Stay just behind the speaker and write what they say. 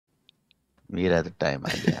मेरा तो टाइम आ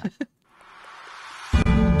गया।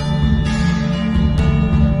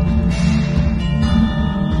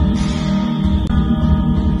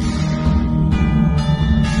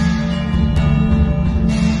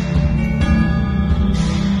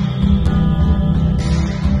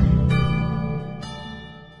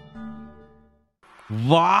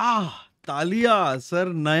 वाह, तालिया सर,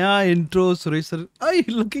 नया intro Suresh sir. I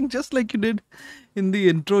looking just like you did in the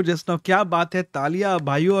intro just now. क्या बात है, तालिया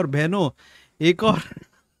भाइयों और बहनों। एक और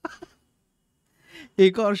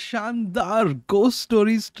एक और शानदार ghost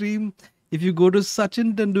story stream. If you go to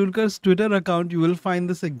Sachin Tendulkar's Twitter account, you will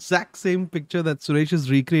find this exact same picture that Suresh is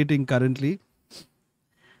recreating currently.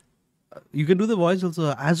 You can do the voice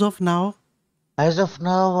also. As of now,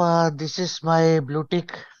 this is my blue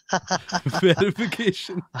tick.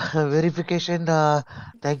 Verification. Verification.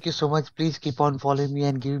 Thank you so much. Please keep on following me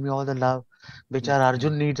and giving me all the love. बेचारा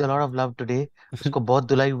Arjun needs a lot of love today. उसको बहुत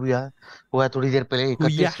धुलाई हुआ थोड़ी देर पहले,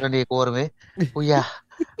 हुया 31 run एक over में हुआ।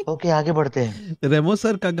 ओके, आगे बढ़ते हैं। रेमो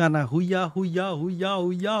सर का गाना हुया हुया हुया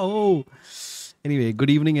हुया हो। Anyway, good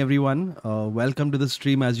evening everyone. Welcome to the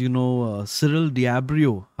stream. As you know, Cyril D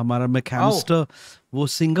Ji, हमारा मैकहैमस्टर, वो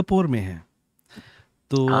सिंगापुर में है।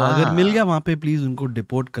 तो अगर मिल गया वहां पे, प्लीज उनको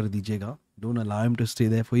डिपोर्ट कर दीजिएगा। Don't allow him to stay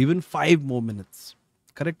there for even 5 more minutes.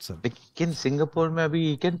 Correct, sir? लेकिन सिंगापुर में अभी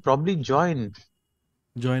he can probably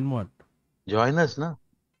Join what? join us ना,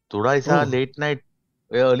 थोड़ा ऐसा Oh, late night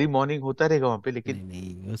early morning होता रहेगा वहाँ पे, लेकिन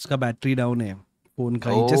नहीं, उसका बैटरी डाउन है फोन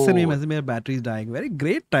का ही। जैसे नहीं, ओ वैसे मेरा battery is dying. Very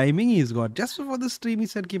great timing he is got just for the stream. He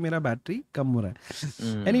said कि मेरा बैटरी कम हो रहा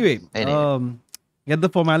है। Anyway, anyway, get the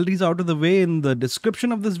formalities out of the way. In the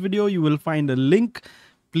description of this video you will find a link.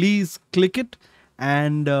 Please click it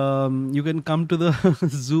and you can come to the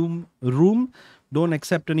Zoom room. Don't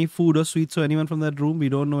accept any food or sweets or anyone from that room. We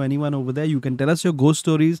don't know anyone over there. You can tell us your ghost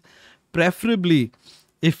stories, preferably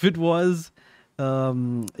if it was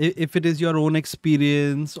if it is your own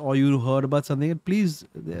experience or you heard about something. Please,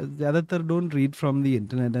 ज़्यादातर don't read from the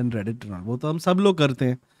internet and Reddit and all. वो तो हम सब लोग करते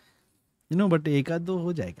हैं, you know, but एक आध दो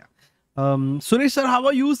हो जाएगा। Suresh sir, how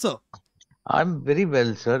are you, sir? I am very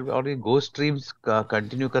well sir. और ये गो स्ट्रीम्स का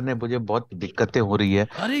कंटिन्यू करने में मुझे बहुत दिक्कतें हो रही है।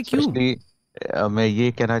 अरे क्यों? स्पेशली मैं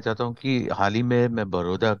ये कहना चाहता हूँ कि हाल ही में मैं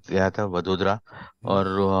बड़ौदा गया था, वडोदरा, और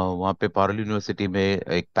वहाँ पे पारुल यूनिवर्सिटी में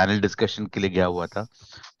एक पैनल डिस्कशन के लिए गया हुआ था।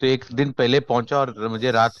 तो एक दिन पहले पहुंचा और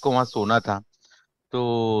मुझे रात को वहाँ सोना था।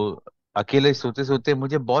 तो अकेले सोते सोते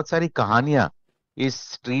मुझे बहुत सारी कहानियां इस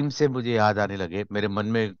स्ट्रीम से मुझे याद आने लगे, मेरे मन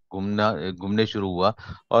में घूमने शुरू हुआ।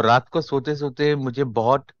 और रात को सोते सोते मुझे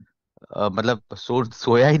बहुत मतलब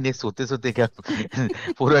सोया ही नहीं, सोते सोते क्या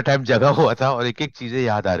पूरा टाइम जगा हुआ था और एक एक चीजें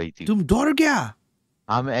याद आ रही थी। तुम डर गया?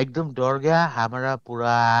 हाँ, मैं एकदम डर गया। हमारा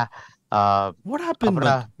पूरा What happened?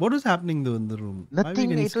 अपना But what was happening though in the room? Why were you nothing.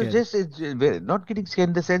 getting It was scared? just not getting scared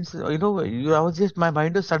in the sense, I was just, my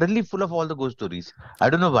mind was suddenly full of all the ghost stories. I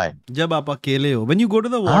don't know why. जब आप अकेले हो, when you go to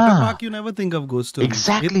the water park, Ah, you never think of ghost stories.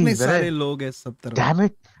 exactly. इतने सारे लोग हैं सब तरफ। Damn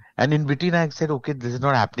it. And in between, I said, okay, this is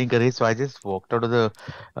not happening, Kare. So I just walked out of the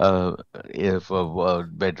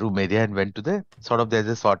bedroom area and went to there's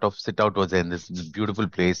a sort of sit out was there in this beautiful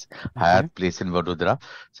place, Okay. Hayat place in Vadodara.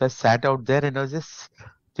 So I sat out there and I was just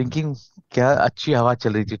thinking, क्या अच्छी हवा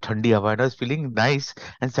चल रही थी, ठंडी हवा, and I was feeling nice.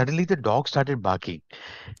 And suddenly the dog started barking.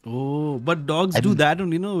 Oh, but dogs do And that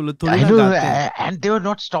only, no? वो लोग थोड़ी I ना know, गाते हैं। and they were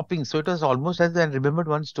not stopping. So it was almost as I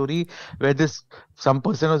remembered one story where some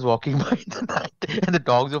person was walking by in the night and the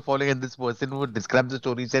dogs were following, and this person would describe the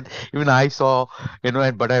story, said, even I saw,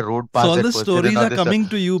 but I rode So past all that the person and stories all are this stuff. coming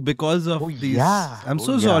to you because of Oh these. yeah, I'm oh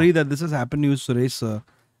so yeah. sorry that this has happened to you, Suresh sir.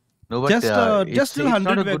 No, but Just till it's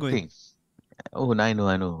not 100 a we're good going. thing. Oh, I know,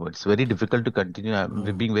 I know. It's very difficult to continue. I'm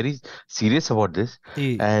Oh. being very serious about this. Hey.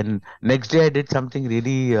 And next day I did something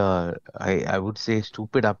really, I would say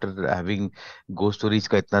stupid after having ghost stories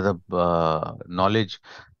का इतना knowledge.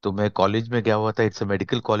 तो मैं college में गया हुआ था. It's a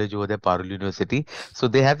medical college over there, Parul University. So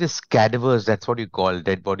they have this cadavers. That's what you call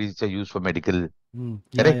dead bodies which are used for medical. Yeah,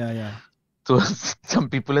 Correct? yeah, yeah. So some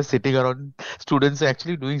people are sitting around, students are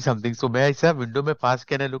actually doing something. So मैं ऐसा window में pass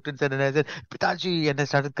किया and I looked inside and I said, Pitaji, and I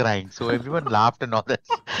started crying. So everyone laughed and all that.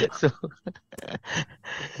 So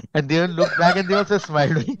and they all looked back and they also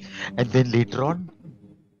smiled. And then later on,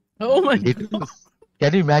 Oh my later, God.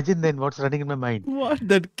 can you imagine then what's running in my mind? What?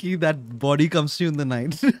 That body comes to you in the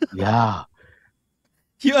night. Yeah.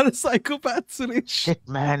 You're a psychopath, Suresh. Shit,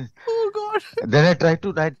 man. Oh God. Then I try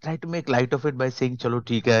to make light of it by saying चलो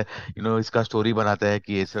ठीक है, इसका story बनाता है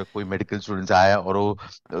कि ऐसा कोई medical students आया और वो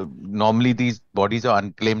normally these bodies are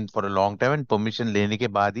unclaimed for a long time and permission लेने के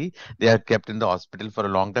बाद ही they are kept in the hospital for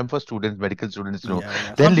a long time for students, medical students, Yeah.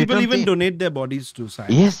 Then Some later people on even they, donate their bodies to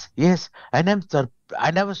science. yes, and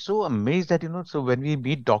and I was so amazed that so when we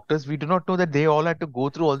meet doctors, we do not know that they all had to go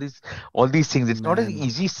through all these things. It's not an Man,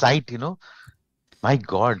 easy sight. My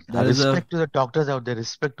God, that is a respect to the doctors out there,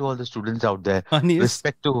 respect to all the students out there, funniest.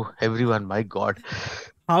 respect to everyone. My God.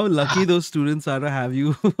 How lucky those students are to have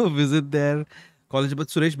you visit their college. But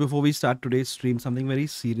Suresh, before we start today's stream, something very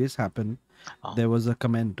serious happened. Oh, There was a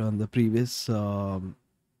comment on the previous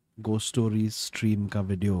Ghost Stories stream ka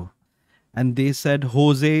video, and they said,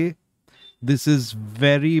 Hoezaay, this is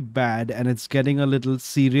very bad and it's getting a little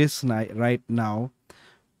serious right now.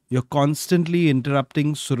 You're constantly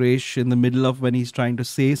interrupting Suresh in the middle of when he's trying to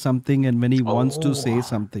say something and when he wants to say oh,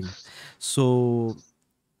 something. So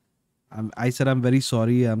I said, I'm very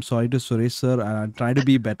sorry. I'm sorry to Suresh, sir. And I'm trying to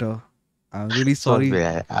be better. I'm really so sorry.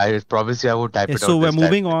 yeah, I promise you I will type Yeah, it so out we're this time.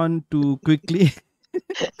 moving on to quickly.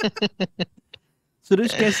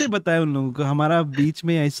 Suresh कैसे बताए उन लोगों को हमारा बीच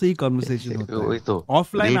में ऐसे ही conversation होता वही है तो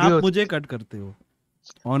ऑफलाइन आप रेडियो मुझे कट करते हो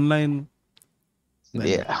ऑनलाइन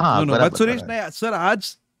हाँ नो नो बट बराबर सुरेश बराबर नहीं सर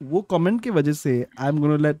आज वो कमेंट की वजह से I am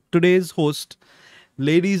gonna let today's host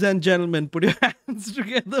ladies and gentlemen put your hands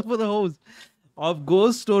together for the host of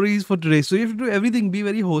ghost stories for today so you have to do everything be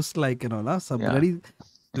very host like and all huh? Sab yeah ready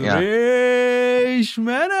yeah Suresh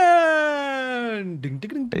Menon ding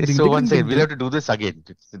ding ding ding so ding one ding second ding we'll ding have to do this again.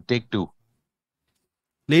 Take two.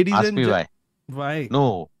 ladies Ask and me why. why No,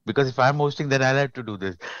 because if I'm hosting then I'll have to do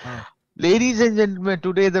this. Ah, Ladies and gentlemen,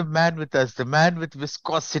 today the man with us, the man with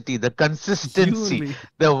viscosity, the you consistency, only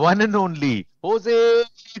the one and only Jose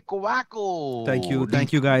Covaco. Thank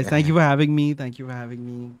you guys. Thank you for having me. Thank you for having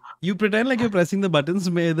me. You pretend like you're pressing the buttons.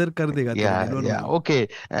 मैं इधर कर देगा तेरे लिए. Yeah, Don't yeah, worry. okay.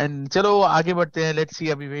 And चलो आगे बढ़ते हैं. Let's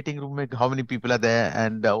see अभी waiting room में how many people are there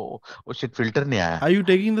and oh shit filter नहीं आया. Are you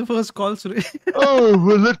taking the first call, Suresh? Oh,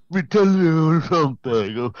 well, let me tell you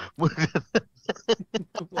something.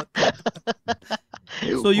 What the-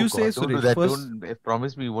 So you Oh say, God, don't do Suresh, that. first. Don't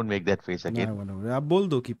promise me you won't make that face again. ना आप बोल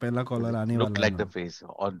दो कि पहला collar आने Look वाला है like the ना. face.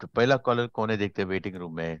 और पहला कॉलर कौन है देखते वेटिंग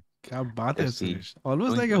रूम में. क्या बात है Let's see. Suresh. Almost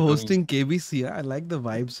Doing, like a doing. hosting KBC. I like the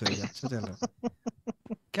vibe, Suresh. अच्छा चलो.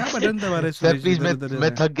 क्या बटन दबारे सर सुरेश प्लीज इधर उधर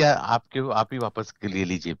मैं थक गया आप ही वापस के लिए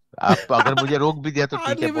लीजिए. आप अगर मुझे रोक भी दिया तो ठीक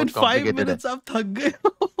है. Hardly been बहुत 5 कॉम्प्लिकेटेड है. minutes. आप थक गए.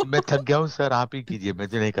 मैं थक गया हूँ सर. आप ही कीजिए.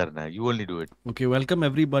 मुझे नहीं करना है. You only do it. Okay welcome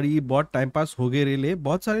everybody. बहुत टाइम पास हो गए रिले.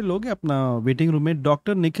 बहुत सारे लोग हैं अपना वेटिंग रूम में.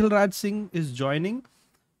 Doctor Nikhil Raj Singh is joining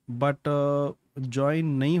but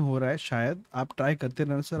join नहीं हो रहा है शायद. आप ट्राई करते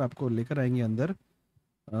रहना सर. आपको लेकर आएंगे अंदर.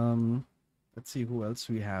 Let's see who else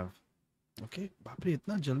we have. Okay बाप रे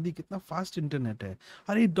इतना जल्दी कितना फास्ट इंटरनेट है.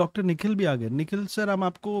 अरे डॉक्टर निखिल भी आ गए. निखिल सर हम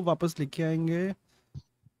आपको वापस लेके आएंगे.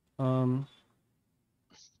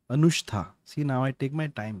 अनुष्ठा. सी now I take my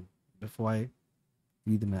time before I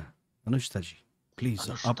read ना. अनुष्ठा जी प्लीज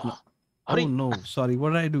आप. अरे Oh no, sorry.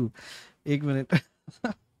 What did I do? एक minute.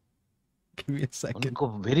 Give me a second. उनको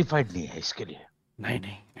वेरीफाइड नहीं है इसके लिए.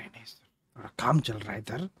 नहीं सर. काम चल रहा है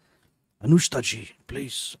इधर. अनुष्ठा जी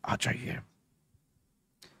प्लीज आ जाइए.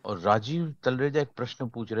 और राजीव तलरेजा एक प्रश्न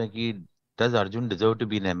पूछ रहे हैं कि does Arjun deserve to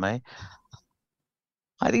be in MI.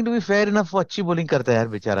 I think to be fair enough वो अच्छी बॉलिंग करता है यार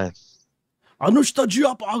बेचारा. अनुष्ठा जी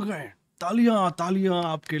आप आ गए. तालियां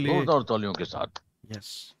आपके लिए. जोरदार तालियों के साथ. यस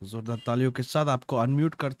जोरदार तालियों के साथ आपको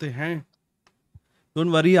अनम्यूट करते हैं.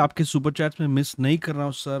 डोंट वरी आपके सुपर चैट्स में मिस नहीं कर रहा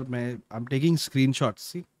हूँ सर. मैं I am taking screenshots.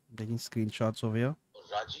 C taking screenshots over here.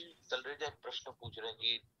 Rajiv Talreja एक प्रश्न पूछ रहे हैं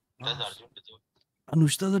कि does Arjun deserve.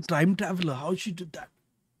 अनुष्ठा the time traveller how she did that.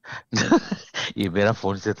 ये मेरा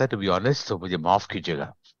फोन से था टू बी ऑनेस्ट तो मुझे माफ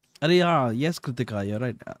कीजिएगा. अरे हाँ yes Kritika you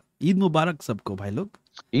right. Eid मुबारक सबको भाई लोग.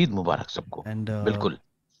 ईद मुबारक सबको. एंड बिल्कुल.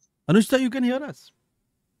 अनुष्ठा you can hear us.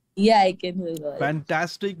 Yeah, I can hear you.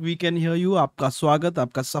 Fantastic we can hear you. आपका स्वागत.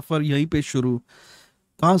 आपका सफर यहीं पे शुरू.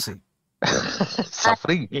 कहाँ से.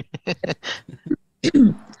 Suffering.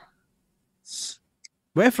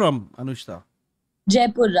 Where from Anushta?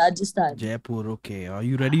 Jaipur, Rajasthan. Jaipur. Okay are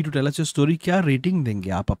you ready to tell us your story. क्या रेटिंग देंगे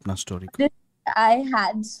आप अपना स्टोरी को. I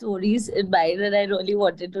had stories in mind and I really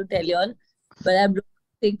wanted to tell you all, but I'm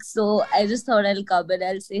sick, so I just thought I'll come and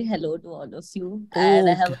I'll say hello to all of you.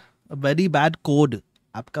 And I have very bad code.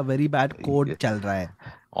 आपका very bad code चल रहा है.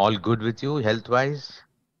 All good with you health wise.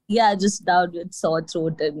 Yeah, just down with sore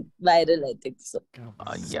throat and viral, I think so. क्या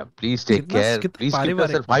बात है। Yeah, please take care. कितना Please keep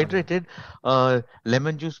पारिवारिक yourself माहौल है। hydrated.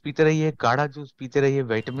 लेमन जूस पीते रहिए, काढ़ा जूस पीते रहिए,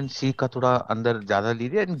 विटामिन सी का थोड़ा अंदर ज्यादा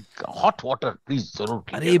लीजिए, एंड हॉट वाटर प्लीज जरूर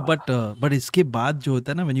अरे पीजिएगा। बट इसके बाद जो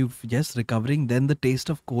होता है ना, when you just recovering, then the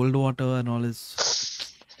test of cold water and all is,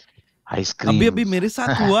 अभी आइसक्रीम। अभी मेरे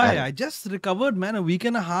साथ हुआ है। I just recovered man, a week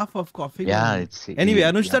and a half of coughing या एंड इट्स एनीवे,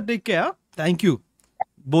 अनुष्का या टेक केयर, थैंक यू,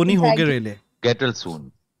 बोनी हो गए Thank you. Rayleigh. Get well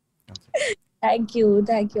soon. Thank you.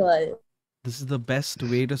 Thank you all. This is the best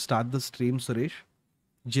way to start the stream, Suresh.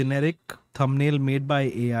 Generic thumbnail made by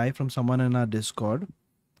AI from someone in our Discord.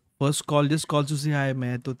 First call, just call to say hi.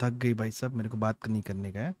 मैं तो थक गई भाई साहब, मेरे को बात नहीं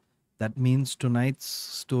करने का है. That means tonight's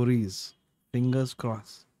stories. Fingers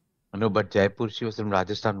crossed. No but Jaipur she was in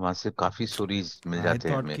Rajasthan, वहां से काफी स्टोरीज मिल I जाते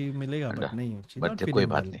हैं thought हमें। कि मिलेगा, but नहीं. She's not बट कोई feeling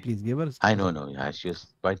बात well. नहीं। Please give her a I story. No या she was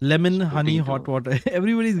quite Lemon, honey, sporting hot to. water.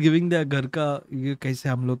 Everybody is giving their घर का, ये कैसे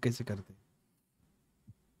हम लोग कैसे करते हैं?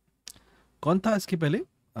 कौन था इसके पहले?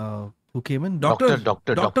 Who came in?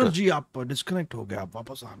 डॉक्टर जी, आप डिस्कनेक्ट हो गए, आप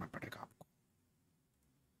वापस आना पड़ेगा आपको।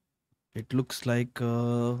 इट लुक्स लाइक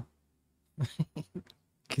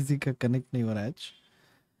किसी का कनेक्ट नहीं हो रहा है आज,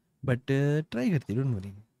 बट ट्राई करती, don't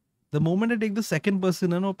worry. The moment I take the second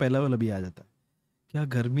person है ना, वो पहला वाला भी आ जाता है। क्या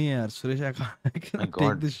गर्मी है यार Suresh, I can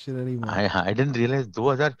take this shit anymore. I didn't realize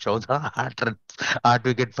 2014 8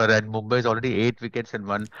 wicket for, and Mumbai is already 8 wickets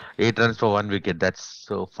and 8 runs for 1 wicket. That's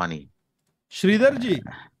so funny. Shridhar ji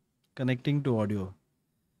connecting to audio.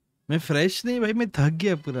 मैं फ्रेश नहीं भाई, मैं थक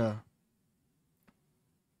गया पूरा।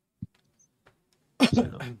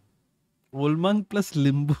 ओलमंग प्लस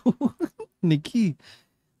लींबू निकी,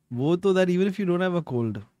 वो तो that even if you don't have a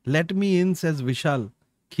cold, let me in says विशाल।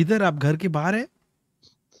 किधर आप, घर के बाहर है?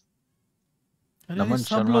 नमन सब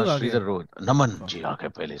शर्मा, लोग आ गए। श्रीधर रोज, नमन जी आ गए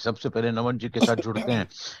पहले, सबसे पहले नमन जी के साथ जुड़ते हैं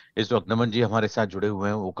इस वक्त। नमन जी हमारे साथ जुड़े हुए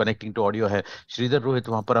हैं, वो कनेक्टिंग टू ऑडियो है। श्रीधर रोहित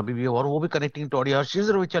वहां पर अभी भी है, और वो भी कनेक्टिंग टू ऑडियो, और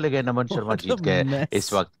श्रीधर रोहित चले गए, नमन शर्मा What a जीत गए इस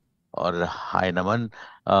mess. वक्त। और हाय नमन,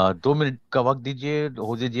 2 मिनट का वक्त दीजिए,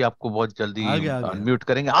 होजे जी आपको बहुत जल्दी आ गया अनम्यूट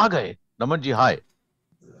करेंगे। आ गए नमन जी, हाय।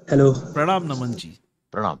 हेलो। प्रणाम नमन जी।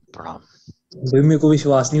 प्रणाम प्रणाम। भाई मेरे को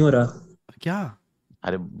विश्वास नहीं हो रहा। क्या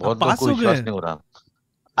अरे आप बहुत लोग पास को हो विश्वास गए? नहीं हो रहा।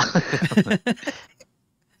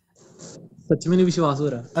 सच में नहीं विश्वास हो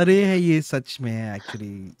रहा। अरे है, ये सच में है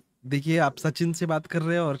एक्चुअली। देखिए, आप सचिन से बात कर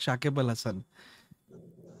रहे हैं और शाकिब अल हसन,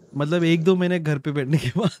 मतलब 1-2 महीने घर पे बैठने के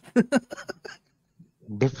बाद।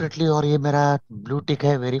 डेफिनेटली, और ये मेरा ब्लू टिक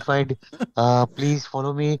है, वेरीफाइड। Please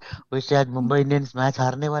follow me. वैसे आज मुंबई इंडियंस मैच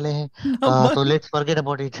हारने वाले हैं, तो नमन, लेट्स फॉरगेट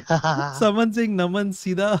अबाउट इट। समन सिंह, नमन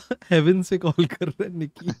सीधा हेवन से कॉल कर रहे हैं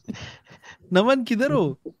निकी। नमन किधर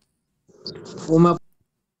हो? वो मैं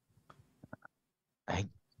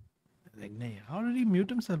नहीं, how did he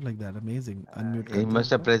mute himself like that? Amazing. Unmute he करते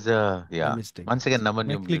must have हैं pressed by yeah, mistake. once again Naman,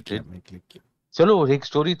 मैं you क्लिक किया, muted। चलो एक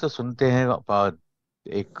स्टोरी तो सुनते हैं।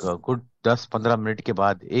 एक गुड 10-15 मिनट के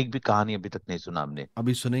बाद, एक भी कहानी अभी तक नहीं सुना हमने।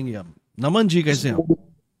 अभी सुनेंगे हम। नमन जी कैसे हैं?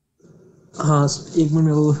 हाँ, एक मिनट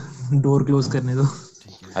मेरे को डोर क्लोज करने दो।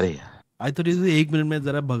 ठीक है। अरे आई थॉट इज 1 मिनट में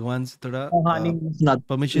जरा भगवान से थोड़ा हाँ नहीं सुना।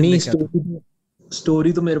 परमिशन नहीं, लेके आता।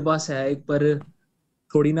 स्टोरी तो मेरे पास है एक, पर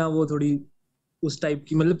थोड़ी ना वो थोड़ी उस टाइप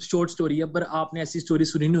की, मतलब शॉर्ट स्टोरी है, पर आपने ऐसी स्टोरी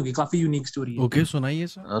सुनी नहीं होगी, काफी यूनिक स्टोरी है। ओके, सुनाइए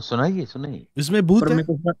सर। सुनाइए सुनाइए। इसमें भूत पर है? मेरे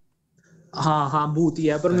को हाँ भूत ही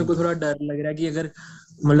है, पर मेरे को Thank you. थोड़ा डर लग रहा है कि अगर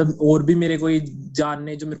मतलब और भी मेरे कोई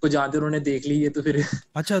जानने जो मेरे को जानते उन्होंने देख ली है तो फिर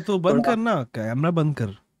अच्छा, तो बंद थोड़ा करना, कैमरा बंद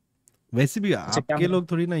कर। वैसे भी अच्छा आपके कैमरा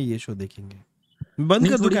लोग थोड़ी ना ये शो देखेंगे। बंद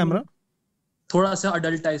नहीं, कर दो थोड़ी कैमरा। थोड़ा सा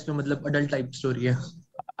अडल्ट टाइप में, मतलब अडल्ट टाइप स्टोरी है।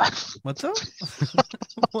 मतलब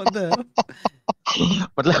what the hell?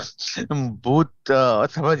 मतलब भूत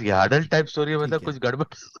समझ गया, अडल्ट टाइप स्टोरी, मतलब ठीक है। कुछ गड़बड़।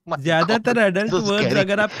 My ज्यादातर God, adult so words scary।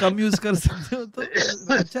 अगर आप कम यूज कर सकते हो तो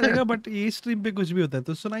अच्छा रहेगा, बट ये स्ट्रीम पे कुछ भी होता है,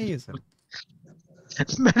 तो सुनाइए sir. I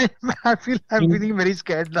feel I'm feeling very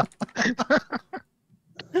scared now।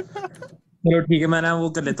 चलो ठीक है, मैं ना वो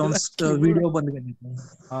कर लेता हूँ, मेरा कीबोर्ड। वीडियो बंद कर देता हूँ।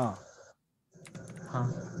 हाँ हाँ,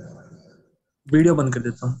 वीडियो बंद कर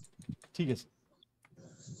देता हूँ। ठीक है सर।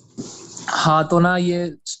 हाँ तो ना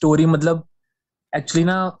ये स्टोरी मतलब एक्चुअली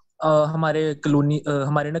ना हमारे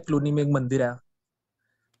ना कॉलोनी में एक मंदिर है।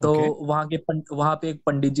 तो ओके वहाँ पे एक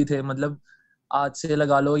पंडित जी थे, मतलब आज से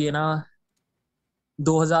लगा लो ये ना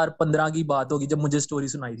 2015 की बात होगी जब मुझे स्टोरी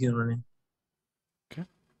सुनाई थी उन्होंने। Okay.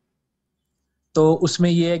 तो उसमें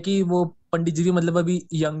ये है कि वो पंडित जी भी मतलब अभी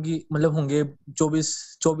यंग ही मतलब होंगे,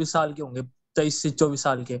 24 साल के होंगे, 23 से 24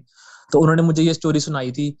 साल के। तो उन्होंने मुझे ये स्टोरी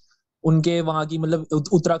सुनाई थी, उनके वहाँ की मतलब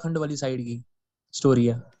उत्तराखंड वाली साइड की स्टोरी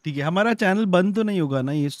है। ठीक है, हमारा चैनल बंद तो नहीं होगा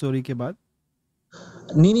ना ये स्टोरी के बाद?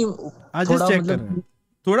 नहीं आज थोड़ा चेक कर रहे मतलब हैं,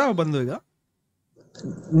 थोड़ा बंद होएगा।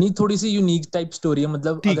 नहीं, थोड़ी सी यूनिक टाइप स्टोरी है,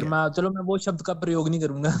 मतलब ठीक अगर है। मैं, चलो मैं वो शब्द का प्रयोग नहीं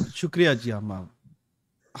करूंगा। शुक्रिया जी, हम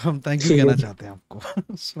थैंक यू ठीक कहना है। चाहते हैं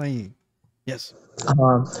आपको। सुनाइए। यस।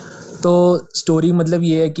 हाँ, तो स्टोरी मतलब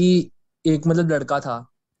ये है कि एक मतलब लड़का था,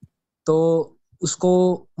 तो उसको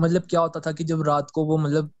मतलब क्या होता था कि जब रात को वो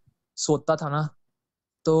मतलब सोता था ना,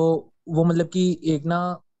 तो वो मतलब कि एक ना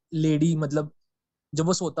लेडी, मतलब जब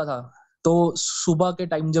वो सोता था तो सुबह के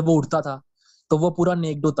टाइम जब वो उठता था तो वो पूरा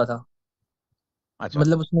नेक्ड होता था, अच्छा।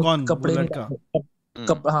 मतलब उसने कौन वो कपड़े नहीं लड़का? डाले,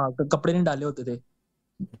 हम्म। हाँ कपड़े नहीं डाले होते थे।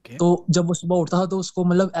 ओके। तो जब वो सुबह उठता था तो उसको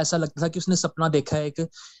मतलब ऐसा लगता था कि उसने सपना देखा है एक,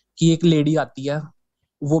 कि एक लेडी आती है,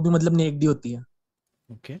 वो भी मतलब नेक्ड ही होती है।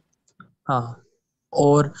 ओके। हाँ,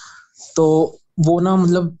 और तो वो ना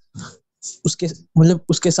मतलब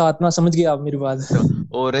उसके साथ ना, समझ गए आप मेरी बात? तो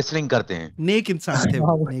वो रेसलिंग करते हैं? नेक इंसान थे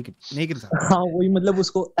हाँ वो, नेक नेक इंसान। हाँ, वही मतलब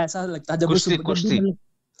उसको ऐसा लगता है जब वो कुश्ती सुबह, जब भी कुश्ती। मतलब,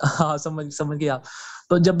 हाँ समझ समझ गया।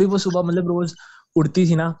 तो जब भी वो सुबह मतलब रोज उठती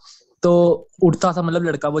थी ना, तो उठता था मतलब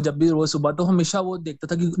लड़का, वो जब भी रोज सुबह, तो हमेशा वो देखता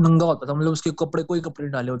था कि नंगा होता था, मतलब उसके कपड़े, कोई कपड़े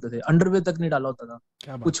नहीं डाले होते थे, अंडरवेयर तक नहीं डाला होता था,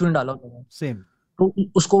 क्या बात कुछ भी है। नहीं डाला होता था। सेम। तो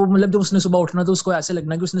उसको मतलब जब उसने सुबह उठना, तो उसको ऐसे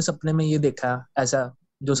लगना कि उसने सपने में ये देखा है, ऐसा,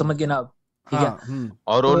 जो समझ गए ना आप? ठीक है। हाँ।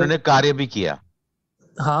 और तो उन्होंने कार्य भी किया?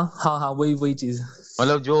 हाँ हाँ हाँ, वही वही चीज।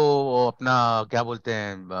 मतलब जो अपना क्या बोलते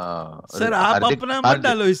हैं, सर आप हार्दिक अपना मत हार्दिक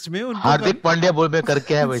डालो इसमें, उनको हार्दिक पांड्या बोल में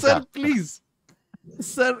करके है सर वैसा? प्लीज,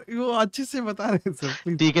 सर वो अच्छे से बता रहे हैं सर,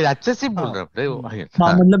 प्लीज। ठीक है, अच्छे से हाँ बोल रहे हाँ,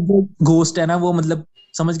 हाँ। मतलब जो घोस्ट है ना वो, मतलब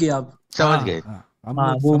समझ गए आप? समझ हाँ गए। हाँ, हम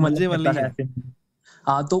हाँ, लोग वो मतलब समझने वाले करता ही है हैं। ऐसे।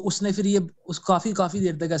 हाँ, तो उसने फिर ये, उस काफी काफी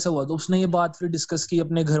देर तक ऐसा हुआ, तो उसने ये बात फिर डिस्कस की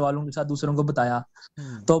अपने घर वालों के साथ, दूसरों को बताया।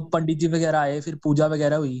 हम्म। तो पंडित जी वगैरह आए, फिर पूजा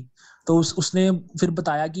वगैरह हुई। तो उसने फिर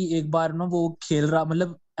बताया कि एक बार ना वो खेल रहा,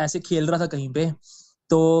 मतलब ऐसे खेल रहा था कहीं पे,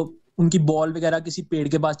 तो उनकी बॉल वगैरह किसी पेड़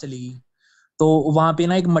के पास चली गई। तो वहां पे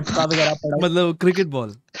ना एक मटका वगैरह पड़ा। मतलब क्रिकेट बॉल।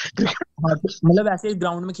 हाँ, तो मतलब ऐसे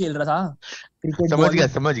ग्राउंड में खेल रहा था, क्रिकेट समझ बॉल, गया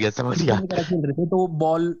समझ गया समझ क्रिकेट गया। वगैरह खेल रहे थे, तो वो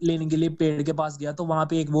बॉल लेने के लिए पेड़ के पास गया, तो वहां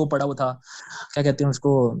पे एक वो पड़ा, वो था, क्या कहते हैं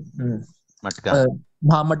उसको, मटका। अ,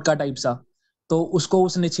 हाँ मटका टाइप सा। तो उसको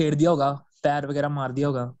उसने छेड़ दिया होगा, पैर वगैरह मार दिया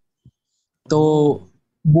होगा। तो ओह।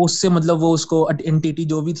 वो उससे मतलब वो उसको एंटिटी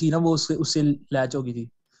जो भी थी ना, वो उससे उससे लैच हो गई थी।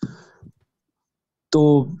 तो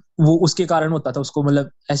वो उसके कारण होता था उसको,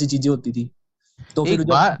 मतलब ऐसी चीजें होती थी। तो फिर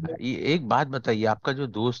जब, एक बात बताइए, आपका जो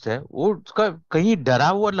दोस्त है वो उसका कहीं डरा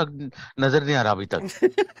हुआ नजर नहीं आ रहा अभी तक?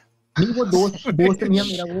 नहीं वो दोस्त दोस्त नहीं है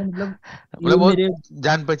सुरेश। मेरा, वो मतलब मतलब ये वो मेरे,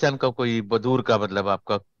 जान पहचान का कोई बदूर का, मतलब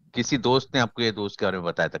आपका किसी दोस्त ने आपको ये दोस्त के बारे में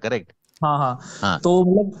बताया था, करेक्ट? हाँ हाँ। हाँ। तो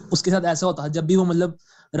मतलब उसके साथ ऐसा होता था जब भी वो मतलब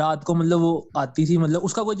रात को मतलब वो आती थी, मतलब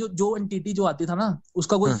उसका कोई जो जो एंटिटी जो आती था ना,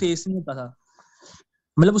 उसका कोई हाँ। फेस नहीं होता था।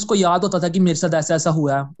 मतलब उसको याद होता था कि मेरे साथ ऐसा ऐसा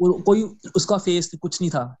हुआ है, और कोई उसका फेस कुछ नहीं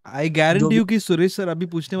था। आई जो गारंटी भी, यू कि सुरेश सर अभी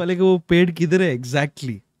पूछने वाले कि वो पेड़ किधर है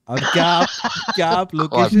एग्जैक्टली exactly? और क्या आप और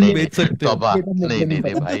लोकेशन नहीं भेज नहीं, सकते हो? तौबा, ये तो मेरे नहीं को नहीं नहीं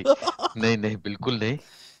नहीं भाई, पता। नहीं नहीं बिल्कुल नहीं।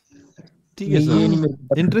 ठीक है नहीं, सर। ये नहीं मेरे को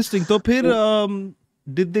पता। इंटरेस्टिंग। तो फिर तो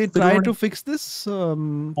डिड दे फिर ट्राई उन्होंने, टू फिक्स दिस हाँ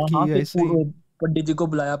हाँ, कि फिर ऐसे ही? पंडित जी को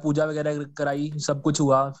बुलाया, पूजा वगैरह कराई, सब कुछ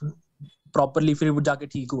हुआ प्रॉपरली, फिर वो जाके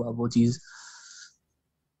ठीक हुआ वो चीज।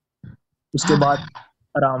 उसके बाद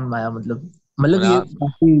आराम आया, मतलब ये मतलब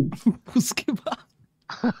काफी, उसके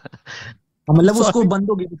बाद मतलब उसको सॉरी, बंद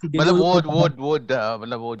हो गई थी चीजें मतलब जो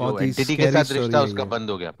मतलब वो जो बहुत ही एंटिटी के स्कैरी साथ स्टोरी रिश्ता है उसका ये। बंद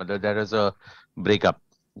हो गया, मतलब that was a breakup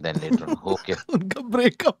then later on, okay. उनका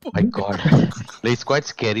ब्रेकअप हो My गया। God, it's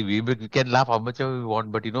quite scary. We can laugh how much we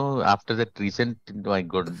want, but after that recent, my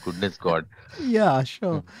God, goodness God. Yeah,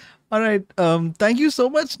 sure. All right. Thank you so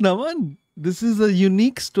much, Naman. This is a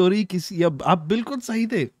unique story. किसी अब आप बिल्कुल सही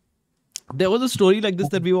थे. There was a story like this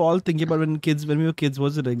that we were all thinking about when we were kids.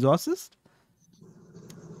 Was it Exorcist?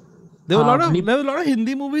 हाँ नहीं, There were a lot of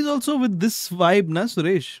Hindi movies also with this vibe, na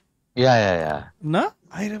Suresh? Yeah, yeah, yeah. Na?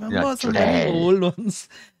 I Yeah, remember some very Chudel, old ones.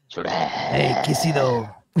 Hey, kissy Chudel.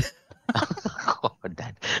 do. God,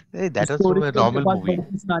 that was story from a तो मेरे normal पास movie. बहुत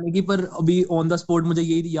कुछ सुनाने की, पर अभी on the spot मुझे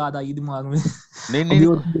यही याद आई दिमाग में। नहीं नहीं अभी नहीं,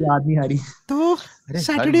 और कुछ याद नहीं आ रही। तो अरे भाई,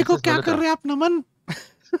 सैटरडे को मिसेस क्या कर मल्होत्रा। रहे हैं आप, नमन?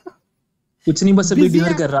 कुछ नहीं, बस अभी बिजी डिनर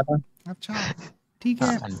हैं? कर रहा था। अच्छा, ठीक है।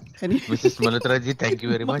 हाँ, Mrs Anyway, Malhotra ji, thank you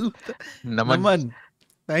very much. Naman. Naman,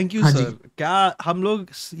 thank you हाँ जी। सर। क्या हम लोग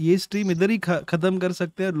ये स्ट्रीम इधर ही खत्म कर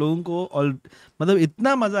सकते हैं लोगों को, और मतलब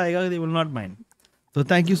इतना मजा आएगा, दे विल नॉट माइंड। तो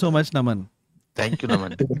thank you so much Naman. Thank you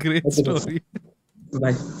Naman. Great story.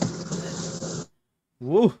 Bye.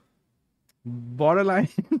 वो बॉर्डर लाइन।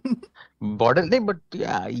 बॉर्डर नहीं, बट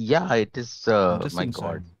या it is, my interesting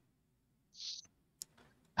God. Story.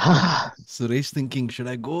 Suresh thinking, should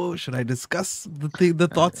I go? Should I discuss the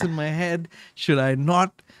thoughts in my head? Should I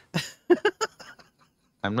not?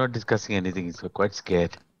 I'm not discussing anything. It's quite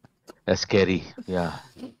scared. Scary. Yeah.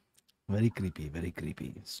 Very creepy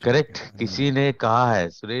correct. किसी ने कहा है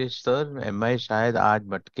Suresh sir MI शायद आज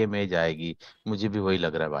मटके में जाएगी, मुझे भी वही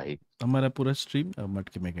लग रहा है भाई। हमारा पूरा स्ट्रीम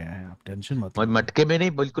मटके में गया है, आप टेंशन मत और लो। मटके में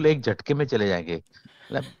नहीं, बिल्कुल एक झटके में चले जाएंगे।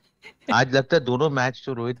 मतलब आज लगता है दोनों मैच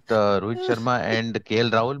जो रोहित शर्मा एंड केएल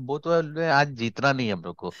राहुल, वो तो आज जीतना नहीं है हम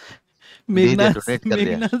लोग को। दे दिया, डोनेट कर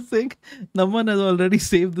दिया। Meghna Singh, Naman has already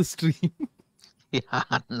saved the stream.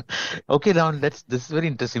 Yeah. Okay, now this is very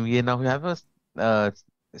interesting. We now have a uh,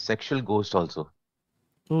 sexual ghost also.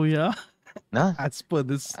 Oh yeah, Na? as per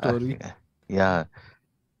this story. Yeah. Yeah.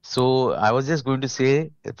 So I was just going to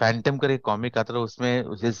say, Phantom का एक comic आता था,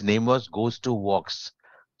 उसमें his name was Goes to Walks.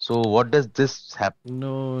 So what does this happen?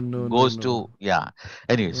 No. Goes to, yeah.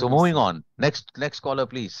 Anyway, so moving on. Next caller,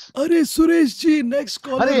 please. अरे Suresh ji, next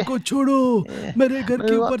collar अरे को छोड़ो, ए, मेरे घर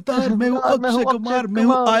के ऊपर तार, मैं हूँ अक्षय कुमार, मैं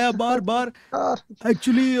हूँ आया बार।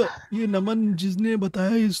 एक्चुअली ये नमन जिसने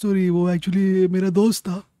बताया ये स्टोरी, वो एक्चुअली मेरा दोस्त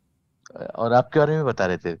था। और आपके बारे में बता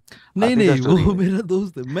रहे थे? नहीं, वो मेरा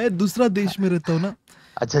दोस्त है, मैं दूसरा देश में रहता हूँ ना।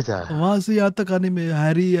 अच्छा। वहां से यहाँ तक आने में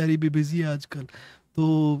हैरी भी बिजी है आजकल,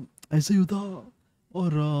 तो ऐसे ही होता।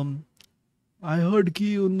 और आई हर्ड कि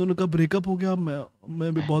उन दोनों का ब्रेकअप हो गया।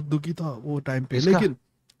 मैं भी बहुत दुखी था वो टाइम पे, लेकिन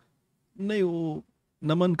नहीं, वो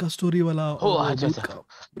नमन का स्टोरी वाला दूध का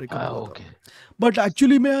ब्रेकअप हुआ था। बट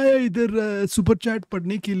एक्चुअली मैं आया इधर सुपर चैट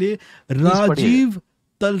पढ़ने के लिए। Rajiv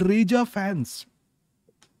Talreja fans,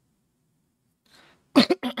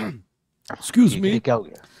 excuse me, क्या हो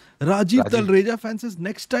गया? Rajiv Talreja fans is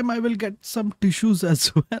next time I will get some tissues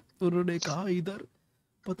as well. उन्होंने कहा इधर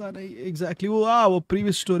पता नहीं एग्जैक्टली वो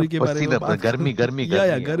प्रीवियस स्टोरी के बारे में बात।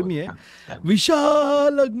 गर्मी है।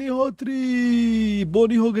 विशाल अग्निहोत्री,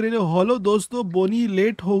 बोनी हो गए हेलो दोस्तों, बोनी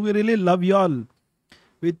लेट हो गए, लव यॉल,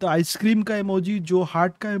 विद आइसक्रीम का इमोजी जो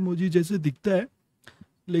हार्ट का इमोजी जैसे दिखता है।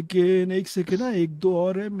 लेकिन एक सेकेंड ना, एक दो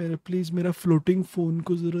और है मेरे, प्लीज मेरा फ्लोटिंग फोन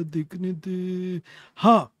को जरा देखने दे।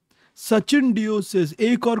 हाँ, सचिन डियो सेज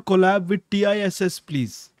एक और कोलैब विद TISS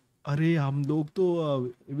प्लीज। अरे हम लोग तो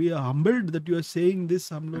we are humbled that you are saying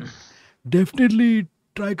this, हम लोग डेफिनेटली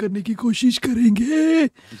ट्राई करने की कोशिश करेंगे।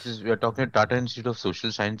 This is, we are talking Tata Institute of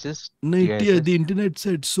Social Sciences. नहीं, TISS? the internet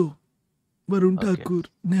said so. Varun Thakur,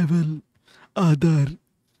 naval, आधार,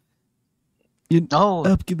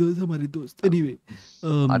 आपकी दोस्त हमारी दोस्त। एनीवे,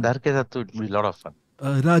 आधार के साथ तो it will be a lot of fun.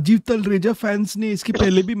 Rajiv Talreja fans ने इसके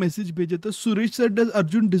पहले भी मैसेज भेजा था। Suresh sir, does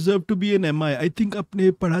Arjun deserve to be N MI? I think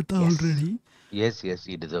आपने पढ़ा था already. Yes,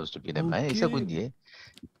 he deserves to be an MI. ऐसा कुछ नहीं है।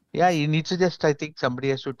 Yeah, he needs to just, I think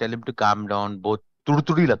somebody has to tell him to calm down. बहुत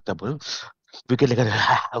तुड़तुड़ी लगता है बोलो। विकेट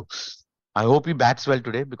लेकर I hope he bats well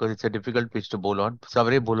today because it's a difficult pitch to bowl on.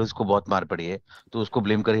 सारे bowlers को बहुत मार पड़ी है, तो उसको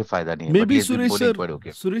blame करके फायदा नहीं है। Maybe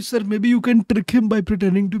Suresh sir, maybe you can trick him by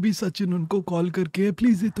pretending to be Sachin, उनको कॉल करके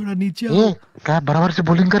प्लीज थोड़ा नीचे आओ। क्या बराबर से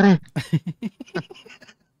बॉलिंग कर रहे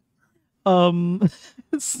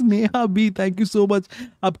Sneha B, thank you so much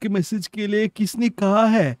आपके मैसेज के लिए। किसने कहा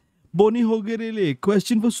है बोनी हो गए,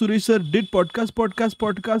 question for Suresh sir, did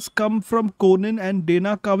podcast come from Conan and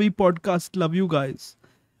Dana Kavi podcast? Love you guys,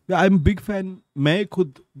 I am big fan. मैं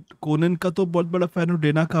खुद कोनन का तो बहुत बड़ा फैन हूँ,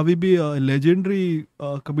 डेना कावी भी लेजेंडरी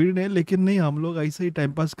कॉमेडियन है, लेकिन नहीं, हम लोग ऐसे ही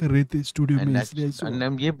टाइम पास कर रहे थे स्टूडियो में,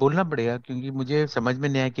 इसलिए ये बोलना पड़ेगा क्योंकि मुझे समझ में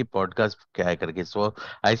नहीं आया कि पॉडकास्ट क्या है करके। सो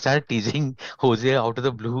I start टीजिंग होजे out of the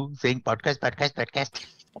blue saying podcast.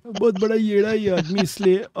 बहुत बड़ा येड़ा ये आदमी,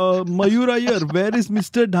 इसलिए। मयूर अय्यर, वेयर इज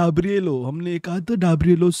मिस्टर ढाबरिएलो? हमने कहा था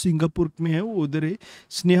ढाबरिएलो सिंगापुर में है, वो उधर है।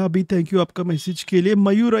 स्नेहा भी, थैंक यू आपका मैसेज के लिए।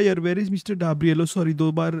 मयूर Iyer, where is mister ढाबरिएलो? Sorry,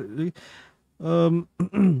 2 bar.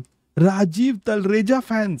 Rajiv Talreja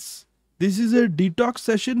fans, this is a detox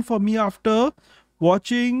session for me after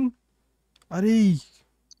watching, अरे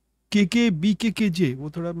KKBKKJ, वो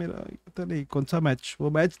थोड़ा मेरा पता नहीं कौन सा मैच, वो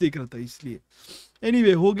मैच देख रहा था इसलिए।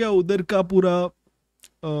 एनीवे, हो गया उधर का पूरा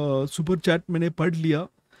सुपर चैट मैंने पढ़ लिया।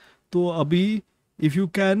 तो अभी if you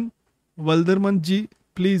can, वल्दरमन ji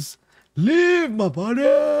please leave my body.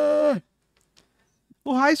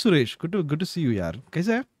 O hi Suresh, good to C you यार,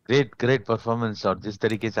 कैसा है? Great performance. और जिस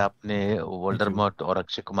तरीके से आपने वोल्डरमॉर्ट और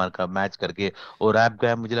अक्षय कुमार का मैच करके और रैप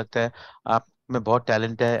गाया, मुझे लगता है आप में बहुत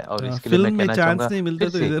टैलेंट है। और इसके लिए मैं कहना चाहूंगा नहीं मिलता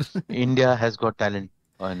तो इधर इंडिया हैज गॉट टैलेंट,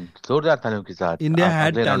 और जोरदार तालियों के साथ इंडिया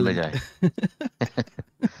हैड अगले राउंड में टैलेंट। जाए।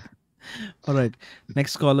 All right,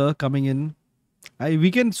 next caller coming in. We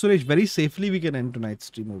can, Suresh, very safely we can end tonight's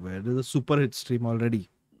stream over here. There's a super hit stream already.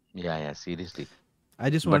 Yeah, seriously. I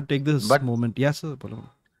just want to take this moment. Yes sir, बोलो।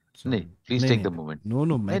 नहीं, please take the moment.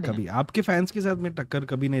 No, मैं कभी आपके fans के साथ मैं टक्कर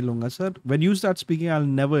कभी नहीं लूंगा sir. When you start speaking,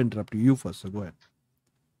 I'll never interrupt you. You first, so go ahead.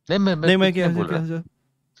 नहीं, मैं क्या बोल रहा हूँ।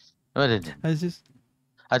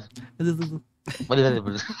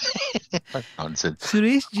 नॉनसेंस।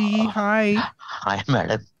 सुरेश जी हाय। Hi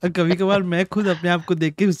madam. कभी कभार मैं खुद अपने आप को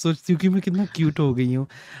देख के सोचती हूँ कि मैं कितना क्यूट हो गई हूँ।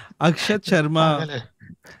 अक्षत शर्मा पागल है।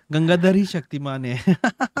 गंगाधर ही शक्तिमान है।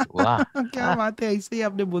 वाह। क्या बात है, ऐसे ही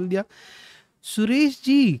आपने बोल दिया। सुरेश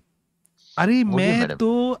जी, अरे बोलिए मैं मैडम।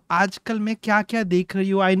 तो आजकल मैं क्या क्या देख रही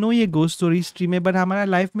हूँ, आई नो ये गोस्ट स्टोरी स्ट्रीम है, बट हमारा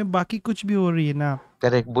लाइफ में बाकी कुछ भी हो रही है ना।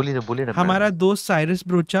 करेक्ट, बोलिए ना मैडम। हमारा दोस्त साइरस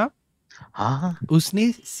ब्रोचा, हाँ हाँ।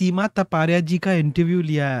 उसने सीमा तपारिया जी का इंटरव्यू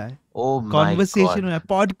लिया है। Oh my conversation God. हुआ है,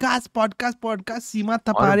 पॉडकास्ट सीमा और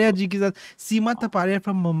तपारिया जी के साथ। सीमा तपारिया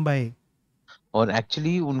फ्रॉम मुंबई।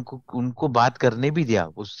 एक्चुअली उनको उनको बात करने भी दिया,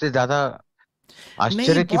 उससे ज्यादा नहीं,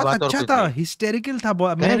 आश्चर्य की बहुत बात और अच्छा कुछ था, नहीं। हिस्टेरिकल था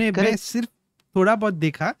करेक्ट मैं करेक्ट। सिर्फ थोड़ा बहुत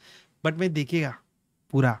देखा, बट मैं देखेगा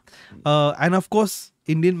पूरा। End of course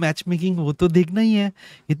Indian match making वो तो देखना ही है।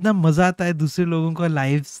 इतना मजा आता है दूसरे लोगों का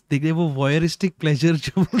लाइव्स देखने, वो वॉयरिस्टिक प्लेजर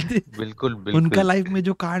जो बोलते हैं, बिल्कुल उनका बिल्कुल। लाइफ में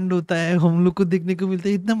जो कांड होता है हम लोग को देखने को मिलता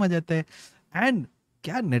है, इतना मजा आता है। एंड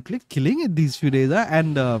क्या Netflix killing it these few days.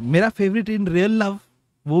 And मेरा फेवरेट इन रियल लव,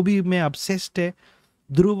 वो भी मैं obsessed है।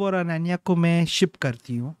 ध्रुव और अनन्या को मैं शिप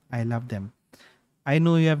करती हूँ, I love them. I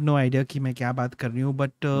know you have no idea कि मैं क्या बात कर रही हूँ,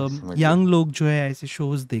 बट समझ गया। यंग लोग जो है ऐसे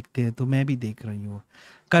शोज देखते हैं, तो मैं भी देख रही हूँ।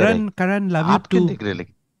 करण करेक्ट। करण लव यू आप क्यों टू। देख रहे हैं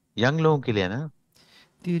लेकिन? यंग लोगों के लिए ना।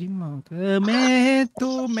 तेरी माँ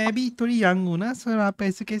मैं भी थोड़ी यंग हूँ ना सर, आप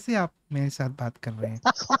ऐसे कैसे आप मेरे साथ बात कर रहे हैं।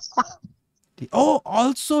 ओ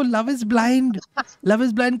also love is blind. Love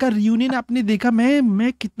is blind का रियूनियन आपने देखा?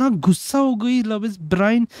 मैं कितना गुस्सा हो गई लव इज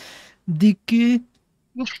ब्लाइंड देख के,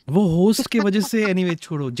 वो होस्ट के वजह से। एनीवे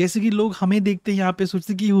छोड़ो, जैसे कि लोग हमें देखते हैं यहाँ पे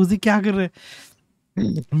सोचते हैं कि होजी क्या कर रहे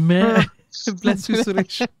हैं। मैं bless you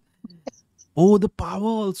Suresh. Oh, the power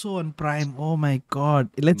also on Prime. Oh my God.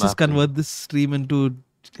 Let's just बाप रे। convert this stream into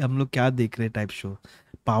हम लोग क्या देख रहे type show.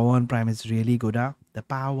 Power on Prime is really good, huh? The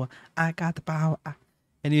power. I got the power.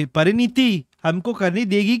 Anyway, Parineeti हमको करनी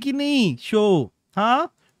देगी कि नहीं शो? हाँ?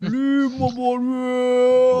 Oh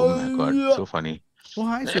my God, Oh, so funny.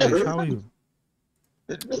 hi Suresh. How are you?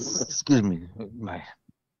 Excuse me, my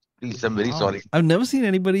please, I am very Wow. Sorry. I've never seen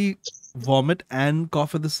anybody vomit and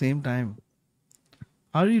cough at the same time.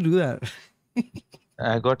 How do you do that?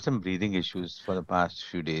 I got some breathing issues for the past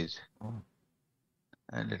few days Oh,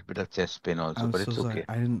 and a little bit of chest pain also, I'm but so it's sorry. okay.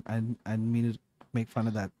 I didn't mean to make fun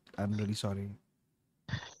of that. I'm really sorry.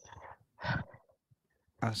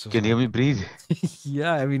 I'm so Can you hear sorry. me breathe?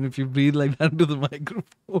 Yeah, I mean, if you breathe like that into the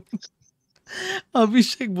microphone.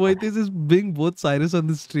 Abhishek Boytes is being both Cyrus on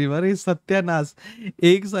the stream. अरे सत्यानाश,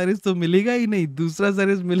 एक Cyrus तो मिलेगा ही नहीं, दूसरा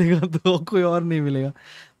Cyrus मिलेगा तो कोई और नहीं मिलेगा.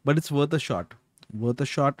 But it's worth a shot. Worth a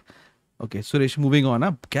shot. Okay, Suresh moving on.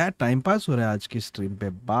 अब क्या टाइम पास हो रहा है आज की स्ट्रीम पे,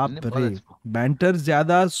 नहीं, बाप बहुत रे. अच्छा। बैंटर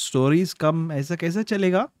ज्यादा, स्टोरीज कम, ऐसा कैसा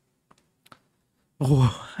चलेगा? ओह.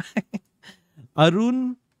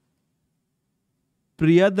 अरुण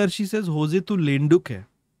प्रियादर्शी says होजे तू लेंडुक है.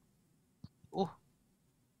 ओह,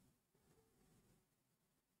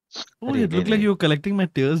 Oh, अरे it नहीं looked like नहीं। you were collecting my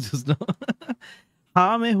tears just now.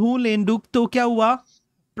 हाँ मैं हूँ लेंडुक, तो क्या हुआ?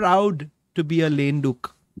 Proud to be a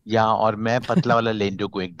लेंडुक. या और मैं पतला वाला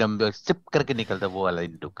लेंडुक हूँ, एकदम सिप करके निकलता वो वाला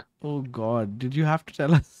लेंडुक। Oh God, did you have to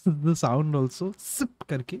tell us the sound also? Sip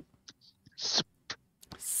करके. Sip.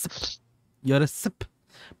 You're a sip.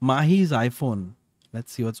 Mahi's iPhone.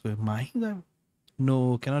 Let's see what's going. Mahi's iPhone. No,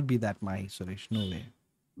 cannot be that Mahi, Suresh. No way.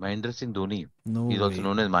 Mahendra Singh Dhoni, No he is also way.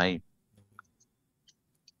 known as Mahi.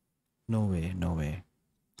 No way. No way.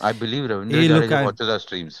 I believe Ravindra Hey, look, Jadeja watches our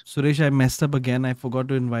streams. Suresh, I messed up again. I forgot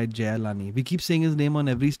to invite Jayalani. We keep saying his name on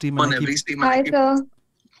every stream and I keep... Hi, sir.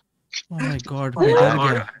 Oh my God, Oh मैं my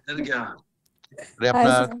डर गया. अरे Hi,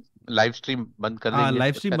 अपना sir. Live stream बंद कर हाँ, देंगे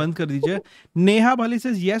live तो स्ट्रीम फिर। बंद कर दीजिए. नेहा भाली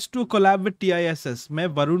से yes to collab with TISS. मैं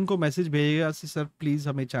वरुण को मैसेज भेजेगा सर प्लीज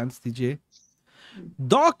हमें चांस दीजिए.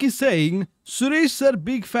 Doc is saying, Suresh sir,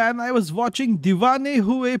 big fan. I was watching Divane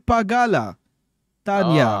Hue Pagala.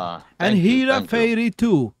 Tanya. And Thank you, Hera thank you. Fairy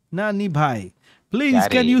too. Nani bhai. Please,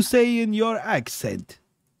 can Carry. you say in your accent?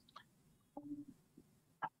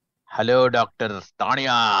 Hello doctor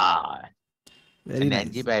Tania. Very Nain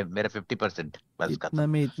ji nice. भाई, मेरा 50% बस इतना खत्म।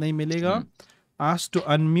 में इतना ही मिलेगा. हम्म। Ask to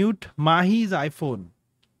unmute Mahi's iPhone.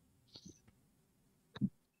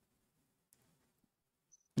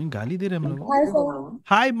 गाली दे रहे हम लोग. Hi, sir.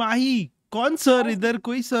 हाय माही. कौन सर? इधर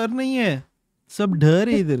कोई सर नहीं है, सब डर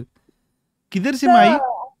है इधर. किधर से माही?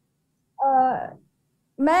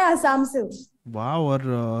 मैं असम से हूँ. वाह. और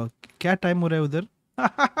क्या टाइम हो रहा है उधर?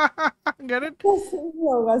 Get it?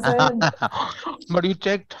 होगा सर. But you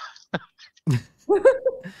checked.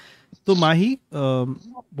 तो माही,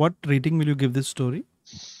 what rating will you give this story?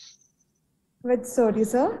 Which story,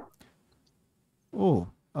 sir? Oh,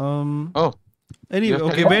 Oh, Anyway, You're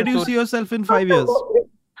okay, telling where the do you see story. yourself in 5 years?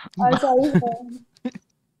 Sorry sir.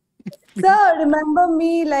 Sir, remember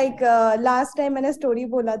me like last time मैंने story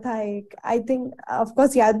बोला था एक, I think of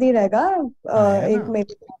course याद नहीं रहेगा, है एक ना।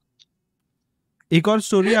 मेरे, एक और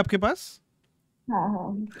स्टोरी आपके पास हाँ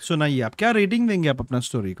हाँ, सुनाइए। आप क्या रेटिंग देंगे आप अपना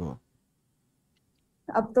स्टोरी को?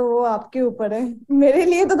 अब तो वो आपके ऊपर है, मेरे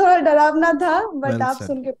लिए तो थोड़ा डरावना था बट वेल आप सेड।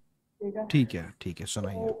 सुन के बताइएगा। ठीक है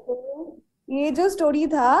सुनाइए। तो ये जो स्टोरी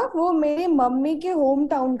था वो मेरी मम्मी के होम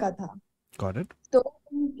टाउन का था। Got it. तो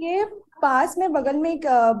उनके पास में बगल में एक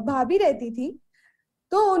भाभी रहती थी,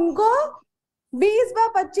 तो उनको 20 बार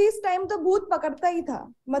 25 टाइम तो भूत पकड़ता ही था।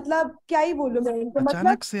 मतलब क्या ही बोलूं मैं उनको, मतलब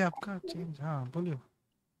अचानक से आपका चेंज, हाँ बोलिए।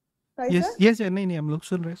 कैसे, यस नहीं हम लोग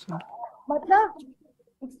सुन रहे मतलब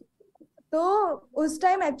तो उस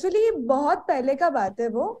टाइम एक्चुअली बहुत पहले का बात है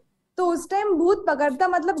वो। तो उस टाइम भूत पकड़ता,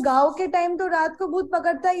 मतलब गांव के टाइम तो रात को भूत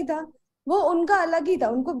पकड़ता ही था, वो उनका अलग ही था।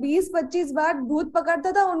 उनको 20 25 बार भूत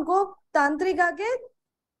पकड़ता था, उनको तांत्रिक आके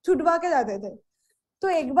छुड़वा के जाते थे। तो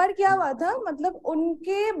एक बार क्या हुआ था, मतलब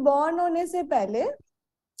उनके बॉर्न होने से पहले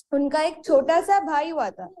उनका एक छोटा सा भाई हुआ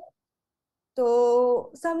था।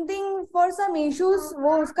 तो समथिंग फॉर सम इश्यूज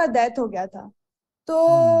वो उसका डेथ हो गया था। तो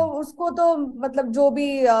उसको तो मतलब जो भी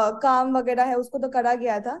काम वगैरह है उसको तो करा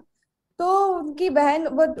गया था। तो उनकी बहन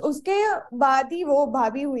वो, उसके बाद ही वो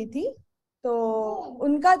भाभी हुई थी। तो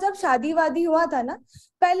उनका जब शादी वादी हुआ था ना,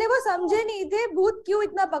 पहले वो समझे नहीं थे भूत क्यों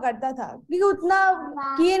इतना पकड़ता था, क्योंकि उतना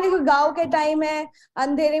किए नहीं, क्योंकि गांव के टाइम है,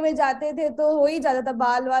 अंधेरे में जाते थे तो हो ही जाता था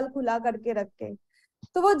बाल वाल खुला करके रख के।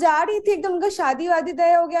 तो वो जा रही थी एकदम, उनका शादी वादी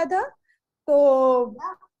तय हो गया था। तो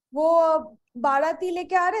वो बाराती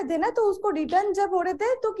लेके आ रहे थे ना, तो उसको रिटर्न जब हो रहे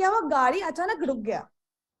थे तो क्या हुआ, गाड़ी अचानक रुक गया।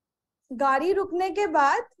 गाड़ी रुकने के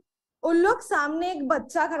बाद उन लोग सामने एक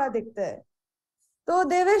बच्चा खड़ा दिखता है। तो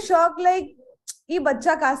दे वे शॉक, लाइक ये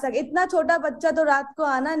बच्चा कहाँ से, इतना छोटा बच्चा तो रात को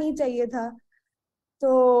आना नहीं चाहिए था।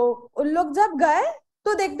 तो उन लोग जब गए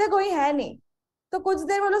तो देखते कोई है नहीं। तो कुछ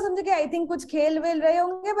देर वो लोग समझे कि आई थिंक कुछ खेल वेल रहे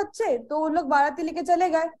होंगे बच्चे, तो उन लोग बाराती लेके चले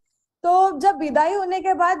गए। तो जब विदाई होने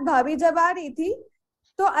के बाद भाभी जब आ रही थी,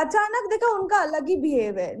 तो अचानक देखा उनका अलग ही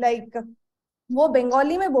बिहेव है। लाइक वो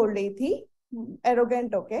बंगाली में बोल रही थी,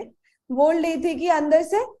 एरोगेंट होके बोल रही थी कि अंदर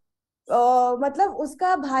से मतलब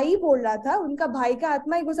उसका भाई बोल रहा था, उनका भाई का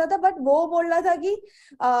आत्मा ही घुसा था, बट वो बोल रहा था कि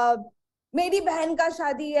आ, मेरी बहन का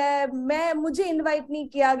शादी है, मैं मुझे इनवाइट नहीं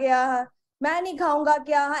किया गया, मैं नहीं खाऊंगा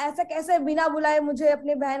क्या, हाँ ऐसा कैसे बिना बुलाए मुझे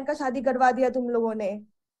अपने बहन का शादी करवा दिया तुम लोगों ने।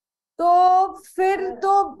 तो फिर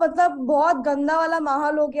तो मतलब बहुत गंदा वाला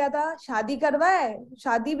माहौल हो गया था। शादी करवाए,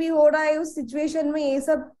 शादी भी हो रहा है, उस सिचुएशन में ये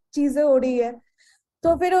सब चीजें हो रही है।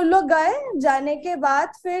 तो फिर उन लोग गए, जाने के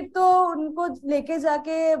बाद फिर तो उनको लेके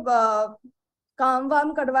जाके काम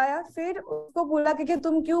वाम करवाया। फिर उसको बोला कि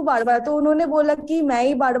तुम क्यों बार बार, तो उन्होंने बोला कि मैं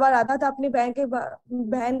ही बार बार आता था अपनी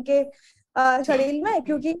बहन के शरीर में,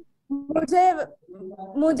 क्योंकि मुझे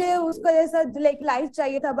मुझे उसको जैसा लाइक लाइफ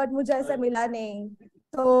चाहिए था, बट मुझे ऐसा मिला नहीं।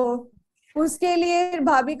 तो उसके लिए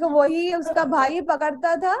भाभी को वही उसका भाई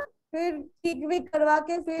पकड़ता था। फिर ठीक भी करवा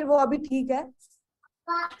के फिर वो अभी ठीक है,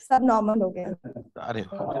 सब नॉर्मल हो गया, अरे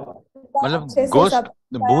मतलब अच्छे से गोश्त,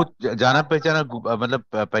 सब। भूत जाना पहचाना, मतलब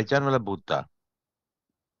पहचान वाला भूत था,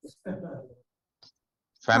 हाँ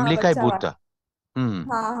फैमिली का ही बच्चा भूत वाला, था।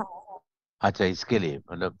 हम्म। हाँ हाँ अच्छा, इसके लिए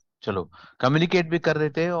मतलब चलो, कम्युनिकेट भी कर रहे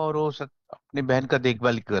थे और वो अपनी बहन का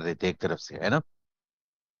देखभाल कर रहे थे एक तरफ से, है ना।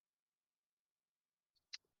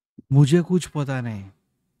 मुझे कुछ पता नहीं,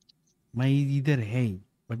 मैं इधर है ही,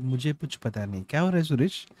 बट मुझे कुछ पता नहीं क्या हो रहा है।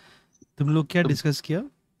 सुरेश, तुम लोग क्या तो डिस्कस किया?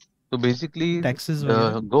 तो बेसिकली टैक्सेस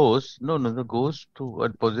वगैरह? the ghost, no, the ghost who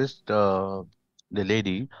had possessed the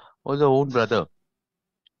lady was her own brother.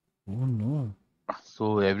 Oh no. So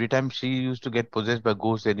every time she used to get possessed by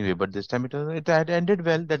ghosts anyway, but this time it had ended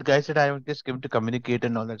well. That guy said, I just came to communicate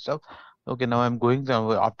and all that stuff. Okay, now I'm going now.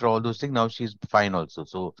 After all those things, now she's fine also.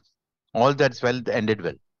 So all that's well ended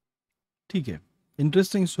well. ठीक है,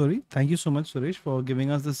 interesting story. Thank you so much Suresh for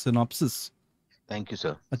giving us the synopsis. Thank you,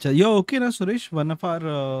 sir. अच्छा, ये okay ना Suresh? One of our,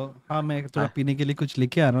 हाँ मैं थोड़ा Huh? पीने के लिए कुछ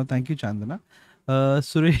लेके आ रहा हूँ। Thank you Chandna.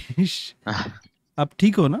 सुरेश, आप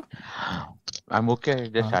ठीक हो ना? I'm okay. I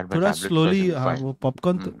just हाँ had my थोड़ा tablets, so I slowly, should be हाँ fine. वो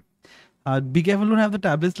पॉपकॉर्न तो, Hmm. Be careful, don't have the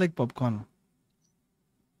tablets like popcorn.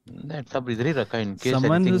 नहीं, सब इधर ही रखा in case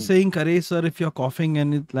Someone is anything. saying, "Kare sir, if you're coughing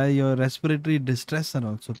and it like your respiratory distress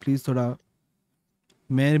and also please थोड़ा,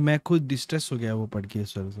 मैं खुद distress हो गया वो पढ़ के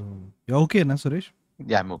सर। so you okay ना Suresh?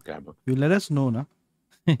 Yeah, I'm okay. I'm You let us know ना।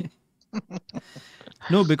 okay.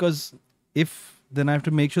 No, because if then I have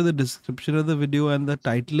to make sure the description of the video and the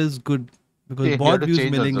title is good, because You have बहुत to views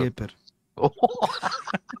change मिलेंगे also. फिर। Oh.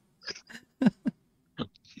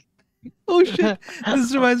 Oh shit,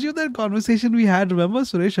 this reminds you of that conversation we had, remember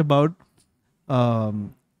Suresh, about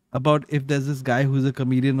about if there's this guy who's a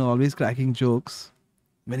comedian always cracking jokes.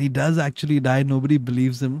 When he does actually die, nobody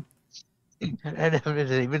believes him. And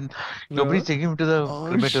even nobody taking him to the Oh,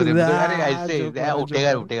 crematorium because अरे ऐसे joke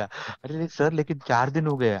उठेगा मारा. उठेगा. अरे sir लेकिन 4 दिन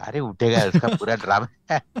हो गए. अरे उठेगा, इसका पूरा ड्रामा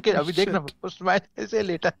है कि अभी देखना Shit. पोस्टमैन ऐसे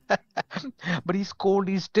लेटा. But he's cold,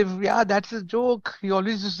 he's stiff. Yeah, that's his joke. He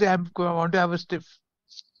always used to say, I want to have a stiff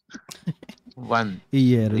one.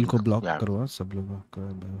 ये एरल को Like, ब्लॉक yeah. करो सब लोग.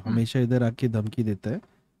 हमेशा इधर आके धमकी देता है.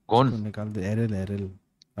 कौन? उसको निकाल दे. एरल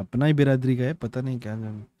अपना ही बिरादरी का है, पता नहीं क्या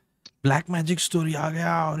जाने. ब्लैक मैजिक स्टोरी आ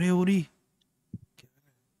गया. अरे ओरी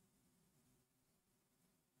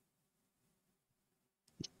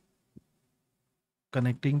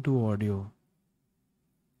कनेक्टिंग टू ऑडियो.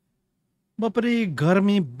 बाप रे,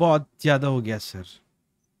 गर्मी बहुत ज्यादा हो गया सर.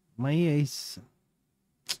 मैं इस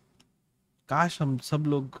काश हम सब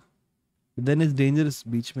लोग. Then it's dangerous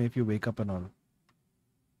बीच में if you wake up and all.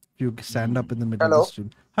 If you stand up in the middle of the stream.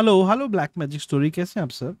 Hello Black Magic Story, कैसे हैं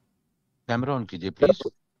आप सर? कैमरा ऑन कीजिए प्लीज.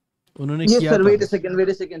 उन्होंने Yes, किया sir. था. Wait a second. No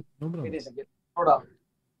Wait problem. a second. Hold on.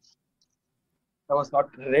 I was not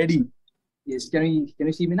ready. Yes. Can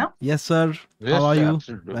you see me now? Yes sir. Yes, How are sir, you?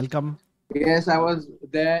 absolutely. Welcome. Yes, I was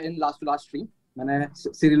there in last to last stream.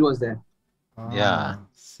 Cyril was there. Yeah.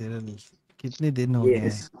 Cyril, कितने दिन हो गए?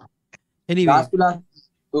 Yes. Anyway. Last to last.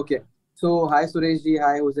 Okay. So hi Suresh Ji,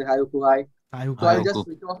 hi Hoezaay, hi Hoezaay. Hi, So I'll Hi, just Hoku.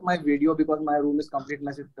 switch off my video because my room is complete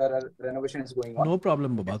mess. Renovation is going on. No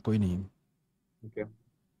problem बाबा, कोई नहीं. Okay.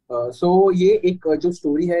 So ये एक जो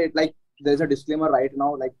story है, like there's a disclaimer right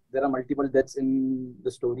now, like there are multiple deaths in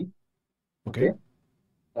the story. Okay.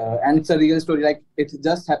 And it's a real story. Like it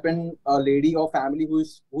just happened. A lady or family who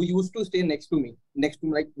used to stay next to me,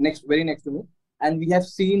 very next to me, and we have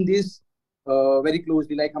seen this very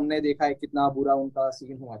closely. Like हमने देखा है कितना बुरा उनका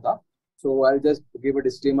scene हुआ था. So I'll just give a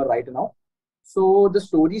disclaimer right now. So the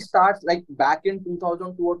story starts like back in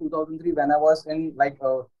 2002 or 2003 when I was in like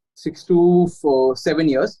 6 to 7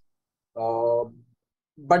 years.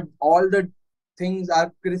 But all the things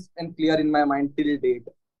are crisp and clear in my mind till date.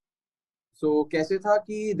 So कैसे था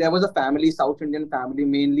कि there was a family, South Indian family,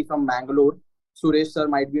 mainly from Mangalore. Suresh sir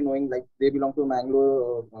might be knowing, like they belong to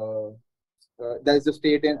Mangalore. There is a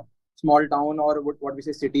state in small town or what we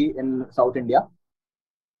say city in South India.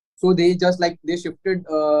 So they just like they shifted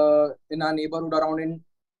in our neighborhood around in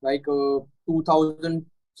like 2000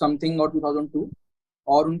 something or 2002.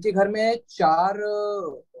 और उनके घर में 4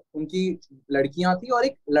 उनकी लड़कियां थी और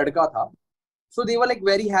एक लड़का था. So they were like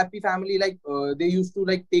very happy family. Like they used to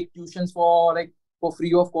like take tuitions for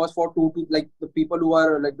free of cost for to like the people who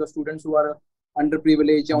are like the students who are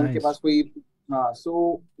underprivileged या उनके पास कोई.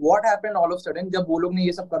 So what happened all of a sudden जब वो लोग ने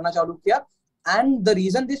ये सब करना चालू किया, and the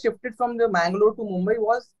reason they shifted from the Mangalore to Mumbai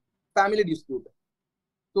was family dispute.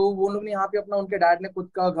 तो वो लोग ने यहाँ पे अपना उनके डैड ने खुद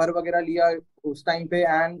का घर वगैरह लिया उस टाइम पे,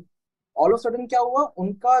 एंड ऑल ऑफ सडन क्या हुआ,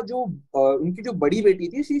 उनका जो उनकी जो बड़ी बेटी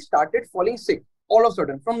थी, she started falling sick all of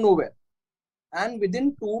sudden from nowhere, and within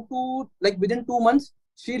 2 months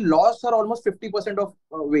she lost her almost 50% of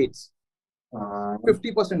weights.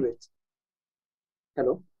 50% weights.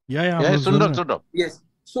 Hello. Yeah, सुन रहा. Yes.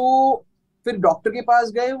 So फिर डॉक्टर के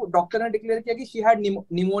पास गए, डॉक्टर ने डिक्लेयर किया कि she had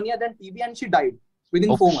pneumonia then TB and she died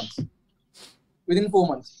within 4 months. Within 4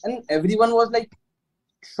 months, and everyone was like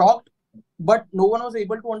shocked, but no one was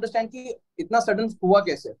able to understand कि इतना sudden हुआ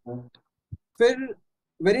कैसे. फिर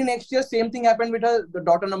very next year same thing happened with her, the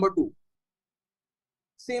daughter number 2.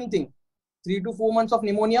 Same thing, 3 to 4 months of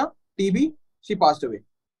pneumonia, TB, she passed away.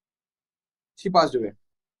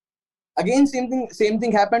 Again same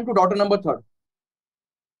thing happened to daughter number 3.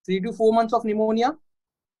 3 to 4 months of pneumonia,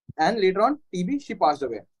 and later on TB, she passed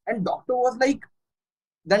away. And doctor was like,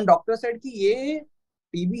 then doctor said कि ये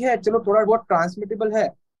TB है, चलो थोड़ा बहुत transmittable है,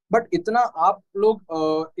 but इतना आप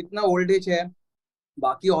लोग इतना ओल्ड एज है,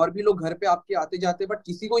 बाकी और भी लोग घर पे आपके आते जाते, बट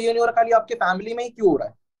किसी को ये नहीं हो रहा, खाली आपके फैमिली में ही क्यों हो रहा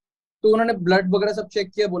है. तो उन्होंने ब्लड वगैरह सब चेक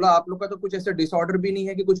किया, बोला आप लोग का तो कुछ ऐसा डिसऑर्डर भी नहीं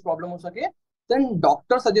है कि कुछ प्रॉब्लम हो सके. देन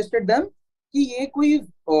डॉक्टर सजेस्टेड देम कि ये कोई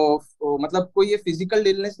मतलब कोई ये फिजिकल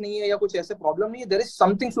इलनेस नहीं है या कुछ ऐसे प्रॉब्लम नहीं है, there is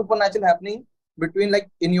something supernatural happening between like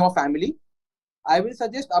in your family. I will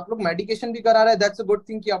suggest, आप लोग मेडिकेशन भी करा रहे हैं, दैट्स अ गुड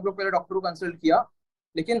थिंग कि आप लोग पहले डॉक्टर को कंसल्ट किया,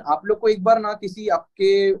 लेकिन आप लोग को एक बार ना किसी आपके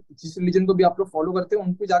जिस रिलीजन को भी आप लोग फॉलो करते हैं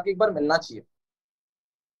उनको जाके एक बार मिलना चाहिए.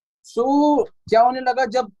 सो क्या होने लगा,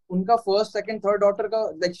 जब उनका फर्स्ट सेकंड थर्ड डॉटर का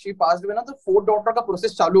लाइक शी पास्ड अवे ना, तो फोर्थ डॉटर का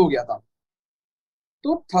प्रोसेस चालू हो गया था.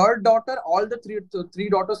 तो third daughter, all the three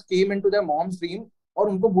daughters came into their moms dream और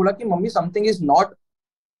उनको बोला कि mummy something is not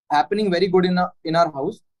happening very good in our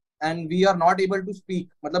house and we are not able to speak,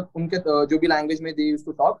 मतलब उनके जो भी लैंग्वेज में दे यूज्ड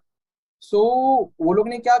टू टॉक. सो वो लोग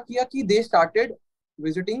ने क्या किया कि they started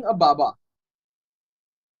visiting a Baba.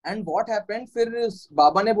 And what happened, फिर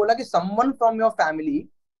बाबा ने बोला कि someone from your family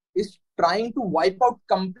is trying to wipe out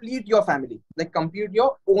complete your family, like complete your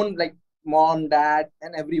own, like mom, dad,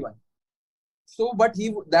 and everyone. So, but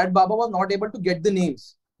that Baba was not able to get the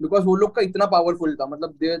names because वो लोग का इतना powerful था,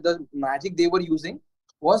 मतलब the magic they were using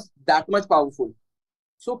was that much powerful.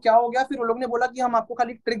 So क्या हो गया, फिर वो लोग ने बोला कि हम आपको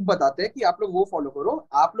खाली ट्रिक बताते हैं कि आप लोग वो फॉलो करो,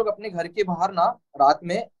 आप लोग अपने घर के बाहर ना रात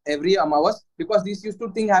में every Amavas, because this used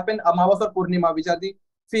to thing happen अमावस और पूर्णिमा which are the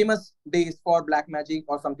famous days for black magic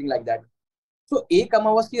और समथिंग लाइक दैट. तो एक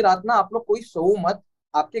अमावस की रात ना आप लोग कोई सो मत,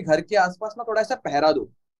 आपके घर के आसपास ना थोड़ा सा पहरा दो.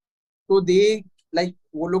 तो दे लाइक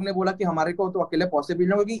वो लोग ने बोला कि हमारे को तो अकेले पॉसिबल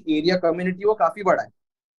नहीं, क्योंकि एरिया कम्युनिटी वो काफी बड़ा है.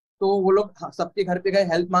 तो वो लोग सबके घर पे गए,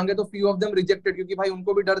 हेल्प मांगे, तो फ्यू ऑफ देम रिजेक्टेड, क्योंकि भाई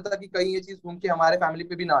उनको भी डर था कि कहीं ये चीज घूम के हमारे फैमिली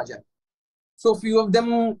पे भी ना आ जाए. So few of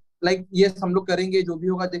them like ये हम लोग करेंगे, जो भी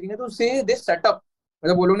होगा देखेंगे. तो से दे सेटअप,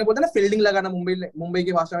 मतलब वो लोग ने बोला ना फील्डिंग लगाना, मुंबई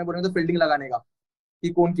की भाषा में बोलेंगे तो फील्डिंग लगाने का, कि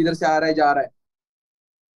कौन किधर से आ रहा है जा रहा है.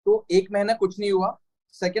 तो एक महीना कुछ नहीं हुआ,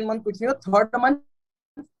 सेकेंड मंथ कुछ नहीं हुआ, third month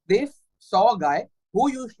they saw a guy who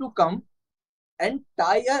used to come and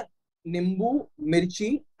tie a nimbu, mirchi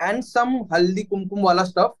and some haldi kumkum wala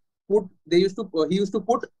stuff. He used to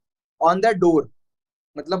put on their door.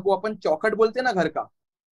 मतलब वो अपन चौखट बोलते हैं ना घर का,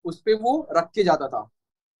 उस पे वो रख के जाता था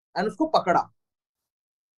एंड उसको पकड़ा.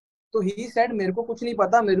 तो ही सेड मेरे को कुछ नहीं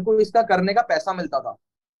पता, मेरे को इसका करने का पैसा मिलता था.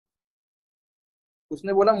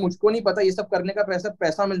 उसने बोला मुझको नहीं पता, ये सब करने का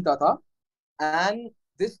पैसा मिलता था. And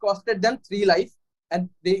this costed them 3 lives, and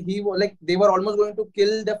they were almost going to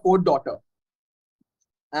kill their 4th daughter,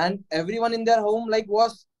 and everyone in their home like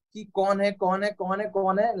was कि कौन है कौन है कौन है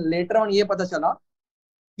कौन है. लेटर ऑन ये पता चला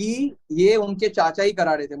कि ये उनके चाचा ही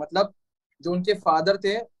करा रहे थे, मतलब जो उनके फादर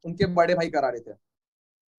थे उनके बड़े भाई करा रहे थे.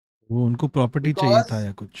 वो उनको प्रॉपर्टी चाहिए था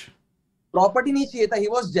या कुछ? प्रॉपर्टी नहीं चाहिए था, ही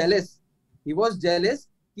वॉज जेलस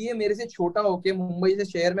कि ये मेरे से छोटा होके मुंबई से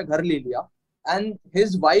शहर में घर ले लिया. And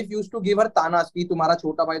his wife used to give her तानास कि तुम्हारा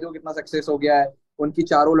छोटा भाई तो कितना सक्सेस हो गया है, उनकी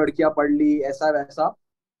 4 लड़कियां पढ़ ली, ऐसा वैसा.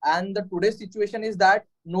 And the today situation is that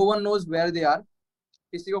no one knows where they are,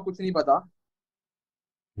 किसी को कुछ नहीं पता.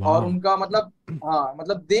 और उनका मतलब हाँ,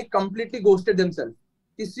 मतलब दे कंप्लीटली गोस्टेड देमसेल्फ,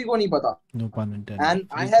 किसी को नहीं पता. And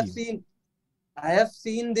I have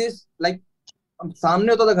seen this like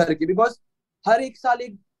सामने होता था घर के, बिकॉज हर एक साल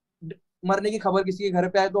एक मरने की खबर किसी के घर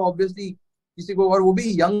पे आए तो ऑब्वियसली किसी को, और वो भी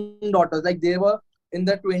young daughters, like they were in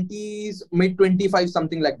the 20s, mid 25,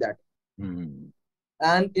 something like that.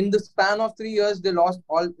 And in the span of 3 years they lost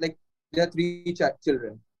all like their 3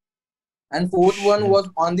 children, and 4th one was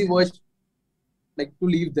on the verge like to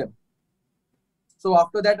leave them. So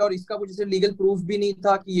after that, और इसका कुछ ऐसे legal proof भी नहीं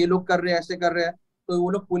था कि ये लोग कर रहे हैं, ऐसे कर रहे हैं, तो वो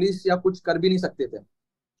लोग पुलिस या कुछ कर भी नहीं सकते थे.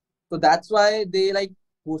 So that's why they like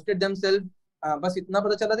hosted themselves. बस इतना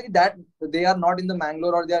पता चला था कि that they are not in the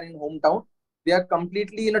Mangalore or they are in hometown. They are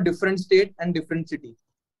completely in a different state and different city,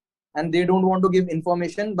 and they don't want to give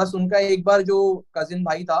information. बस उनका एक बार जो कजिन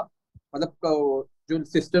भाई था, मतलब जो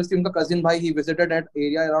सिस्टर्स थी, उनका कजिन भाई, he visited at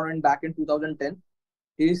area around and back in 2010.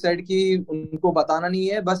 He said कि उनको बताना नहीं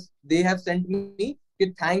है, बस they have sent me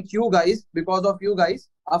कि thank you guys, because of you guys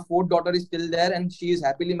our 4th daughter is still there and she is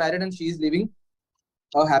happily married and she is living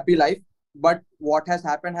a happy life. But what has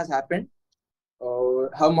happened.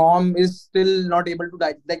 Her mom is still not able to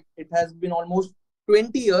die. Like it has been almost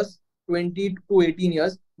 20 years, 20 to 18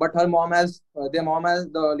 years, but her mom has,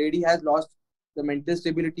 the lady has lost the mental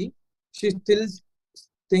stability. She still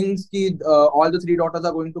thinks that all the 3 daughters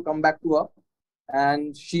are going to come back to her,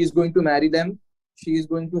 and she is going to marry them. She is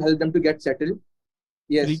going to help them to get settled.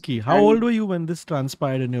 Yes. Ricky, how old were you when this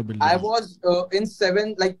transpired in your building? I was in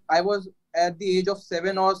 7, like I was at the age of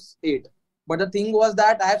 7 or 8. But the thing was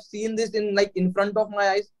that I have seen this in front of my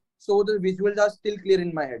eyes, so the visuals are still clear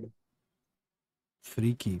in my head.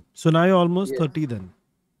 Freaky. So now you're almost 30 then?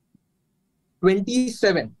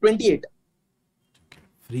 27, 28. Okay.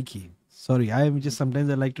 Freaky. Sorry, sometimes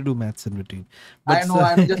I like to do maths in between. But I know,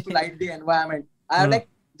 I'm just to light the environment. I have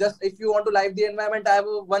just if you want to light the environment, I have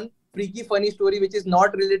one freaky funny story which is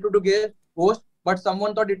not related to ghost, but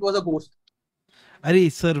someone thought it was a ghost. अरे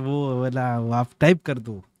sir वो वाला आप type कर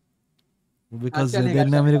दो, because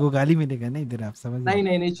देना मेरे को गाली मिलेगा नहीं इधर, आप समझ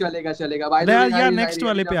नहीं चलेगा भाई. यार नेक्स्ट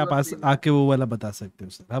वाले पे आप आके वो वाला बता सकते हो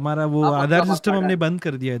सर. हमारा वो आधार सिस्टम हमने बंद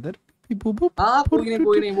कर दिया इधर. हाँ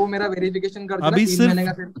कोई नहीं वो मेरा वेरिफिकेशन कर देना. अभी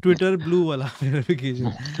सिर्फ ट्विटर ब्लू वाला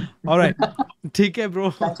वेरिफिकेशन. ऑलराइट, ठीक है bro,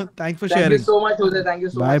 thanks for sharing. Thank you so much Hoezaay, thank you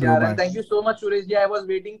so much यार, and thank you so much Suresh ji. I was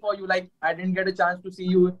waiting for you, like I didn't get a chance to see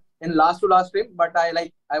you in last stream, but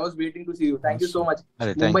I was waiting to see you. Thank you so much.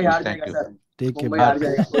 Mumbai हार जाएगा sir, Mumbai हार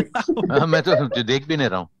जाएगा. मैं तो देख भी नहीं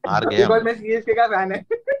रहा हूँ, हार गया. बिकॉज़ मैं सीएसके का फैन है.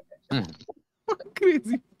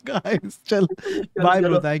 क्रेजी. Guys, chal. चलो Bye, bro.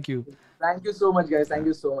 चलो. Thank you. Thank you so much, guys. Thank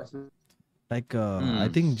you so much. Like, I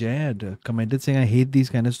think Jay had commented saying, I hate these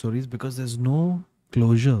kind of stories because there's no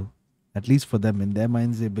closure. At least for them. In their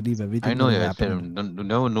minds, they believe I everything know, that has yes. happened.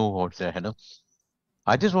 Never know what's there, you know.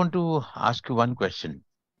 I just want to ask you one question.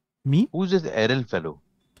 Me? Who's this Errol fellow?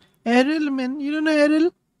 Errol, man. You don't know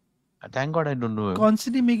Errol? Thank God I don't know him.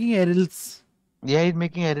 Constantly making Errols. Yeah, he's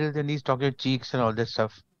making Errol and he's talking cheeks and all that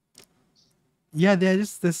stuff. Yeah, there's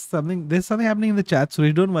something happening in the chat,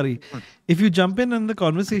 so don't worry. If you jump in the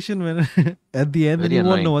conversation when at the end, then Very you won't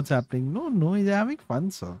know annoying. what's happening. No, he's having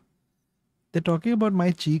fun, sir. They're talking about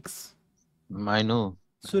my cheeks. I know.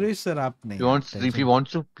 Suresh sir, aap nahi. If he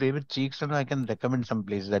wants to play with cheeks, then I can recommend some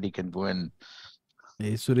places that he can go and.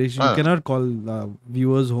 Hey, Suresh, you cannot call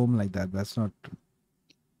viewers home like that. That's not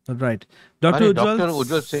right. Dr. Ujjwal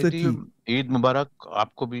Sethi. Sethi, Eid Mubarak,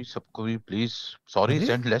 आपको भी सबको भी please. Sorry, Arre?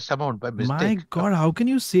 sent less amount by mistake. My God, how can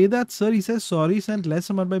you say that, sir? He says sorry, sent less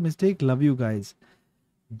amount by mistake. Love you guys.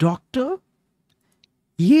 Doctor,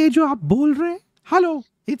 ये जो आप बोल रहे हैं, hello,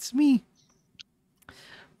 it's me.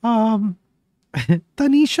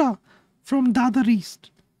 Tanisha from Dadar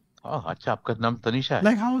East. Oh, अच्छा आपका नाम तनीषा है.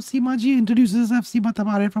 Like how Seema ji introduces herself, Seema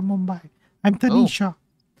Tamare from Mumbai. I'm Tanisha.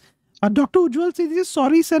 Dr. Ujjwal says,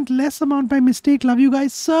 sorry, sent less amount by mistake. Love you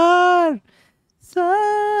guys. Sir,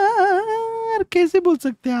 कैसे बोल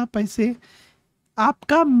सकते हैं आप ऐसे?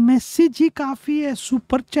 आपका मैसेज ही काफी है.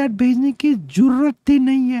 सुपर चैट भेजने की जरूरत ही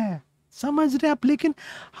नहीं है. समझ रहे आप? लेकिन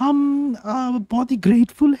हम बहुत ही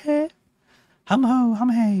ग्रेटफुल है.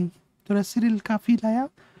 हम हैं. थोड़ा सिरिल काफी लाया.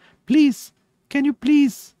 Please, can you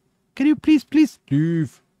please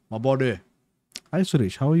leave my body. Hi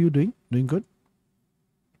Suresh, how are you doing? Doing good?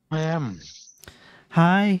 I am.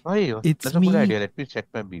 Hi, How are you? it's That's a me. good idea. Let me check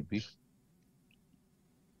my BP.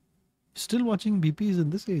 Still watching BPs in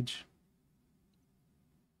this age.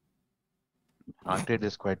 Heart rate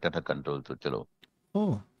is quite under control, so chalo.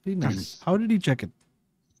 Oh, very nice. How did you check it?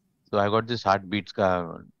 So I got this heartbeats ka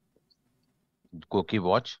Koki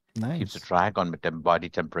watch. Nice. Keeps a track on my body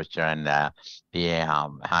temperature and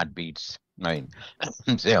heartbeats. I mean,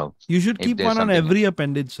 so You should if keep there's one on something- every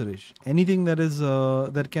appendage, Suresh. Anything that is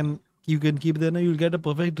you can keep there, you'll get a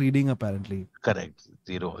perfect reading apparently. correct.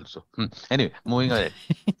 Zero also. Anyway, moving on.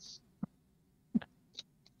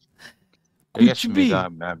 Yes, कुछ भी.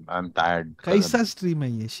 Mega, I'm tired. कैसा stream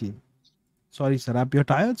है ये shit? Sorry sir, you're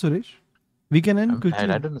tired, Suresh? We can end I'm quickly.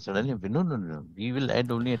 tired. I don't know. Suddenly, no. We will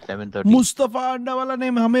end only at 7:30. Mustafa अंडा वाला ने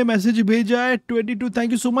हमें message भेजा है 22.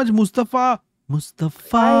 Thank you so much Mustafa.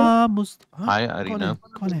 Hi, Arina.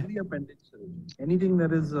 कौन है? Anything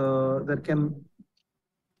that is that can.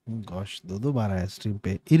 Gosh, दो बार आया स्ट्रीम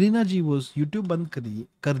पे. इरिना जी वो YouTube बंद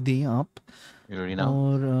कर दिए आप. Arina.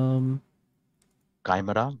 और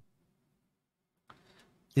Kaimara.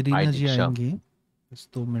 इरिना Hi, जी Diksha. आएंगे बस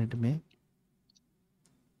 2 मिनट में.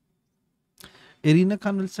 Irina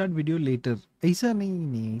Khan will start video later. ऐसा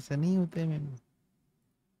नहीं होता है मैम.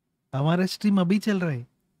 हमारा स्ट्रीम अभी चल रहा है.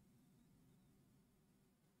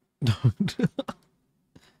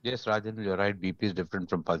 Yes, Rajan, you're right. BP is different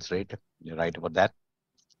from pulse rate. You're right about that.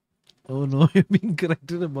 Oh no, you're being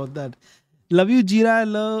corrected about that. Love you, Jira.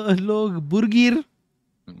 Log Burgir.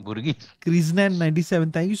 Burgi. Kriznan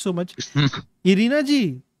 97. Thank you so much. Irina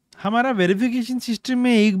जी, हमारा verification system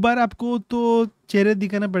में एक बार आपको तो चेहरे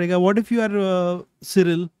दिखाना पड़ेगा. What if you are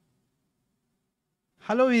Cyril?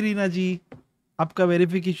 Hello Irina जी, आपका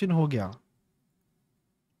verification हो गया.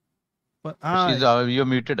 You're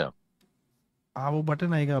muted. हाँ वो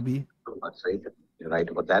बटन आएगा अभी. That's right. You're right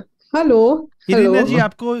about that. Hello Irina जी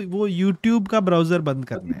आपको वो YouTube का ब्राउजर बंद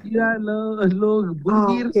करना है. लोग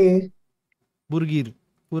बुरगिर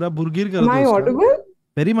पूरा बुरगिर कर दो. Am I audible?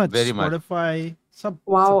 Very much. Very much. Spotify सब.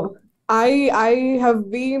 Wow. I have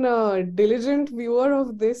been a diligent viewer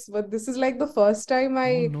of this, but this is like the first time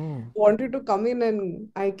I no. wanted to come in and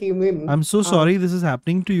I came in. I'm so sorry this is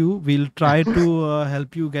happening to you. We'll try to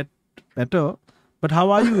help you get better. But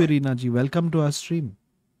how are you, Irina ji? Welcome to our stream.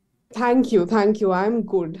 Thank you. I'm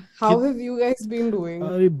good. How have you guys been doing?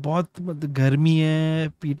 अरे बहुत गर्मी है,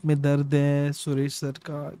 पीठ में दर्द है, Suresh sir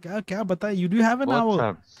का क्या बताएं? You do have an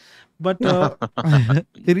hour. But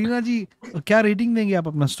Irina जी क्या रेटिंग देंगे आप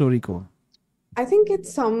अपना स्टोरी को? I think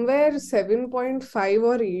it's somewhere 7.5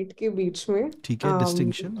 or 8 के बीच में. ठीक है,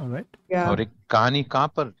 distinction, all right. Yeah. और एक कहानी कहाँ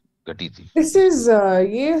पर घटी थी? This is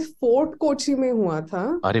ये फोर्ट कोची में हुआ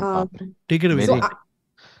था. अरे बाप रे. Take it away. So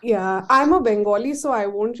yeah, I'm a Bengali, so I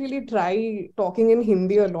won't really try talking in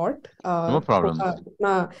Hindi a lot. No problem.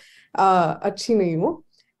 ना अच्छी नहीं हूँ.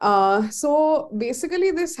 So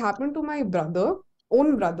basically this happened to my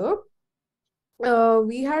own brother.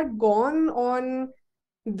 We had gone on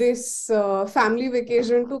this family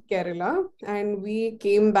vacation to Kerala, and we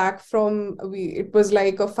came back from it was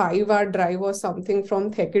like a 5 hour drive or something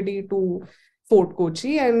from Thekadi to Fort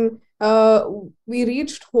Kochi, and we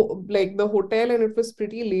reached like the hotel, and it was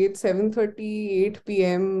pretty late, 7:30, 8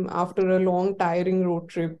 p.m. after a long tiring road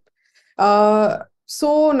trip.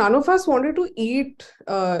 So none of us wanted to eat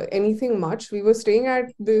anything much. We were staying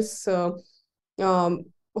at this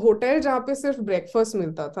hotel जहाँ पे सिर्फ breakfast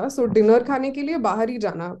मिलता था, सो dinner खाने के लिए बाहर ही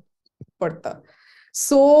जाना पड़ता.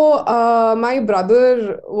 So my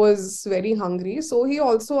brother was very hungry, so he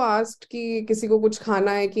also asked कि किसी को कुछ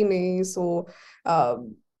खाना है कि नहीं. So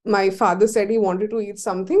my father said he wanted to eat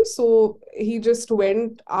something, so he just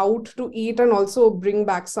went out to eat and also bring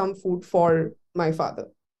back some food for my father,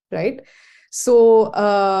 right? So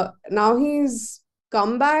now he's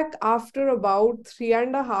come back after about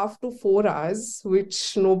 3.5 to 4 hours,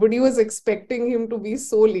 which nobody was expecting him to be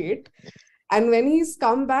so late. And when he's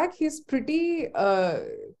come back, he's pretty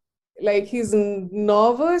like he's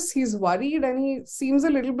nervous, he's worried, and he seems a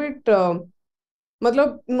little bit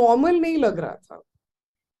मतलब normal नहीं लग रहा था.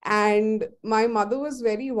 And my mother was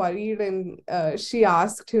very worried, and she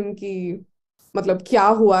asked him कि मतलब क्या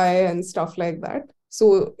हुआ है and stuff like that.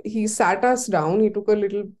 So he sat us down. He took a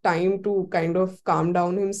little time to kind of calm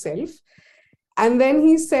down himself. And then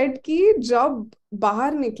he said कि जब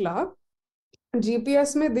बाहर निकला,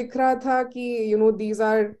 GPS में दिख रहा था कि these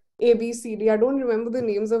are ABCD. I don't remember the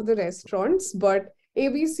names of the restaurants, but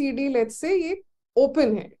ABCD, let's say, ये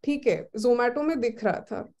open है, ठीक है, Zomato में दिख रहा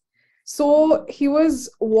था. So he was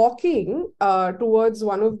walking towards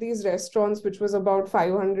one of these restaurants, which was about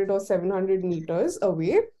 500 or 700 meters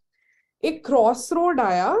away. एक cross road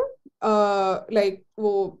आया, लाइक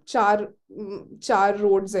वो चार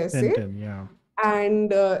रोड्स ऐसे,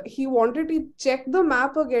 and he wanted to check the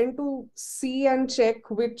map again to see and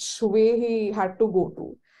check which way he had to go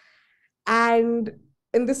to. And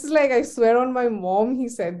this is like, I swear on my mom, he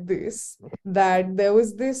said this, that there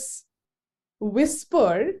was this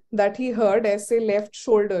whisper that he heard ऐसे left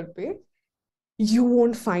shoulder पे, you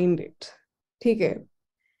won't find it, ठीक है.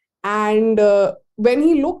 And when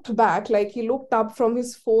he looked back, like he looked up from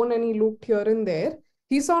his phone and he looked here and there,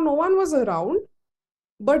 he saw no one was around,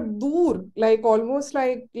 but dur, like almost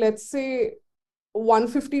like, let's say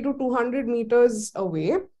 150 to 200 meters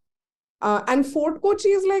away. And Fort Kochi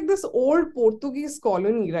is like this old Portuguese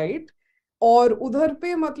colony, right? और उधर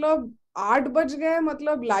पे मतलब 8 बज गए,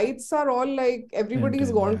 मतलब lights are all like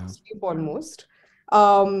everybody's gone to sleep almost.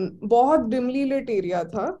 बहुत dimly lit area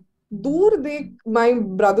था. दूर देख, my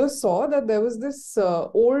brother saw that there was this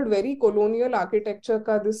old, very colonial architecture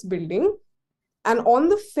का this building, and on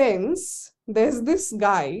the fence there's this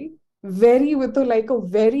guy, very with like a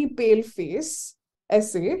very pale face,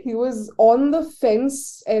 ऐसे, he was on the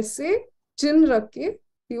fence ऐसे, chin रख के,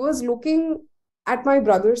 he was looking at my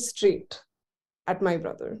brother straight, at my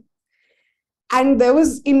brother, and there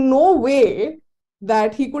was in no way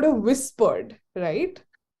that he could have whispered, right?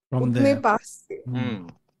 From उतने there. पास से.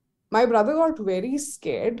 My brother got very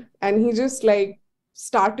scared and he just like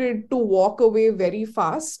started to walk away very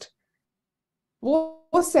fast.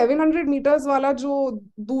 वो 700 meters वाला जो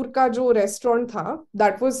दूर का जो restaurant था,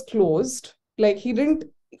 that was closed. Like he didn't,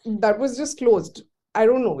 that was just closed. I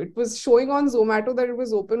don't know. It was showing on Zomato that it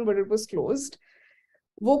was open, but it was closed.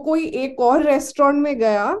 वो कोई एक और restaurant में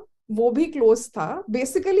गया, वो भी closed था.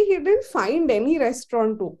 Basically, he didn't find any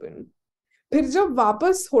restaurant open. फिर जब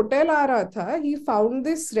वापस होटल आ रहा था, he found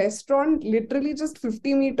this restaurant literally just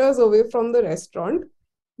 50 meters away from the restaurant,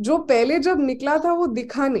 जो पहले जब निकला था वो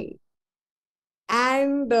दिखा नहीं.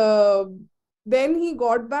 And then he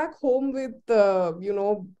got back home with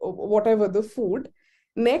whatever the food.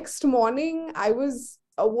 Next morning I was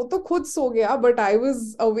वो तो खुद सो गया, but I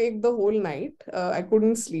was awake the whole night. I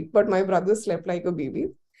couldn't sleep, but my brother slept like a baby.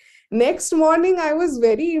 Next morning, I was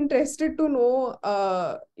very interested to know,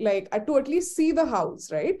 to at least see the house,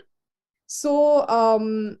 right? So,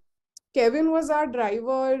 Kevin was our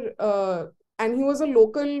driver, and he was a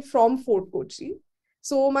local from Fort Kochi.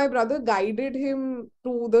 So, my brother guided him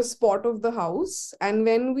to the spot of the house. And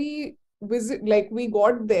when we we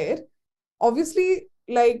got there, obviously,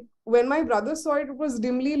 like, when my brother saw it, it was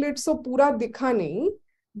dimly lit, so pura dikha nahi.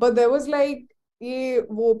 But there was like, ये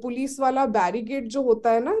वो police वाला barricade जो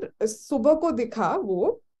होता है ना, सुबह को दिखा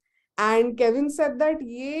वो. And Kevin said that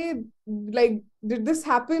ये like, did this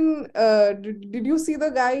happen, did you see the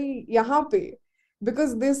guy यहाँ पे,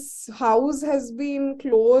 because this house has been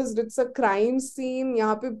closed, it's a crime scene,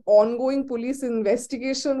 यहाँ पे ongoing police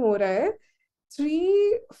investigation हो रहा है.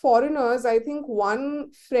 3 foreigners, I think 1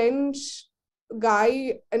 French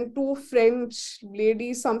guy and 2 French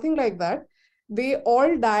ladies, something like that, they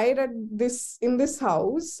all died in this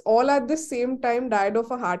house, all at the same time died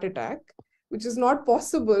of a heart attack, which is not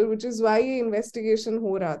possible, which is why ये investigation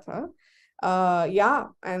हो रहा था. Yeah,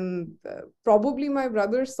 and probably my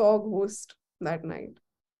brother saw a ghost that night.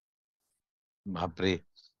 बाप रे.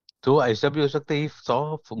 तो ऐसा भी हो सकता है, he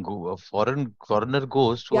saw a foreigner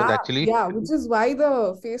ghost who was actually, Yeah, which is why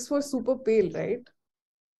the face was super pale, right?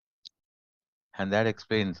 and that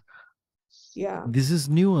explains. Yeah. This is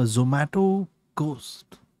new, a Zomato ghost.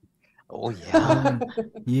 Oh yeah.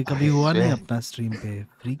 ये कभी I हुआ नहीं swear. अपना stream पे.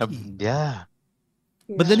 Freaky. Yeah.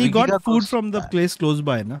 But then he Swiggy का got food कुछ- from the place close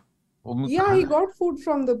by, na? Yeah, he got food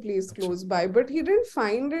from the place close by, but he didn't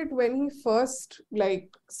find it when he first like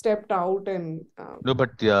stepped out and No,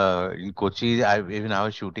 but in Kochi, even I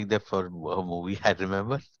was shooting there for a movie. I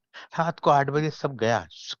remember. रात को 8 बजे सब गया.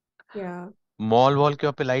 yeah. Mall wall के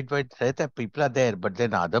वहाँ पे light white रहता है, people are there, but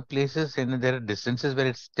then other places and there are distances where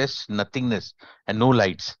it's just nothingness and no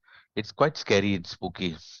lights. It's quite scary and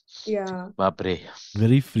spooky. Yeah. बाप रे.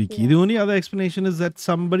 Very freaky. Yeah. The only other explanation is that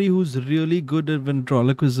somebody who's really good at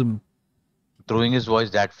ventriloquism, Throwing his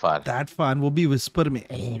voice that far. that fun will be whisper में.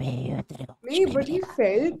 Nee, but he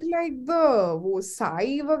felt like the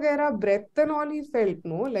Hoezaay वगैरह breath and all he felt,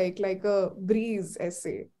 no? Like a breeze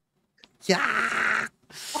ऐसे. Yeah.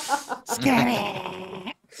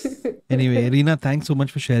 Scary. Anyway, Reena, thanks so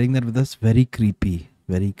much for sharing that with us. Very creepy.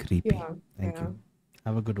 Very creepy. Yeah. Thank Yeah. you.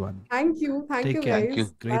 Have a good one. Thank you. Thank Take you, care. guys. Thank you.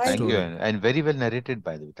 Great Bye. Thank you. story. And very well narrated,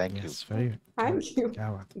 by the way. Thank Yes, very. Thank you.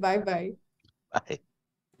 क्या बात. Bye bye. you.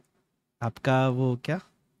 आपका वो क्या?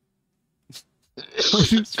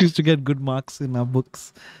 We used to get good marks in our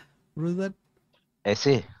books. What was that?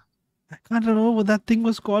 Essay. I can't remember what that thing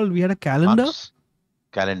was called. We had a calendar. Marks.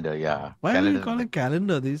 Calendar, yeah. Why do Calendar. you call it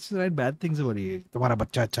calendar? They used to write bad things about you. तुम्हारा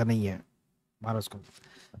बच्चा अच्छा नहीं है. मारो उसको.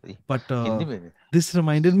 But Hindi में. this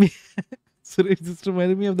reminded me. Sorry, this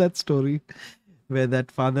reminded me of that story where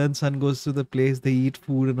that father and son goes to the place, they eat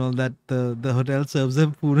food and all that. The hotel serves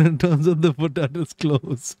them food and it turns out the hotel is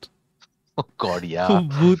closed. Oh God, yeah.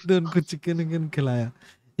 भूत ने उनको chicken खिलाया.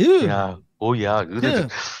 Ew. Yeah. Oh yeah. Yeah.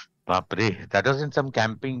 बाप रे. That was in some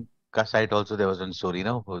camping का site also. There was one story,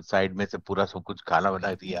 no? Side में से पूरा सब कुछ खाना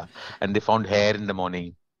बना दिया. And they found hair in the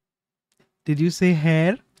morning. Did you say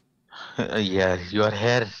hair? Yeah, your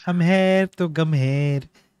hair. हम hair तो गम hair.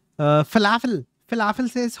 Falafel. Falafel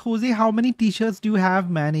says, Jose, how many t-shirts do you have,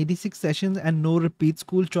 man? 86 sessions and no repeats.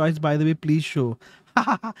 Cool choice, by the way. Please show.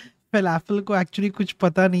 Falafel को actually कुछ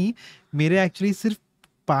पता नहीं. मेरे actually सिर्फ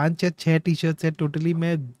 5 या 6 t-shirts है totally.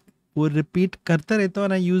 मैं वो repeat करता रहता हूँ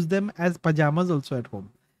and I use them as pajamas also at home.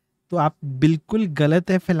 तो आप बिल्कुल गलत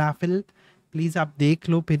है falafel. प्लीज आप देख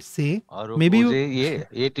लो फिर से. और Maybe मुझे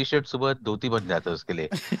ये टी शर्ट सुबह धोती बन जाता है उसके लिए.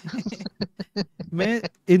 मैं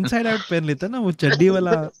इनसाइड आउट पहन लेता ना वो चड्डी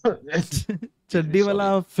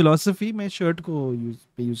वाला फिलॉसफी मैं शर्ट को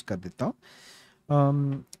यूज कर देता हूँ.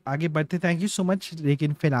 आगे बढ़ते. Thank you so much.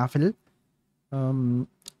 लेकिन फिलहाल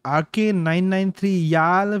RK993,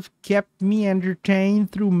 y'all have kept me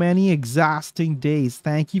entertained through many exhausting days.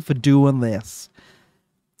 Thank you for doing this.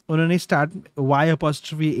 उन्होंने स्टार्ट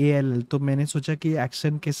Y''AL तो मैंने सोचा कि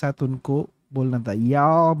एक्शन के साथ उनको बोलना था.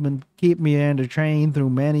 Y'all been keep me entertained through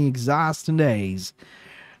many exhausting days.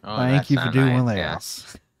 Oh, Thank you for doing nice.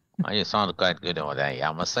 this. Yeah. Oh, you sound quite good over there. Yeah,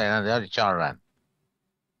 I must say that Charan.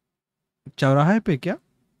 चौराहे पे क्या?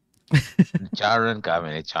 Charan का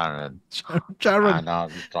मैंने Charan. Charan. Now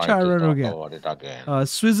I'm trying Charan to हो talk गया. about it again.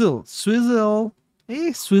 Swizzle.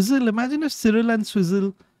 Hey, Swizzle. Imagine if Cyril and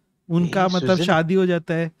Swizzle उनका Hey, मतलब Swizzle? शादी हो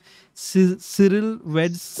जाता है. Cyril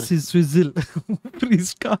weds Swizzle.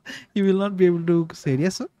 Please का he will not be able to say it.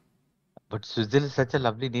 Yes, sir? But Swizzle is such a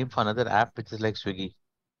lovely name for another app which is like Swiggy.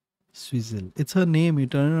 Swizzle. It's her name. You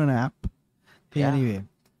turn it on an app. Yeah. Anyway.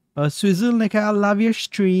 Swizzle, Nika, I love your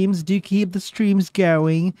streams. Do you keep the streams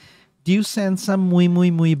going? Do you send some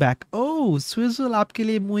mui back? Oh, Swizzle, आपके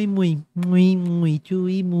लिए mui,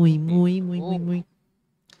 चुई mui.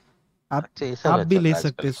 अच्छा, ये सब आप भी अच्छा ले था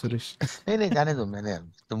सकते हैं आजकल. सुरेश. नहीं जाने दो.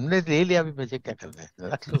 तुमने ले लिया, अभी मुझे क्या करना है.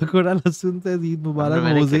 रख लो. पकोड़ा लहसुन से ईद मुबारक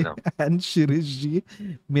मैंने होजे किया. एंड शिरीष जी.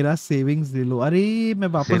 मेरा सेविंग्स ले लो. अरे मैं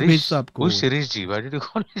वापस भेजता आपको. वो शिरीष जी. Why did you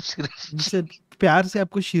call me Shirish जी? इनसे प्यार से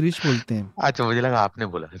आपको शिरीष बोलते हैं. अच्छा, मुझे लगा आपने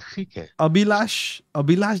बोला. ठीक है.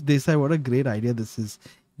 Abhilash Desai. What a great idea this is.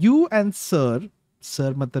 You and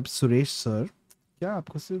sir मतलब सुरेश सर. क्या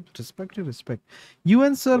आपको सिर्फ respect. You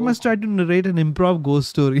and sir must try to narrate N improv ghost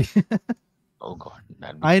story. Oh God.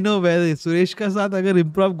 I know where Suresh का साथ अगर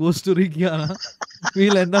इम्प्रोव गोस्ट स्टोरी किया ना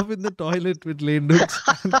we'll end up in the toilet with लेंडुक्स.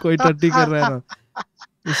 कोई टट्टी कर रहा है ना.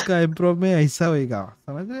 इसका इम्प्रोव में ऐसा होएगा.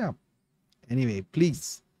 समझ रहे आप. Anyway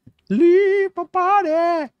please leave a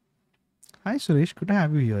party. Hi Suresh, good to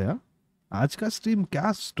have you here. Yeah? आज का stream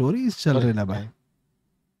क्या stories चल रहे ना भाई?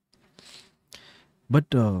 But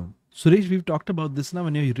Suresh, we've talked about this now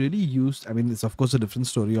when you're really used. I mean, it's of course a different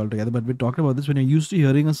story altogether, but we talked about this when you're used to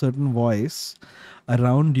hearing a certain voice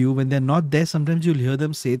around you. When they're not there, sometimes you'll hear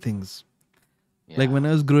them say things. Like when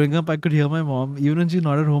I was growing up, I could hear my mom, even when she's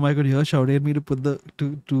not at home, I could hear her shouting at me to put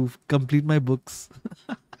to complete my books.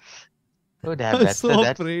 Would I have was that's so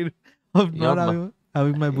that's afraid of your not mo-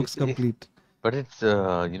 having my books it, complete. but it's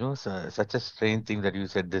such a strange thing that you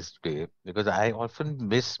said this today, because I often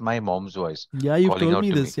miss my mom's voice Yeah, you've calling told out me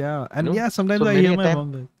to me. this. Yeah, You and know, yeah, sometimes so I hear many a my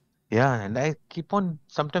time. mom. Yeah, and I keep on.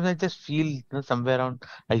 Sometimes I just feel, somewhere around,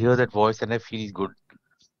 I hear that voice and I feel good.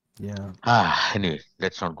 Yeah. Anyway,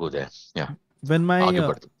 let's not go there. Yeah, When my आगे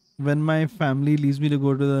बढ़ते. when my family leaves me to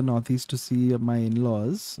go to the northeast to see my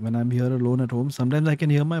in-laws, when I'm here alone at home, sometimes I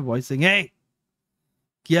can hear my voice saying, "Hey,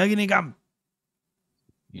 किया कि नहीं काम?"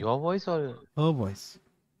 Your voice or Her voice.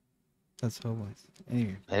 That's her voice.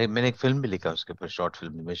 Anyway, मैंने एक film भी लिखा उसके ऊपर, शॉर्ट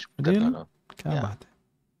फिल्म में शूट करने really? वाला. क्या Yeah. बात है?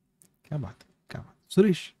 क्या बात है? क्या बात?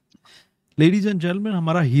 सुरेश, ladies and gentlemen,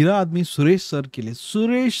 हमारा हीरा आदमी सुरेश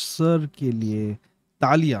सर के लिए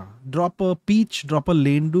तालियां. Drop a peach, drop a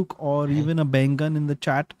lenduk, or even a bengan in the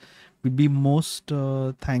chat. We'd be most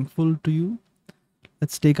thankful to you.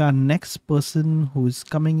 Let's take our next person who is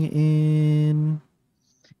coming in.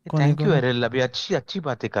 कौन thank you है? Aryl, अभी अच्छी अच्छी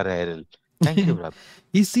बातें कर रहा है aryl. Thank you brother.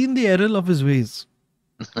 He's seen the error of his ways.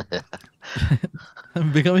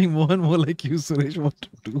 I'm becoming more and more like you, Suresh. What to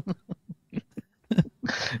do?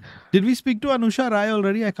 Did we speak to Anusha Rai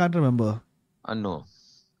already? I can't remember. No,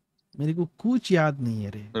 मेरे को कुछ याद नहीं है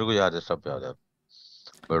रे. मेरे को याद है, सब याद है.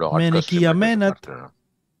 बड़ा हॉट मैंने कस्टम किया में कैसे मेहनत. करते हैं.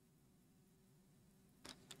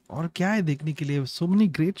 और क्या है देखने के लिए? So many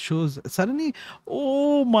great shows. Suddenly,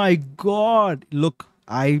 oh my God! Look,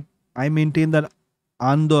 I maintain that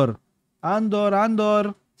Andor.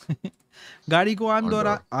 गाड़ी को Andor.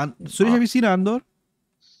 Suresh, have you seen Andor?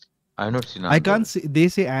 I have not seen I Andor. can't say, they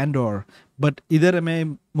say Andor, but इधर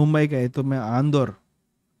मैं मुंबई का है तो मैं Andor.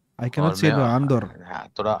 I cannot और say the Andor.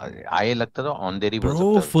 थोड़ा आए लगता था ऑन ही बोल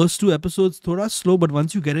Bro, सकता. first 2 episodes थोड़ा slow, but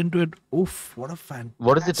once you get into it, oof, what a fantastic.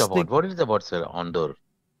 What is it about? What is it about, sir? Andor.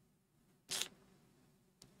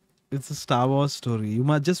 It's a Star Wars story. You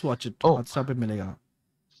must just watch it. Oh. Hotstar पे मिलेगा.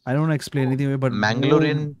 I don't want to explain anything, but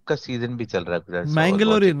Mangalorean का season भी चल रहा है.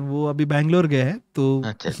 Mangalorean, वो अभी बैंगलोर गए हैं तो.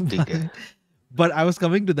 अच्छा ठीक है. But I was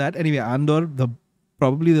coming to that. Anyway, Andor,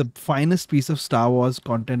 probably the finest piece of Star Wars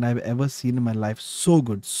content I've ever seen in my life. So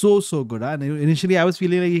good. So good. And initially I was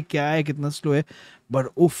feeling like, क्या है, कितना slow है.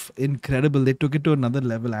 But oof, incredible. They took it to another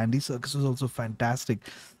level. Andy Serkis was also fantastic.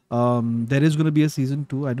 There is going to be a season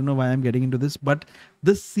 2. I don't know why I'm getting into this, but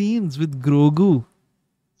the scenes with Grogu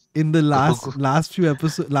in the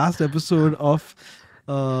last episode of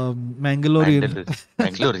Mangalorean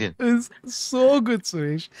is so good,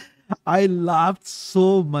 Suresh. I laughed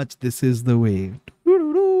so much. This is the way.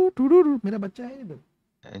 मेरा बच्चा है इधर.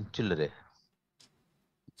 Chill रहे.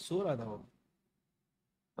 सो रहा था वो.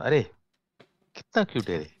 अरे कितना क्यूट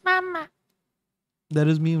है रे. Mama. That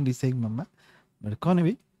is me only saying mama. But कौन है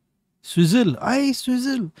भाई? Swizzle. Aye,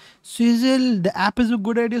 Swizzle. The app is a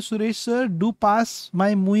good idea, Suresh sir. Do pass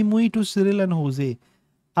my mui to Cyril and Hoezaay.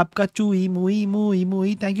 Aapka chui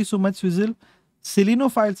mui. Thank you so much, Swizzle.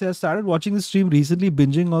 Selenophile says, started watching the stream recently,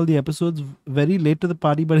 binging all the episodes very late to the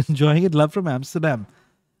party, but enjoying it. Love from Amsterdam.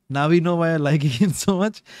 Now we know why I like it so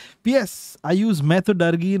much. P.S. I use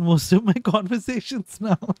Methodargi in most of my conversations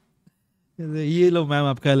now. ये लो ma'am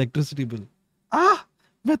आपका electricity bill.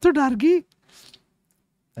 Methodargi.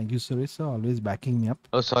 Thank you, Suresh sir, always backing me up.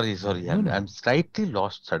 Oh, sorry. I'm slightly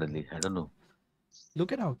lost suddenly. I don't know.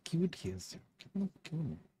 Look at how cute he is.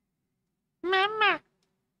 Mama.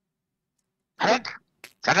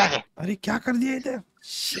 अरे क्या कर दिया इधर?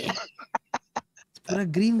 पूरा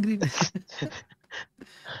green.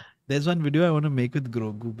 There's one video I want to make with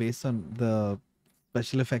Grogu based on the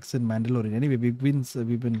special effects in Mandalorian. Anyway, we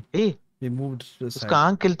moved to the side. उसका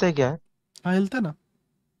आंख हिलता है क्या? हाँ हिलता ना.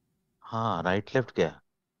 हाँ, right left क्या?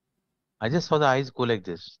 I just saw the eyes go like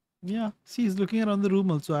this. Yeah, see, he's looking around the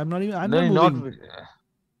room also. I'm not No, moving.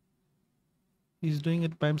 He's doing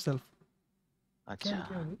it by himself. अच्छा.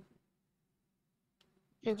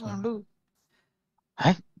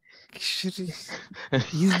 Huh?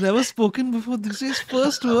 He's never spoken before. This is his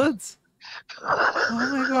first words. Oh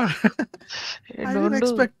my God. I didn't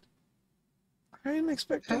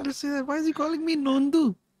expect him to say that. Why is he calling me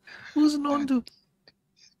Nondu? Who's Nondu?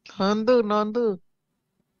 Nandu.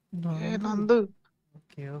 Hey, Nandu.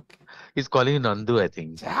 Okay. He's calling you Nandu, I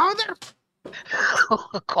think. How there?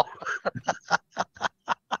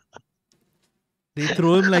 They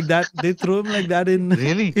throw him like that. They throw him like that in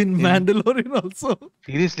Really? in Mandalorian also.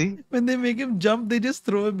 Seriously? When they make him jump, they just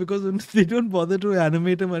throw him because they don't bother to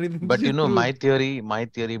animate him or anything. They But you just know, throw him. my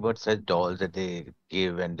theory about such dolls that they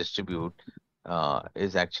give and distribute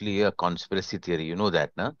is actually a conspiracy theory. You know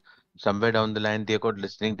that, na? Somewhere down the line, they got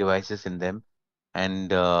listening devices in them, and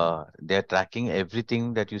they're tracking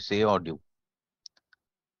everything that you say or do.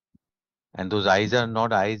 And those eyes are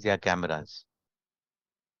not eyes; they are cameras.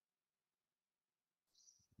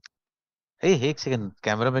 Hey, एक second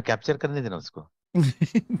camera में capture करने देना उसको.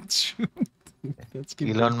 Let's keep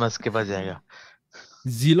Elon going. Musk के पास जाएगा.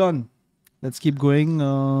 Zilon. Let's keep going.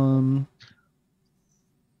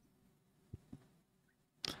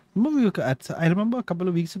 I remember a couple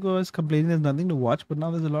of weeks ago I was complaining there's nothing to watch, but now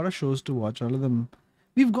there's a lot of shows to watch. All of them.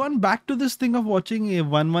 We've gone back to this thing of watching a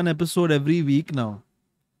one episode every week now.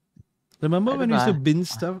 Remember I when don't we know. used to binge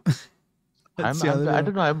stuff? That's the other way I around.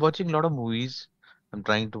 don't know. I'm watching a lot of movies. I'm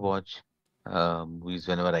trying to watch movies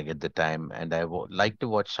whenever I get the time, and I like to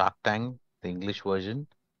watch Shark Tank, the English version.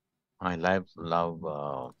 I love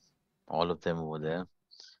all of them over there.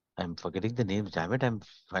 I'm forgetting the names. Damn it! I'm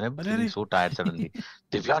feeling Arey. so tired suddenly.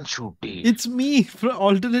 Divyanshu Dave. It's me from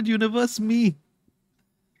alternate universe. Me,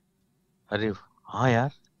 अरे हाँ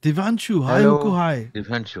यार. Divyanshu. Hi, Hello. Huku. Hi.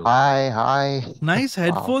 Divyanshu. Hi. Nice Wow.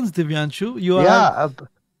 headphones, Divyanshu. You are. Yeah, अब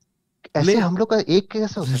ऐसे La- हम लोग का एक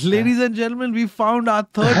कैसे हो सकता है? Ladies and gentlemen, we found our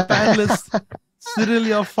third panelist. Cyril,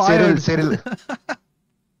 you're fired. Cyril.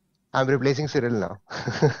 I'm replacing Cyril now.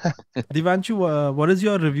 Divanshu, what is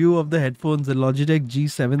your review of the headphones, the Logitech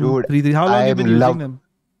G733? Dude, How long have you been using them?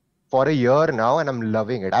 For a year now and I'm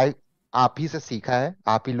loving it. आप ही से सीखा है,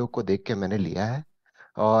 आप ही लोग को देख के मैंने लिया है.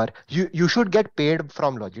 और you should get paid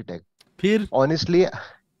from Logitech. फिर Honestly,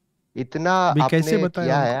 इतना भी कैसे आपने बताया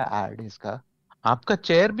किया उनको? है एड इसका. आपका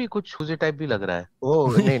चेयर भी कुछ हुजे टाइप भी लग रहा है. Oh,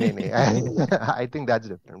 नहीं. I think that's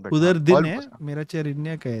different. But उधर हाँ, दिन है, almost. मेरा चेयर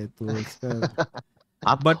इंडिया का है, तो इसका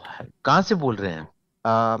आप But- कहाँ से बोल रहे हैं?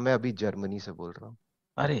 मैं अभी जर्मनी से बोल रहा हूँ.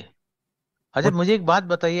 अरे अच्छा, मुझे एक बात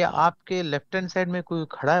बताइए, आपके लेफ्ट हैंड साइड में कोई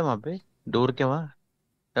खड़ा है वहां पे, डोर के वहां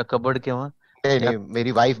या कबर्ड के वहां? नहीं,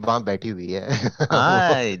 मेरी वाइफ वहां बैठी हुई है.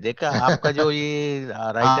 हाँ देखा, आपका जो ये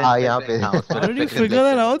राइट हैंड हाँ, साइड यहाँ में, पे. हाँ उसमें How did you reflection figure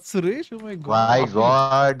that देखते हैं. out, Suresh? Oh my My God.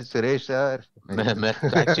 God, Suresh sir. मैं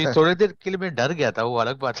एक्चुअली थोड़ी देर के लिए मैं डर गया था, वो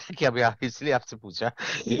अलग बात है कि अभी इसलिए आपसे पूछा.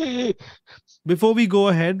 Before we go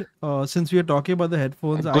ahead, since we are talking about the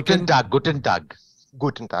headphones, I Guten can Tag, Guten Tag.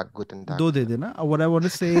 Guten Tag. दो दे देना. What I want to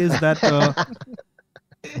say is that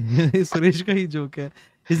Suresh का ही joke है.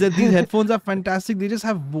 Is that these headphones are fantastic. They just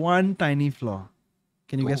have one tiny flaw.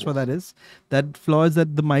 Can you guess what that is? That flaw is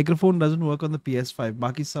that the microphone doesn't work on the PS5.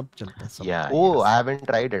 बाकी सब चलता है सब. Yeah. Oh, yes. I haven't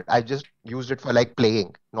tried it. I just used it for like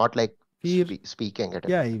playing, not like फिर speaking it.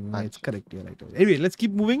 yeah, it's correct. You're right. Anyway, let's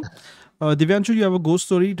keep moving. Divyanshu, you have a ghost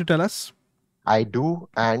story to tell us. I do,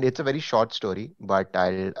 and it's a very short story, but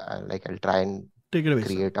I'll try and Take it away, sir.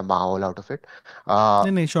 create a mahal out of it.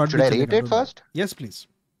 नहीं, short Should भी I चलेगा, rate it don't worry. first? Yes, please.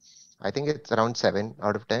 I think it's around 7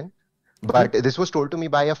 out of 10. But this was told to me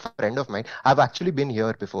by a friend of mine. I've actually been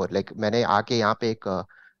here before. Like मैंने आके यहाँ पे एक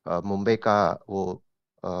मुंबई का वो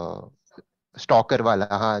stalker वाला,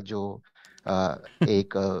 हाँ, जो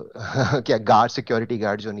एक क्या गार्ड, सिक्योरिटी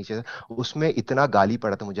गार्ड जो नीचे था, उसमें इतना गाली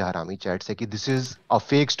पड़ा था मुझे हरामी चैट से कि this is a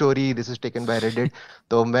fake story, this is taken by Reddit.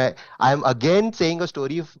 तो मैं I am again saying a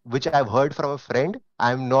story which I have heard from a friend.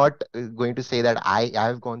 I am not going to say that I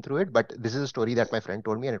have gone through it, but this is a story that my friend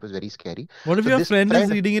told me and it was very scary. What if So your this friend is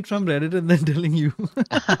friend- reading it from Reddit and then telling you?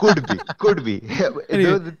 could be Anyway.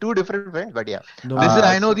 There were two different friends, but yeah. No, Listen,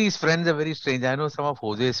 I know so- these friends are very strange. I know some of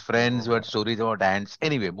Jose's friends who had stories about ants.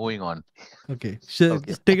 Anyway, moving on. Okay, sure.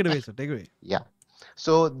 Okay. Take it away, sir. Take it away. Yeah.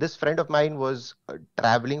 So this friend of mine was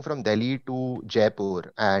traveling from Delhi to Jaipur,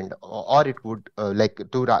 and or it would like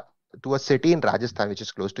to a city in Rajasthan which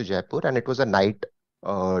is close to Jaipur, and it was a night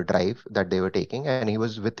drive that they were taking, and he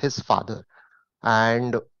was with his father.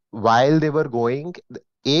 And while they were going,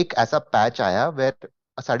 एक ऐसा patch आया where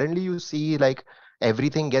suddenly you see like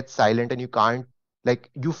everything gets silent and you can't, like,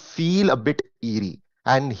 you feel a bit eerie,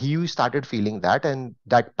 and he started feeling that, and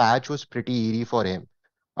that patch was pretty eerie for him.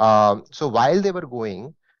 So while they were going,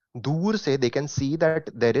 दूर से they can see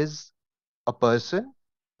that there is a person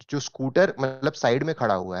जो scooter मतलब side में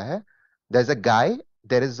खड़ा हुआ है. There's a guy,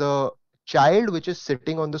 there is a child which is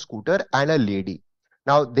sitting on the scooter, and a lady.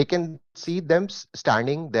 Now they can see them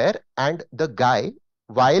standing there, and the guy,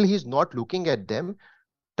 while he's not looking at them,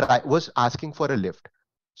 was asking for a lift.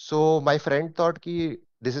 So my friend thought कि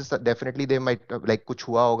this is definitely, they might like कुछ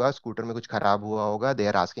हुआ होगा, scooter में कुछ खराब हुआ होगा, they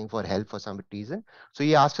are asking for help for some reason. So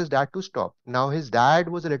he asked his dad to stop. Now his dad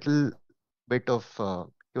was a little bit of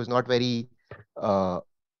he was not very uh,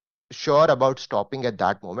 sure about stopping at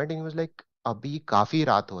that moment, and he was like, "अभी काफी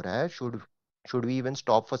रात हो रहा है. Should we even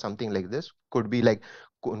stop for something like this? Could be like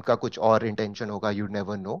उनका कुछ और intention होगा. You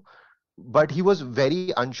never know." But he was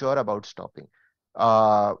very unsure about stopping.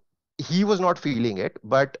 Uh, he was not feeling it,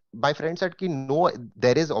 but my friend said ki no,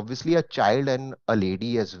 there is obviously a child and a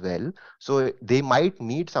lady as well, so they might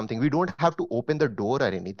need something. We don't have to open the door or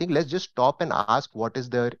anything. Let's just stop and ask what is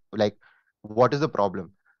the like, what is the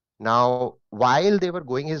problem. Now, while they were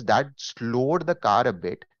going, his dad slowed the car a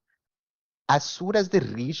bit. As soon as they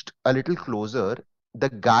reached a little closer, the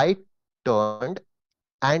guy turned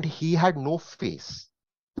and he had no face.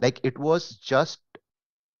 Like it was just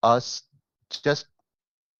us, just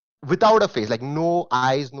without a face, like no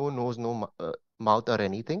eyes, no nose, no mouth or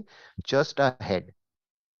anything, just a head.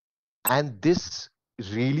 And this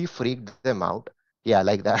really freaked them out. Yeah,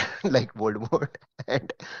 like that, like Voldemort.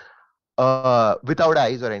 And without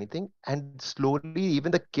eyes or anything. And slowly,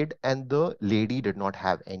 even the kid and the lady did not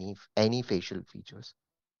have any facial features.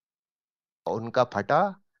 Unka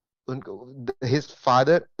phata. His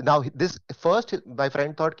father, now this first, my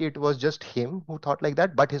friend thought it was just him who thought like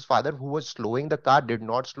that, but his father, who was slowing the car, did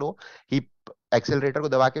not slow. He accelerator ko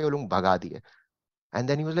daba ke wo log bhaga diye. And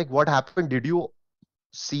then he was like, "What happened? Did you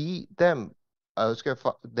see them?"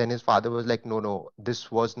 Then his father was like, "No, no, this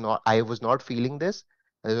was not. I was not feeling this.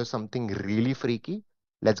 There was something really freaky.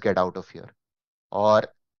 Let's get out of here." Or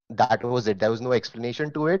that was it. There was no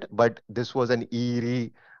explanation to it, but this was an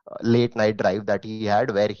eerie late night drive that he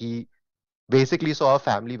had, where he basically saw a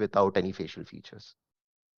family without any facial features.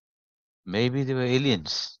 Maybe they were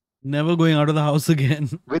aliens. Never going out of the house again.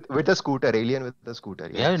 With a scooter, alien with a scooter.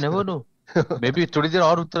 Yeah, you Yes. never know. Maybe थोड़ी देर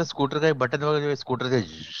और उतना scooter का एक button होगा जो scooter से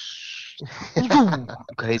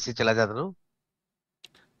कहीं से चला जाता तो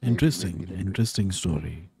Interesting, interesting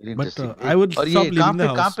story. Very But interesting. I would और stop ये leaving the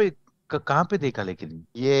house. कहाँ पे देखा लेकिन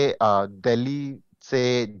ये दिल्ली से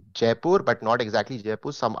Jaipur, but not exactly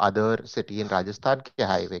Jaipur, some other city in Rajasthan के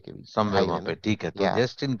हाईवे के बीच, समवेयर हाईवे वहाँ में. पे ठीक है तो Yeah.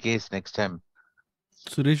 Just in case next time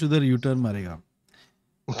Suresh udhar U-turn मारेगा.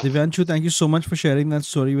 Divyanshu, thank you so much for sharing that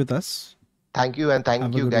story with us. Thank you, and Have thank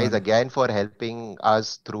a you good guys one. again for helping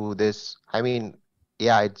us through this. I mean,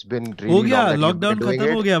 yeah, it's been हो really गया long that you've lockdown been doing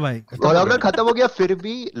खत्म हो it. गया भाई. Lockdown खत्म हो गया, फिर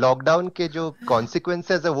भी लॉकडाउन के जो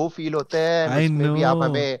कॉन्सिक्वेंसेस है वो फील होते हैं, and I उसमें भी आप know.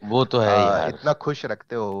 हमें वो तो है यार इतना खुश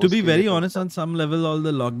रखते हो. To be उसके लिए very तो honest, on some level, all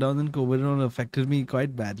the lockdowns and COVID all affected me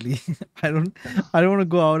quite badly. I don't want to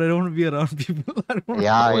go out. I don't want to be around people. I don't want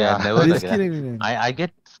yeah, oh yeah yeah. never like risky that नहीं है. I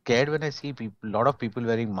get scared when I see people lot of people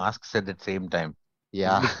wearing masks at the same time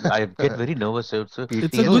Yeah. I get very nervous so It's a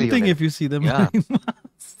PTSD good हो thing गया. if you see them Yeah. wearing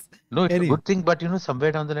masks. no it's a Anyway. good thing but you know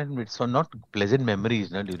somewhere down the line it's so not pleasant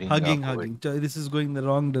memories na during Hugging, COVID. hugging. This is going the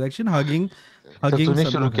wrong direction. Hugging, तो hugging. तूने सब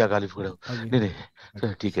शुरू लोग किया हैं. गाली फूड़ा Hugging. नहीं नहीं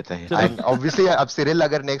चलो ठीक है तय चलो. And obviously, अब सिरिल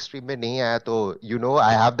अगर next stream में नहीं आया तो you know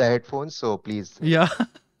I have the headphones, so please Yeah.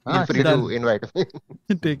 feel free to Done. invite me.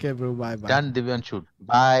 Take care, bro. Bye, bye. done Divyanshu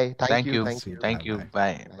Bye. Thank thank you. you Thank you. thank you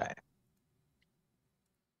Bye. bye bye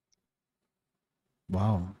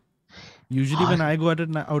Wow. Usually when I go out at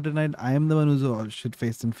night, I am the one who's all shit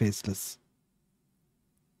faced and faceless.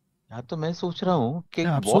 हाँ तो मैं सोच रहा हूँ कि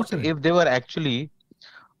क्या आप सोच what रहे हैं? if they were actually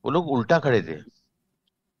वो लोग उल्टा खड़े थे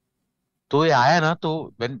तो ये आया ना तो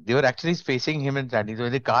when they were actually facing him and standing so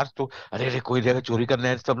when the cars तो अरे अरे कोई जगह चोरी करना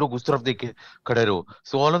है सब लोग उस तरफ देख के खड़े रहो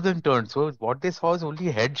so all of them turned so what they saw was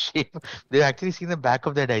only head shape they actually seen the back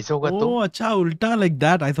of that ऐसा होगा तो Oh, अच्छा उल्टा like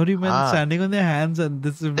that. I thought you meant हाँ standing on their hands and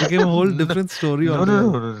this became a whole no, different story no,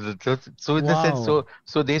 altogether. So in the sense, Wow.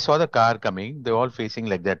 so they saw the car coming. They all facing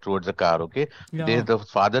like that towards the car. Okay. Yeah. The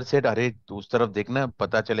father said, "अरे तू उस तरफ देखना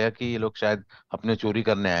पता चलेगा कि ये लोग शायद अपने चोरी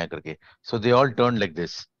करने आया करके." So they all turned like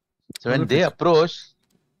this. So when Horrific.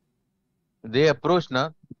 they approached ना,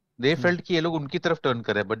 they felt कि ये लोग उनकी तरफ turn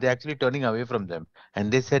कर रहे हैं, but they actually turning away from them.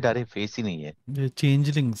 And they said, "अरे face ही नहीं है." The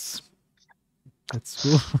changelings. That's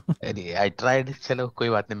cool. Anyway, I tried. चलो कोई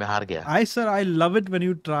बात नहीं मैं हार गया. I love it when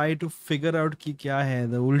you try to figure out कि क्या है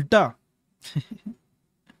the ulta.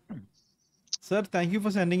 Sir, thank you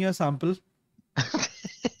for sending your sample.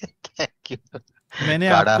 Thank you. मैंने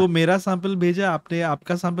काढ़ा. आपको मेरा सैंपल भेजा आपने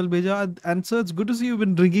आपका सैंपल भेजा and sir it's good to see you've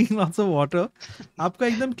been drinking lots of water. आपका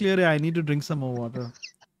एकदम clear है I need to drink some more water.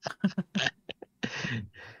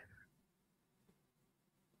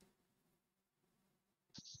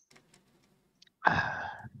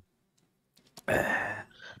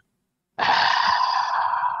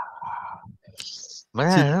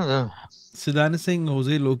 Siddhan is saying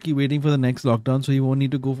Hoezaay low-key waiting for the next lockdown so he won't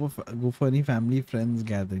need to go for any family friends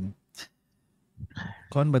gathering.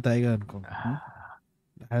 कौन बताएगा उनको?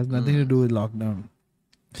 Has nothing to do with lockdown.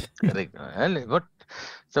 Correct. Well, but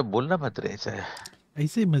सब बोलना मत रहे ऐसे।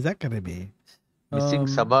 ऐसे ही मजाक कर रहे बे। मिसिंग um,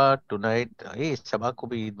 सबा टुनाइट, ये सबा को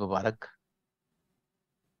भी ईद मुबारक।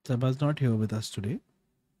 Sabha's not here with us today.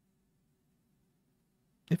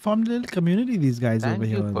 They formed a little community, these guys over thank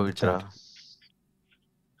here you in the Pavitra. chat.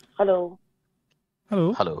 Hello. Hello.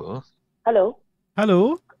 Hello. Hello. Hello.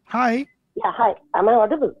 Hi. Yeah, hi. Am I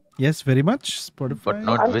audible? Yes, very much. But Spotify.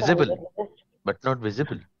 Not I'm sorry. Visible, Let me just, but not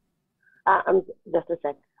visible. I'm just a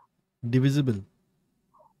sec. Divisible.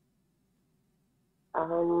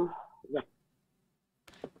 Yeah.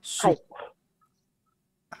 So, Hi.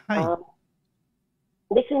 hi.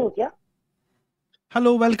 देख रही हूँ क्या?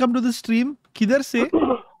 Hello, welcome to the stream. किधर से?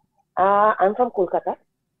 I'm from Kolkata.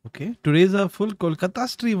 Okay. Today's a full Kolkata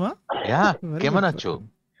stream, huh? या Very केमन good. अच्छो।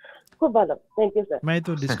 खूब भालो. Thank you, sir. मैं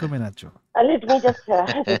तो डिस्को में नाचो। Let me just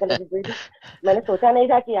take a little breath. मैंने सोचा नहीं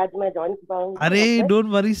था कि आज मैं join कर पाऊंगी अरे आपसे.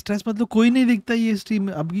 डोंट वरी, स्ट्रेस मतलब कोई नहीं दिखता ये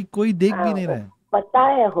स्ट्रीम, अभी कोई देख भी नहीं रहा है। पता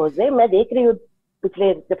है होजे, मैं देख रही हूँ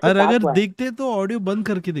पिछले जब से और स्टार्ट अगर हुआ है. देखते तो ऑडियो बंद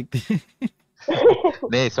करके देखते।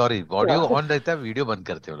 नहीं सॉरी, ऑडियो ऑन रहता है, वीडियो बंद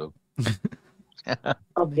करते हो लोग।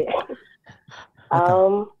 Okay.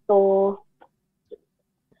 बताओ। So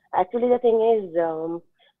actually the thing is,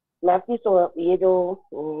 मैं आपकी ये जो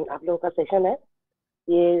आप लोगों का सेशन है,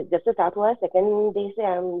 ये जब से स्टार्ट हुआ है, सेकंड डे से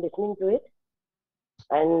I am listening to it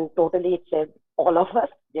and totally it said all of us,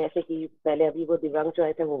 जैसे कि पहले अभी वो दिव्यांग जो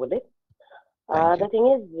आए थे वो बोले. Thank द थिंग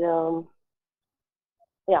इज,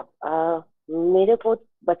 या मेरे को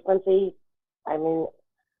बचपन से ही, I mean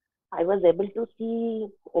I was able to C,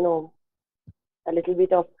 you know, a little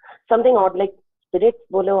bit of something odd, like spirit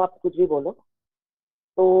बोलो, आप कुछ भी बोलो.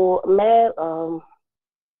 तो मैं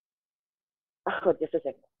जैसे से,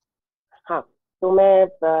 हाँ, तो मैं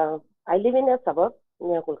I live in a suburb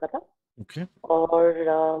near Kolkata. Okay. और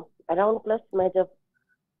अराउंड प्लस मैं जब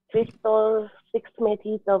 5th और 6th में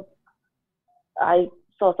थी तब आई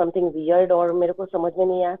सॉ समथिंग वियर्ड, और मेरे को समझ में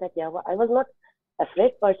नहीं आया था क्या हुआ. आई वाज नॉट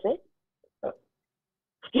अफ्रेड पर से.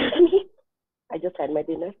 I just had my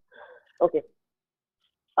dinner. Okay.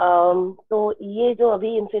 तो ये जो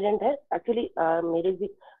अभी इंसिडेंट है, एक्चुअली मेरे भी,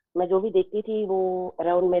 मैं जो भी देखती थी वो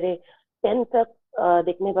अराउंड मेरे 10th तक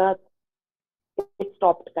देखने बाद it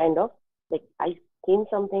stopped kind of, like I seen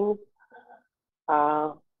something.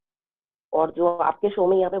 और जो आपके शो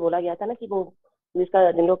में यहाँ पे बोला गया था ना कि वो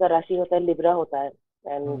जिसका, जिन लोगों का राशि होता है लिब्रा होता है,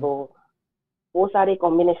 एंड वो सारे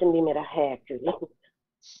कॉम्बिनेशन भी मेरा है एक्चुअली.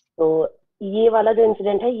 तो ये वाला जो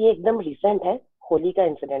इंसिडेंट है ये एकदम रिसेंट है, होली का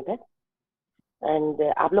इंसिडेंट है. एंड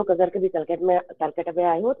आप लोग अगर कभी कलकत्ता में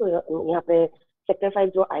आए हो तो यहाँ पे सेक्टर 5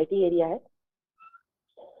 जो IT एरिया है,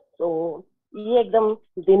 तो ये एकदम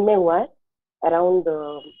दिन में हुआ है, अराउंड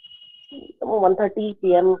 1:30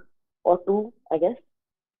 PM और 2 आई गेस.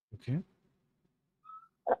 ओके।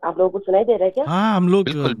 आप लोगों को सुनाई दे रहा है क्या? हाँ, हम लोग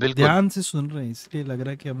बिल्कुल बिल्कुल। ध्यान से सुन रहे हैं, इसलिए लग रहा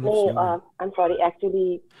है कि हम लोग नहीं, सो गए। I am sorry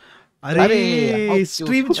actually. अरे अरे,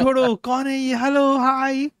 स्ट्रीम छोड़ो, कौन है ये? हेलो,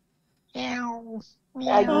 हाय।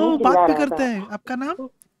 ओ, बात भी करते हैं। आपका नाम?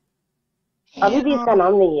 अभी भी इसका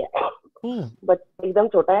नाम नहीं है, ओह, बट एकदम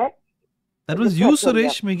छोटा है. that was you,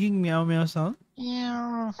 Suresh, making meow meow sound.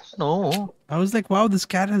 No. I was like, wow, this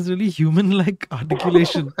cat has really human-like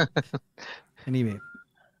articulation. Anyway,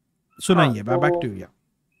 सुनाइए, back to you.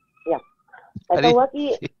 ऐसा अरे हुआ कि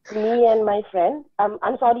me and my friend, I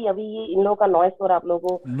am sorry, अभी ये इन लोगों का नॉइस और आप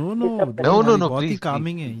लोगों को No, disturb No, no, no, बहुत ही please,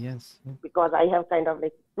 calming है, yes. Because I have kind of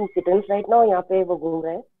like 2 kittens right now, यहाँ पे वो घूम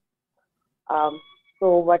रहे हैं. So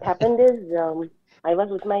what happened is, I was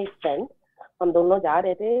with my friend. हम दोनों जा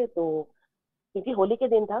रहे थे, तो क्योंकि होली के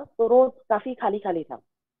दिन था तो रोड काफी खाली खाली था,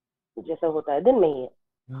 जैसा होता है दिन में ही है.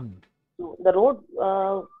 The road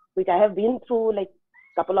which I have been through like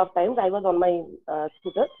couple of times, I was on my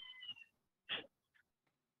scooter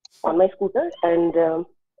and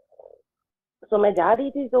so मैं जा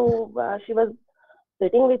रही थी, तो she was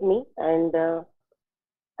sitting with me and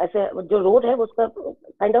ऐसे जो रोड है उसका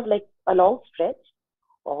kind of like a long stretch,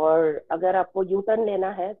 और अगर आपको यू टर्न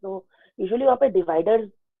लेना है तो यूजुअली वहाँ पे डिवाइडर्स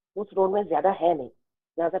उस रोड में ज्यादा है नहीं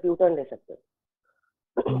जहाँ से आप यू टर्न ले सकते हो.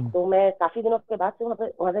 तो मैं काफी दिनों के बाद से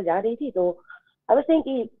वहाँ से जा रही थी, तो आई वाज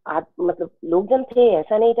थिंकिंग कि मतलब लोग जन थे,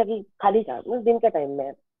 ऐसा नहीं था कि खाली था, दिन का टाइम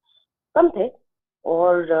में कम थे.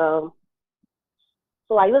 और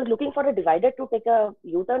सो I was looking for a divider to take a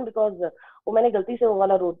U turn, because वो मैंने गलती से वो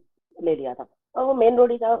वाला रोड ले लिया था, और वो मेन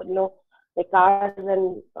रोड ही था, you know, like cars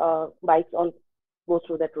and bikes all go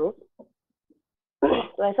through that road.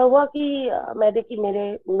 तो ऐसा हुआ कि मैं देखी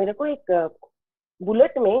मेरे को एक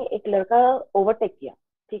बुलेट में एक लड़का ओवरटेक किया,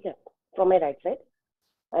 ठीक है, from my right side.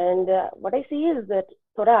 And what I C is that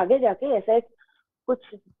थोड़ा आगे जाके ऐसा एक कुछ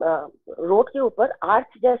रोड के ऊपर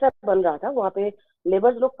आर्च जैसा बन रहा था, वहाँ पे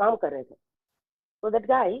लेबर्स लोग काम कर रहे थे. तो दैट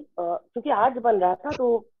गाय, क्योंकि आर्च बन रहा था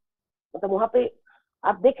तो मतलब वहां पे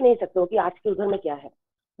आप देख नहीं सकते हो कि आर्च के उधर में क्या है.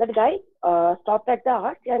 That guy stopped at the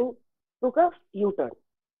arch and took a U turn.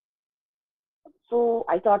 So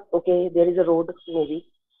I thought okay there is a road, may be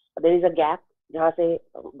there is a gap जहाँ से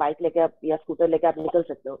बाइक लेके आप या स्कूटर लेके आप निकल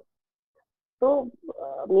सकते हो. तो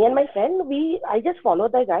me and my friend we I just follow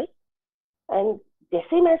the guy and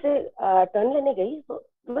जैसे ही मैं से टर्न लेने गई तो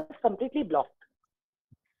it was completely blocked.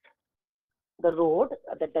 The road,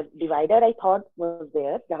 the divider I thought was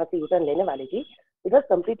there, जहाँ से U-turn लेने वाली थी, it was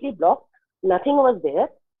completely blocked. Nothing was there.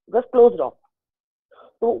 It was closed off.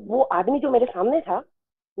 तो वो आदमी जो मेरे सामने था,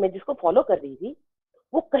 मैं जिसको फॉलो कर रही थी,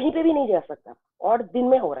 वो कहीं पे भी नहीं जा सकता और दिन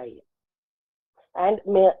में हो रहा है. एंड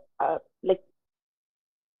मैं लाइक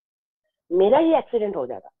मेरा ही एक्सीडेंट हो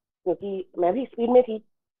जाता क्योंकि मैं भी स्पीड में थी.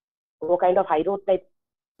 वो kind of high road type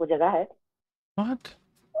वो जगह है. What?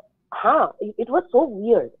 हाँ, इट वाज सो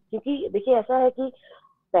वियर्ड क्योंकि देखिए ऐसा है कि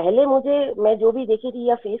पहले मैं जो भी देखी थी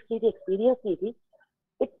या फेस की थी, एक्सपीरियंस की थी,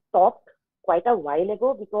 it stopped quite a while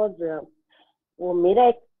ago because वो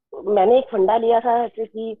मैंने एक फंडा लिया था ऐसे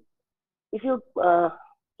कि इफ यू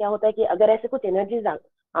क्या होता है कि अगर ऐसे कुछ एनर्जीज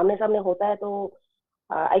आमने सामने होता है तो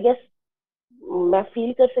आई गेस मैं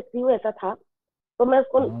फील कर सकती हूँ, ऐसा था. तो मैं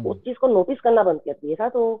उस चीज को नोटिस करना बंद कर दिया था.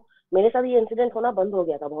 तो मेरे साथ ये इंसिडेंट होना बंद हो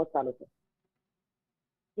गया था बहुत सालों से.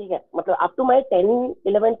 ठीक है, मतलब अप टू माई 10,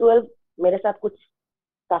 11, 12 मेरे साथ कुछ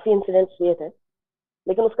काफी इंसिडेंट्स हुए थे,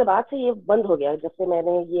 लेकिन उसके बाद से ये बंद हो गया जब से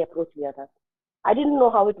मैंने ये अप्रोच लिया था. I didn't know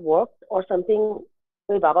how it work और समथिंग.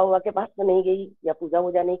 कोई बाबा के पास तो नहीं गई या पूजा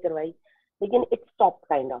वूजा नहीं करवाई, लेकिन इट स्टॉप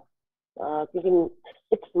काइंड ऑफ. क्योंकि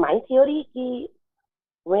इट्स माई थियोरी कि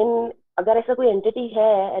व्हेन अगर ऐसा कोई एंटिटी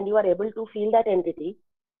है and you are able to feel that entity,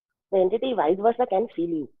 the entity vice versa can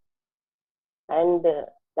feel you and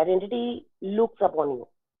that entity looks upon you.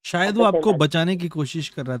 शायद वो आपको बचाने की कोशिश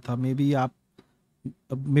कर रहा था. मे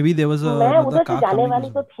बी देयर वाज मैं उधर से जाने वाली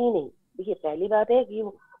तो थी नहीं. देखिए पहली बात है कि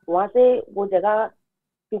वहां से वो जगह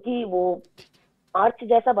क्योंकि वो आर्च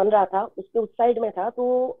जैसा बन रहा था उसके उस साइड में था,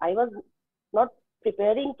 तो I was not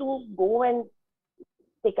preparing to go and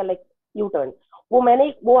take a like U turn.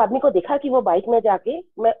 मैंने वो आदमी को देखा कि वो बाइक में जाके,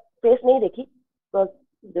 मैं फेस नहीं देखी,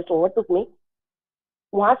 जस्ट ओवरटुक मी.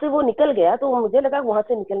 वहां से वो निकल गया तो मुझे लगा वहां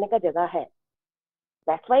से निकलने का जगह है.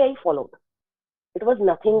 That's why I followed. It was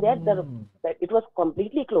nothing there. It was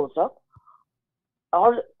completely closed off. और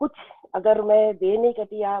कुछ अगर मैं देर नहीं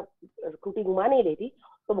करती या स्कूटी घुमा नहीं रही थी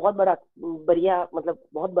तो बहुत बड़ा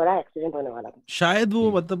एक्सीडेंट होने वाला था. शायद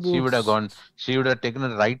वो मतलब she would have taken a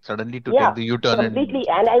right suddenly to yeah, take the U-turn completely,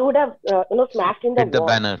 and I would have smashed in the hit the wall.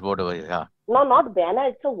 banner, whatever. Yeah. No, not banner.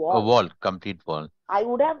 It's a wall. A wall, complete wall. I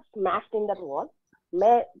would have smashed in that wall.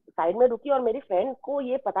 मैं side में रुकी और मेरी friend को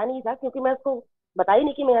ये पता नहीं था क्योंकि मैं उसको बताई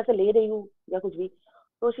नहीं कि मैं यहाँ से ले रही हूँ या कुछ भी.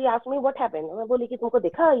 तो she asked me what happened. मैं बोली कि तुमको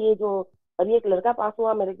देखा ये जो अभी एक लड़का पास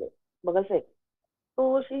हुआ मेरे बगल से.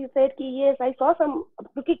 तो शी सेड कि ये आई सॉ सम,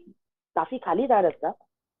 क्योंकि काफी खाली था रास्ता,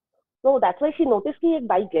 तो दैट्स व्हाई शी नोटिस कि एक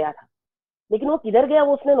बाइक गया था, लेकिन वो किधर गया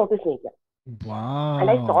वो उसने नोटिस नहीं किया. And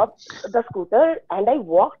I stopped the scooter and I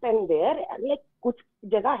walked and there like कुछ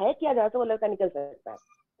जगह है क्या जहाँ से वो लड़का निकल सकता है,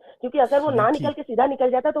 क्योंकि अगर वो ना निकल के सीधा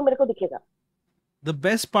निकल जाता तो मेरे को दिखेगा. The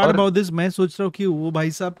best part about this, मैं सोच रहा हूँ कि वो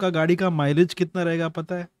भाई साहब का गाड़ी का माइलेज कितना रहेगा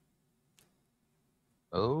पता है?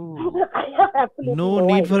 No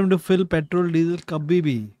need for him to fill petrol, diesel कभी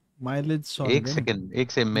भी. Mileage solve. एक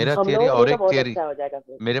सेकंड मेरा थियरी और एक थियरी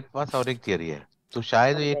मेरे पास और एक थियरी है. तो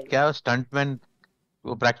शायद ये क्या स्टंटमैन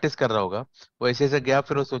वो प्रैक्टिस कर रहा होगा, वो ऐसे ऐसे गया,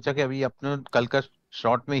 फिर वो सोचा कि अभी अपने कल का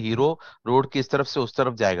शॉट में हीरो रोड की इस तरफ से उस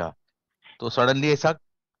तरफ जाएगा, तो सडनली ऐसा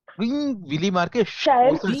विली मार के उस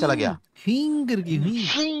तरफ चला गया.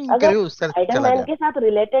 अगर स्पाइडरमैन के साथ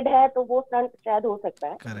रिलेटेड है तो वो स्टंट शायद हो सकता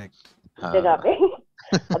है. करेक्ट. जगह पे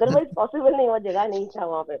अदरवाइज पॉसिबल नहीं, वो जगह नहीं था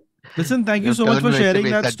वहां पे. Listen, thank you so much for sharing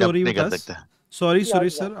that story with us. Sorry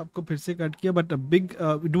Suresh sir, आपको फिर से कट किया, but a big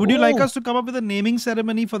would you like us to come up with a naming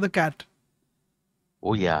ceremony for the cat?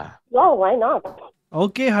 Oh yeah. Yeah, why not?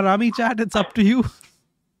 Okay, Harami chat, it's up to you.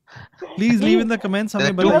 Please leave in the comments.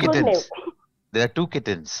 हमें बताइए. There are 2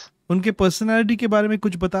 kittens. उनके personality के बारे में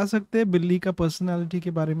कुछ बता सकते हैं? बिल्ली का पर्सनालिटी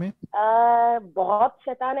के बारे में? बहुत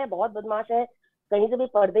शैतान है, बहुत बदमाश है, कहीं से भी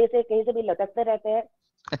पर्दे से कहीं से भी लटकते रहते हैं.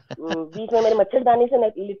 बीच में मेरे मच्छरदानी से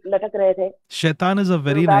लटक रहे थे. शैतान is a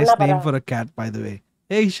very nice name for a cat, by the way.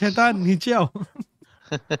 Hey शैतान, नीचे आओ.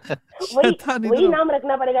 वही नाम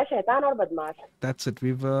रखना पड़ेगा, शैतान और बदमाश. That's it.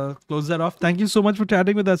 We've closed that off. Thank you so much for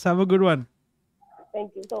chatting with us. Have a good one. Thank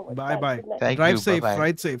you so much. Bye bye. Drive safe.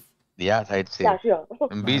 Ride safe. Yeah, ride safe. Yeah, sure.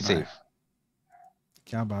 Be safe.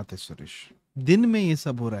 क्या बात है सुरेश, दिन में ये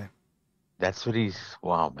सब हो रहा है. That's very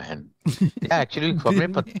wow, man. Yeah, actually, for me,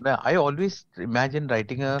 दिन में I always imagine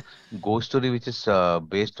writing a ghost story which is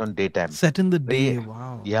based on daytime. set in the तो ये day.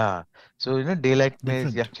 Wow, yeah, so daylight में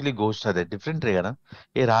different. actually ghost are there. Different रहेगा ना.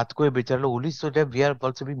 ये रात को ये बेचारे लोग only so that we are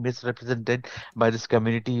also being misrepresented by this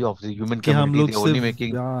community of the human कि हम community. लोग They only सिर्फ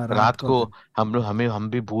making रात रात को को आते हैं. हम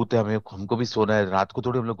भी भूत है हमें हमको भी सोना है रात को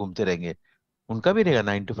थोड़ी हम लोग घूमते रहेंगे. उनका भी रहेगा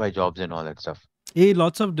 9 to 5 jobs and all that stuff. Hey,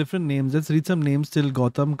 lots of different names. Let's read some names till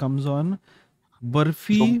Gautam comes on.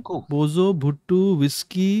 Barfi, Shonku, Bozo, Bhuttu,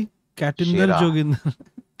 Whiskey, Katinder Shera, Joginder,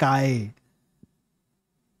 Kai,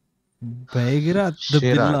 Baigra, the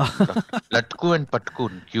Shera, Billa. Latku and Patku,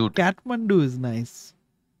 cute. Kathmandu is nice.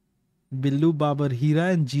 Billu Babar, Hira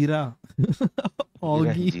and Jira. Hira and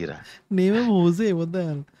Augie. Jira. Name him Jose. What the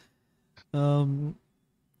hell? Um,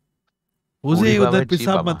 Udi Jose, Baba उधर and Chi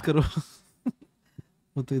पेशाब Baba. मत करो.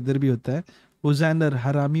 वो तो इधर भी होता है. Hozander,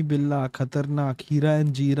 Harami Billa, Khatarnak, Hira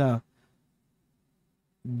and Jira.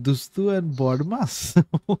 Dustu and Bodmas.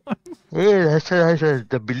 Hey, that's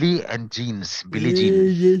the Billy and Jeans. Billy Jean.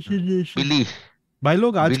 Yes. Billy. भाई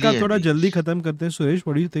लोग आज का Billy and थोड़ा Jeans. जल्दी खत्म करते हैं. Suresh,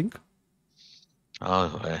 what do you think?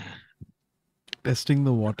 Oh, Testing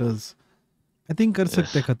the waters. I think कर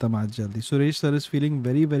सकते हैं खत्म आज जल्दी. Suresh sir is feeling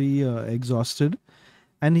very very exhausted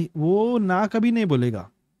and वो ना कभी नहीं बोलेगा.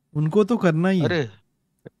 उनको तो करना ही है. अरे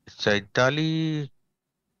Chaitali,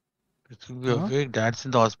 हाँ? her dad's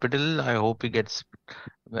in the hospital. I hope he gets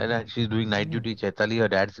well. She's doing night duty. Chaitali, her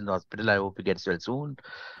dad's in the hospital. I hope he gets well soon.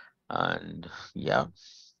 And yeah,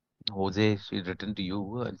 Jose, she's written to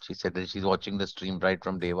you and she said that she's watching the stream right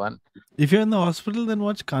from day one. If you're in the hospital, then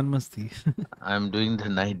watch Khan Masti. I'm doing the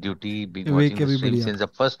night duty, been Wake watching the stream everybody up. since the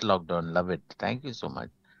first lockdown. Love it. Thank you so much.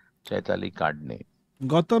 Chaitali Kadne.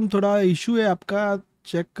 Gautam थोड़ा issue है आपका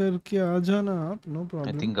check करके आ जाना आप. No I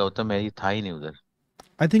problem. think Gautam है था ही नहीं उधर.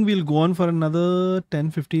 I think we'll go on for another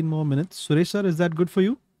 10-15 more minutes. Suresh sir, is that good for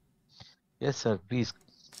you? Yes, sir. Please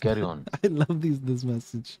carry on. I love this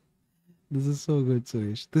message. This is so good,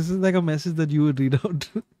 Suresh. This is like a message that you would read out.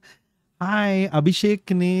 Hi,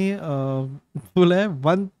 Abhishek ne बोला है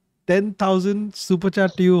 10,000 super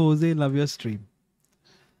chat to you, Jose. Love your stream.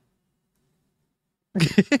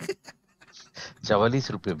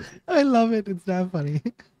 44 रुपए में. I love it. It's damn funny.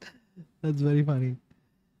 That's very funny.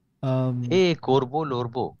 Hey, Corbo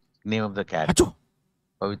Lorbo, name of the cat. Achoo.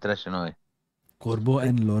 Pavitra Shenoy. Corbo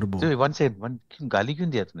and Lorbo. So one second, गाली क्यों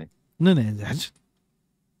दिया तूने? No.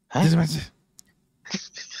 हैं?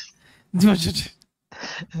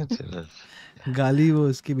 चलो. गाली वो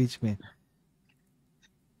उसके बीच में.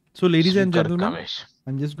 So ladies and Shukar gentlemen, Kamesh.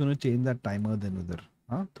 I'm just going to change that timer then उधर.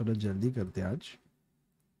 हाँ थोड़ा जल्दी करते हैं आज.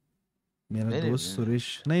 मेरा नहीं, दोस्त नहीं,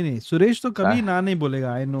 सुरेश नहीं सुरेश तो कभी हाँ? ना नहीं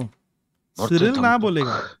बोलेगा. I know. मरते सिरिल दम ना तक.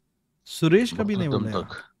 बोलेगा. सुरेश कभी नहीं मरते दम बोलेगा.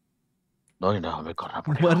 तक. नहीं ना हमें करना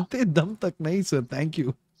पड़ेगा. मरते दम तक नहीं सर. Thank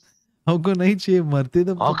you. हमको नहीं चाहिए मरते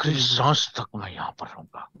दम तक. आखिरी सांस तक मैं यहाँ पर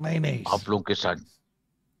रहूंगा. नहीं. आप लोगों के साथ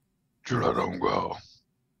जुड़ा रहूंगा.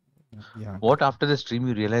 Yeah. What after the stream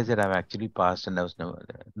you realize that I've actually passed and I was never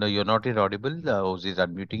there? No, you're not yet audible. Jose is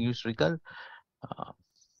unmuting you, Srikal.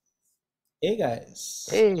 Hey guys.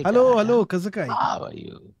 Hey, Hello, Kazakai. How are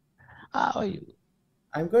you?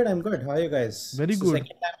 I'm good. How are you guys? Very It's the good.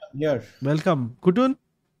 second time I'm here. Welcome. Kutun,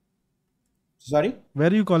 Sorry? where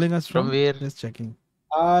are you calling us from? From where? Just checking.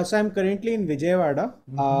 So I'm currently in Vijayawada,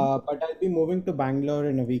 but I'll be moving to Bangalore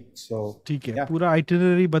in a week. So ठीक है. yeah. पूरा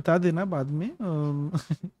itinerary बता देना बाद में.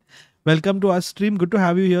 Welcome to our stream. Good to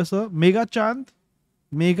have you here, sir. Mega Chand.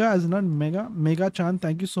 Mega is not Mega. Mega Chand,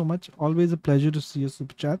 thank you so much. Always a pleasure to see your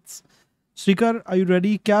super chats. Srikar, are you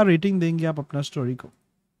ready? क्या rating देंगे आप अपना story को?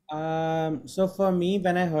 So for me,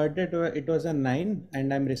 when I heard it was a 9,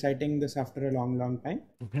 and I'm reciting this after a long time.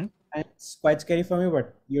 Okay. And it's quite scary for me,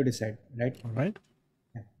 but you decide, right? All right.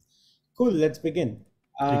 Cool. Let's begin.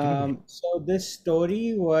 Take it away. So this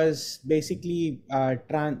story was basically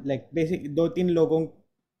basic 2-3 लोगों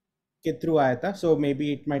के through आया था. So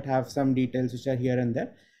maybe it might have some details which are here and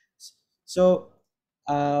there. So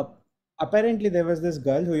apparently there was this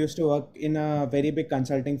girl who used to work in a very big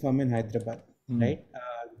consulting firm in Hyderabad, right?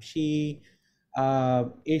 She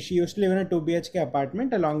used to live in a 2 BHK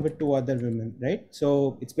apartment along with 2 other women, right?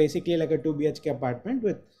 So it's basically like a 2 BHK apartment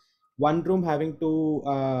with one room having 2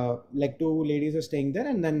 ladies were staying there,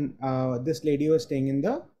 and then this lady was staying in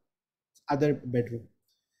the other bedroom.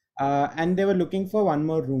 And they were looking for one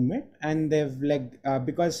more roommate, and they've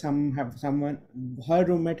because her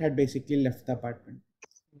roommate had basically left the apartment.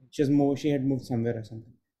 She had moved somewhere or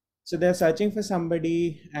something. So they're searching for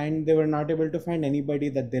somebody, and they were not able to find anybody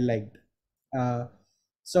that they liked.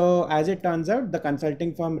 So as it turns out, the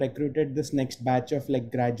consulting firm recruited this next batch of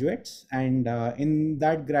like graduates, and in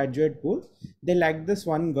that graduate pool, they liked this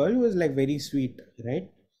one girl who was like very sweet, right?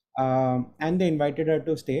 And they invited her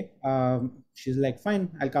to stay. She's like,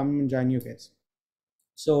 fine, I'll come and join you guys.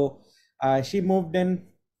 So she moved in.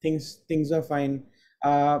 Things are fine.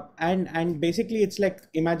 And basically, it's like,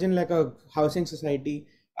 imagine like a housing society.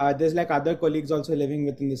 There's like other colleagues also living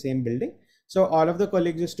within the same building. So all of the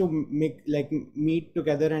colleagues used to meet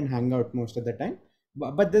together and hang out most of the time.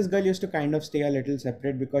 But this girl used to kind of stay a little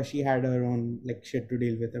separate because she had her own like shit to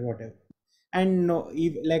deal with or whatever. And no,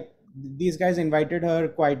 like these guys invited her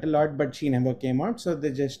quite a lot, but she never came out. So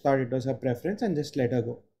they just thought it was her preference and just let her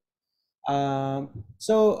go.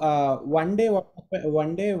 One day,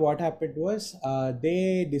 what happened was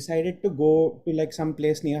they decided to go to like some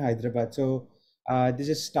place near Hyderabad. So this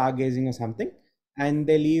is stargazing or something, and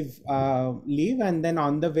they leave, and then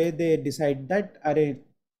on the way they decide that अरे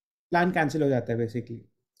plan cancel हो जाता है basically,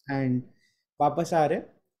 and वापस आ रहे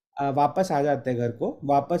वापस आ जाते हैं घर को.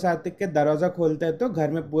 वापस आते के दरवाज़ा खोलते हैं तो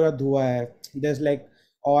घर में पूरा धुआं है. there's like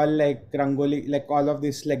all like rangoli, like all of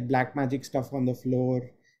this like black magic stuff on the floor.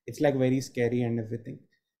 It's like very scary and everything.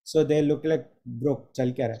 So they look like, bro, chal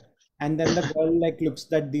kya raha hai? And then the girl like looks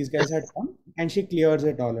that these guys had come and she clears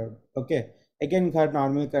it all out. Okay, again ghar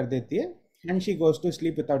normal kar deti hai, and she goes to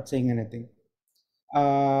sleep without saying anything.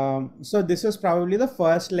 So this was probably the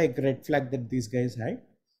first like red flag that these guys had.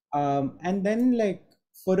 And then like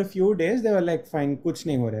for a few days they were like, fine, kuch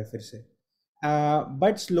nahi ho raha hai fir se.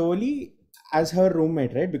 But slowly, as her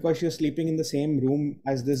roommate, right, because she was sleeping in the same room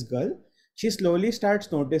as this girl, she slowly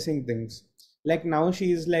starts noticing things. Like now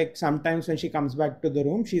she's like, sometimes when she comes back to the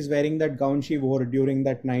room, she's wearing that gown she wore during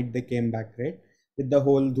that night they came back, right, with the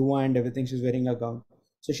whole dhua and everything. She's wearing a gown,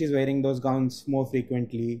 so she's wearing those gowns more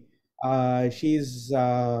frequently. She's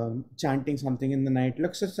chanting something in the night.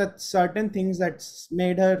 Looks, so such certain things that's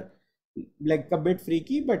made her like a bit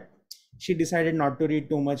freaky, but she decided not to read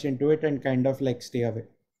too much into it and kind of like stay away.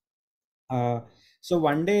 So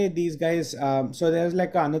one day these guys, so there's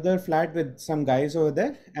like another flat with some guys over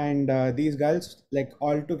there, and these girls like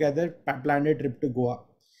all together planned a trip to Goa.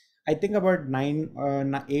 I think about 8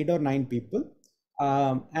 or 9 people.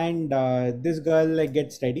 And this girl like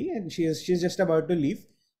gets ready and she's just about to leave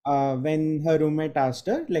when her roommate asked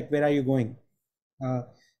her like, where are you going?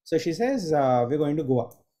 So she says, we're going to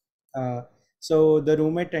Goa. So the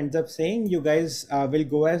roommate ends up saying, you guys will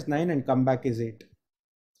go as 9 and come back as 8.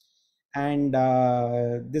 And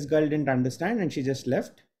this girl didn't understand and she just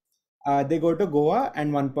left. They go to Goa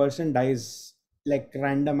and one person dies, like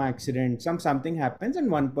random accident, something happens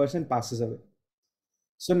and one person passes away.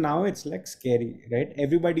 So now it's like scary, right?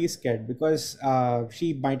 Everybody is scared because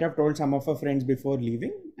she might have told some of her friends before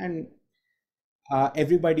leaving, and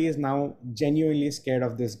everybody is now genuinely scared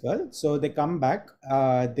of this girl. So they come back.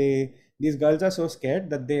 These girls are so scared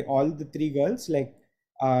that all the 3 girls like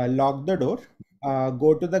lock the door,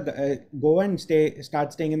 go and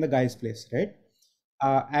start staying in the guy's place, right?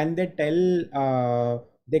 And they tell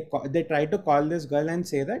they try to call this girl and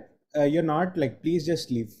say that you're not, like, please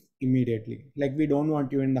just leave immediately, like we don't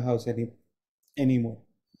want you in the house anymore.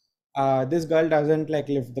 This girl doesn't like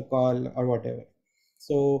lift the call or whatever.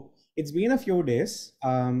 So it's been a few days,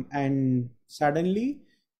 and suddenly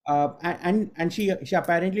and she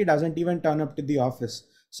apparently doesn't even turn up to the office.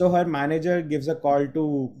 So her manager gives a call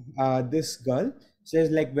to this girl,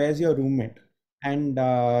 says like, where's your roommate? And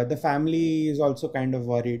the family is also kind of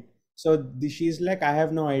worried. So she's like, I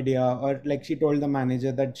have no idea, or like she told the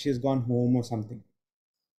manager that she's gone home or something.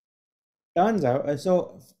 Turns out,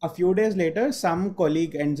 so a few days later, some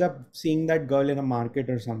colleague ends up seeing that girl in a market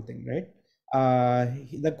or something, right?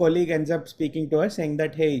 The colleague ends up speaking to her saying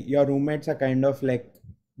that, hey, your roommates are kind of like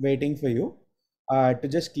waiting for you to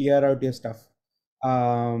just clear out your stuff.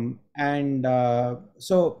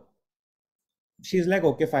 So she's like,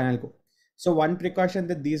 okay, fine, I'll go. So one precaution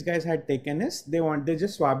that these guys had taken is they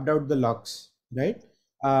just swapped out the locks, right?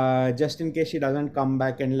 Just in case she doesn't come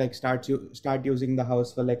back and like start using the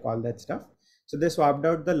house for like all that stuff. So they swapped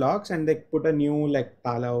out the locks and they put a new like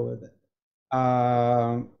tala over there.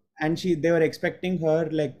 And they were expecting her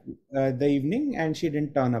like the evening, and she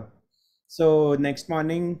didn't turn up. So next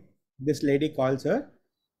morning, this lady calls her,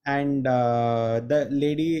 and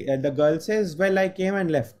the girl says, well, I came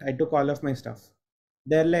and left. I took all of my stuff.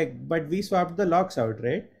 They're like, but we swapped the locks out,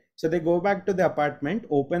 right? So they go back to the apartment,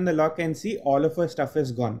 open the lock and see all of her stuff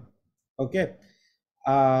is gone. Okay.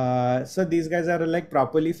 So these guys are like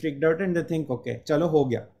properly freaked out and they think, okay, chalo ho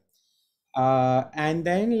gaya. And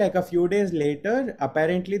then like a few days later,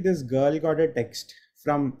 apparently this girl got a text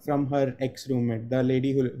from her ex-roommate, the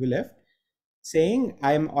lady who left. saying,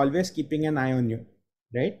 I'm always keeping an eye on you,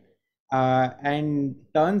 right? And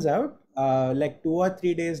turns out, like 2 or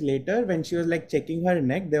 3 days later, when she was like checking her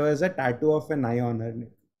neck, there was a tattoo of an eye on her neck,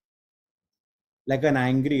 like an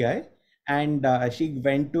angry eye. And she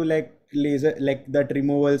went to like laser, like that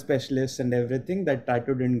removal specialist and everything. That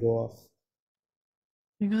tattoo didn't go off.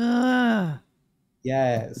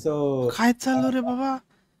 Yeah, so काय चालू रे बाबा?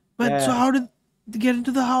 But so yeah, how did they get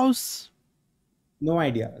into the house? no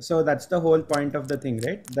idea. So that's the whole point of the thing,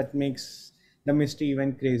 right? That makes the mystery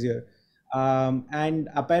even crazier. And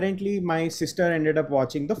apparently, my sister ended up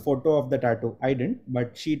watching the photo of the tattoo. I didn't,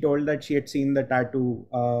 but she told that she had seen the tattoo,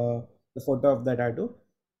 the photo of the tattoo.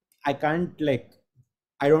 I can't like,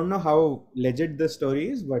 I don't know how legit the story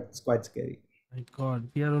is, but it's quite scary. My God,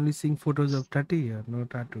 we are only seeing photos of tattoo here, no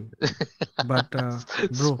tattoo. But bro,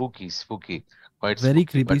 spooky, quite very spooky.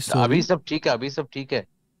 creepy But story. अभी सब ठीक है.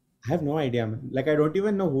 I have no idea, man. Like, I don't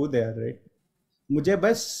even know who they are, right? मुझे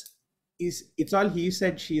बस it's all he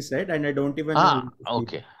said, she said, and I don't even know who these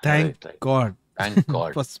Okay. Thank Right. God Thank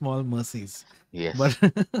God. for small mercies. Yes. But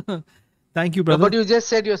thank you, No, brother. but you just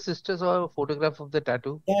said your sister saw a photograph of the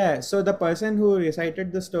tattoo. Yeah, so the person who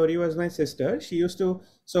recited the story was my sister. She used to,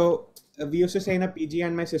 so we used to stay in a PG,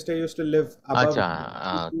 and my sister used to live above.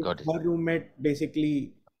 Acha, got it. Her roommate,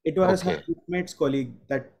 basically, it was her Okay. roommate's colleague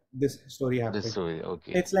that this story happened. This story,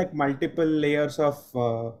 okay. It's like multiple layers of,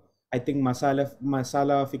 I think,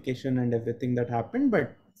 masalafication and everything that happened,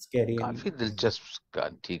 but scary. काफी दिलचस्प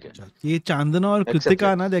ठीक है. ये चांदना और Accepted.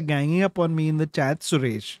 Kritika ना they're ganging up on me in the chat.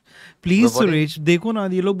 Suresh, please But what Suresh, देखो ना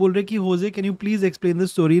ये लोग बोल रहे कि Jose, can you please explain the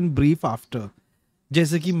story in brief after?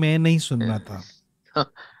 जैसे कि मैं नहीं सुन रहा था.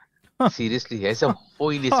 Seriously, ऐसा हो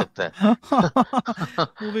ही नहीं सकता है.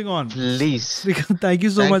 Moving on. Please. Srikar, thank you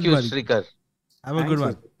so much, Thank you, buddy. Srikar. Have a good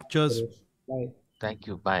one. Cheers. Bye. Thank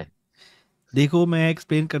you. Bye. देखो मैं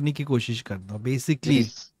एक्सप्लेन करने की कोशिश करता हूँ. Basically,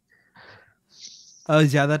 Please.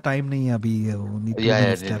 ज्यादा टाइम नहीं है अभी. only 2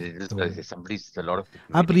 minutes left. Somebody's a lot of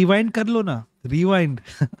people आप waiting. रिवाइंड कर लो ना. रिवाइंड.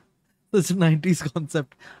 90s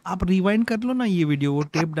concept. आप रिवाइंड कर लो ना ये वीडियो. वो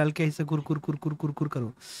टेप डाल के ऐसे कुर कुर कुर कुर कुर कुर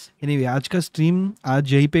करो. एनीवे आज का स्ट्रीम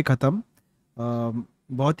आज यहीं पे खत्म.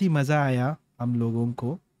 बहुत ही मजा आया हम लोगों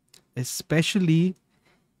को. स्पेशली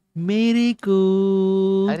मेरे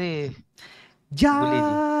को अरे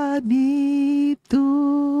जानी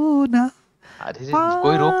तू ना. अरे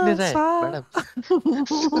कोई रोक नहीं रहा है madam.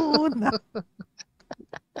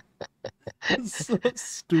 So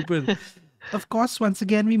stupid. Of course, once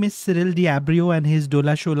again, we miss Cyril D Ji and his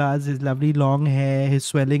Dola Sholas, his lovely long hair, his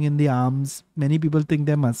swelling in the arms. Many people think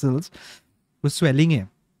they're muscles. वो swelling है.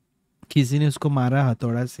 किसी ने उसको मारा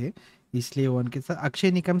हथौड़ा से, इसलिए वो उनके साथ.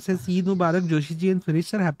 Akshay Nikam says, Eid Mubarak, Joshi ji and Suresh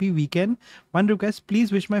sir, happy weekend. One request,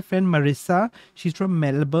 please wish my friend Marissa, she's from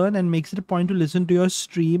Melbourne and makes it a point to listen to your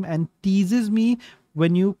stream and teases me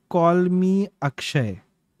when you call me Akshay.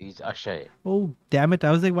 He's Ashay. Oh, damn it.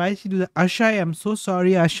 I was like, why did she do that? Ashay, I'm so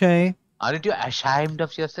sorry, Ashay. Aren't you ashamed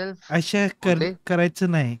of yourself? Ashay, करायचं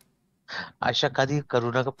नाही. आशा कधी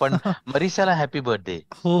करू नका पण मरीसाला happy birthday.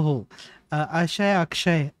 हो अक्षय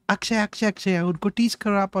अक्षय उनको teach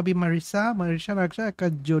करो आप अभी. मरीसा और अक्षय का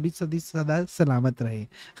जोड़ी सदा सलामत रहे.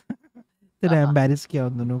 तेरा एम्बैरेस किया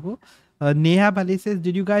उन दोनों को. नेहा भले says,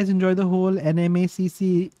 did you guys enjoy the whole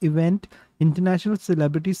NMACC event? International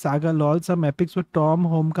Celebrity Saga lol. Some epics with Tom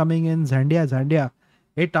Homecoming and Zandia.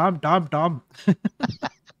 Hey Tom.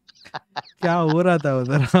 क्या हो रहा था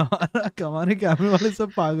उधर. हमारे कैमरे वाले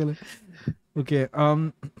सब पागल है. Okay.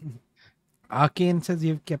 Arcane says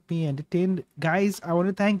you've kept me entertained. Guys, I want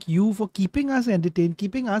to thank you for keeping us entertained,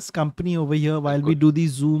 keeping us company over here while we do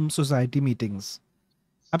these Zoom society meetings.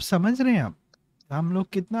 आप समझ रहे हैं आप हम लोग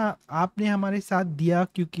कितना आपने हमारे साथ दिया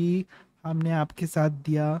क्योंकि हमने आपके साथ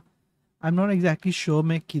दिया. I'm not exactly sure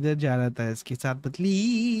मैं किधर जा रहा था इसके साथ.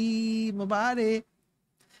 बतली मुबारक.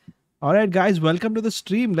 All right, guys, welcome to the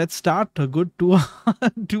stream. Let's start. A good 2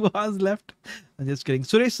 hours left. I'm just kidding.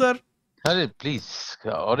 Suresh sir. अरे प्लीज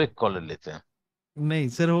और एक कॉलर लेते हैं. नहीं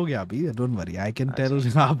सर हो गया अभी. Don't worry. I can tell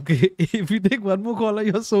आपके if you take one more caller,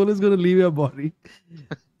 your soul is going to leave your body.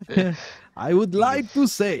 I would like to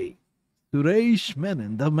say, Suresh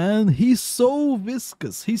Menon, the man, he's so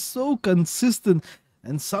viscous. He's so consistent.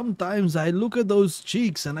 And sometimes I look at those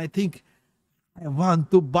cheeks and I think, I want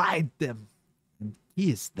to bite them.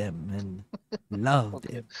 Kiss them and love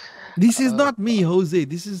them. This is not me, Jose.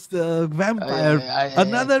 This is the vampire.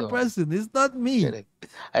 Another person. It's not me. Correct.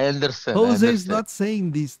 I understand. Jose is not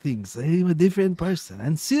saying these things. I'm a different person.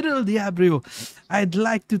 And Cyril D Ji, I'd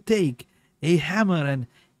like to take a hammer and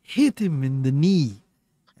hit him in the knee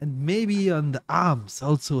and maybe on the arms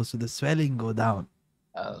also so the swelling go down.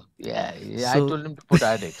 Yeah. So- I told him to put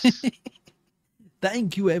addicts.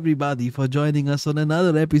 Thank you everybody for joining us on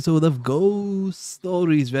another episode of Ghost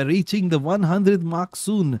Stories. We're reaching the 100th mark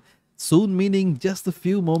soon. Soon meaning just a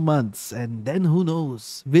few more months. And then who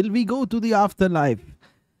knows? Will we go to the afterlife?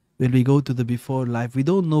 Will we go to the before life? We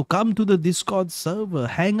don't know. Come to the Discord server.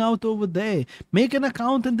 Hang out over there. Make an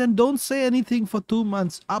account and then don't say anything for 2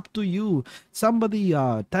 months. Up to you. Somebody,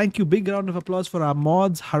 thank you. Big round of applause for our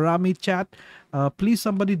mods. Harami chat. Please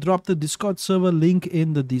somebody drop the Discord server link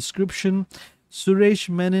in the description. Suresh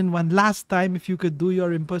Menon, one last time, if you could do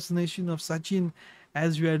your impersonation of Sachin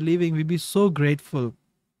as we are leaving, we'd be so grateful.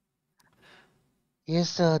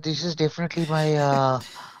 Yes, this is definitely my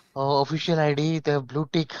official ID, the blue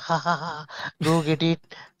tick. Go get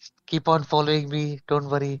it. Keep on following me. Don't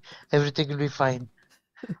worry. Everything will be fine.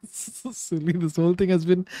 So silly. This whole thing has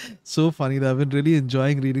been so funny that I've been really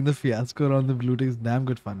enjoying reading the fiasco around the blue ticks. Damn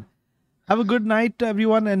good fun. Have a good night,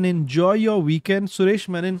 everyone, and enjoy your weekend. Suresh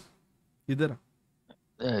Menon, इधर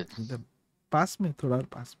इधर पास में थोड़ा और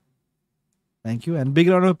पास में. Thank you and big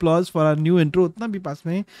round of applause for our new intro. उतना भी पास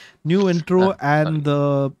में new intro and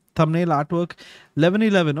the thumbnail artwork.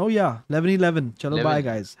 11:11. Oh yeah, 11:11. Chalo, bye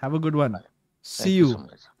guys. Have a good one. See you so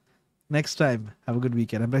much. next time. Have a good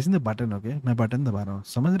weekend. I'm pressing the button, okay? मैं button दबा रहा हूँ.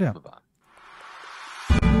 समझ रहे आप?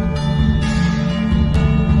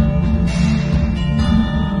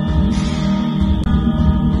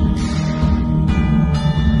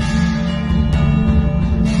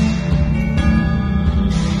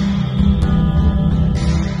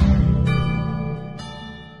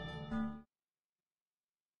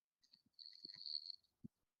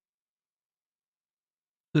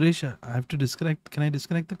 Suresh, I have to disconnect. Can I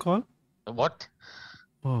disconnect the call? What?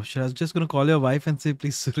 Oh shit, I was just gonna call your wife and say,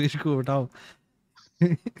 please, Suresh को उठाओ.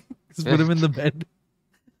 Just put him in the bed.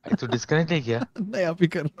 तो disconnect नहीं किया? नहीं, आप ही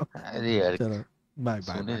कर लो. अरे यार, चलो, bye.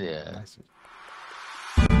 सुने दे यार. Bye.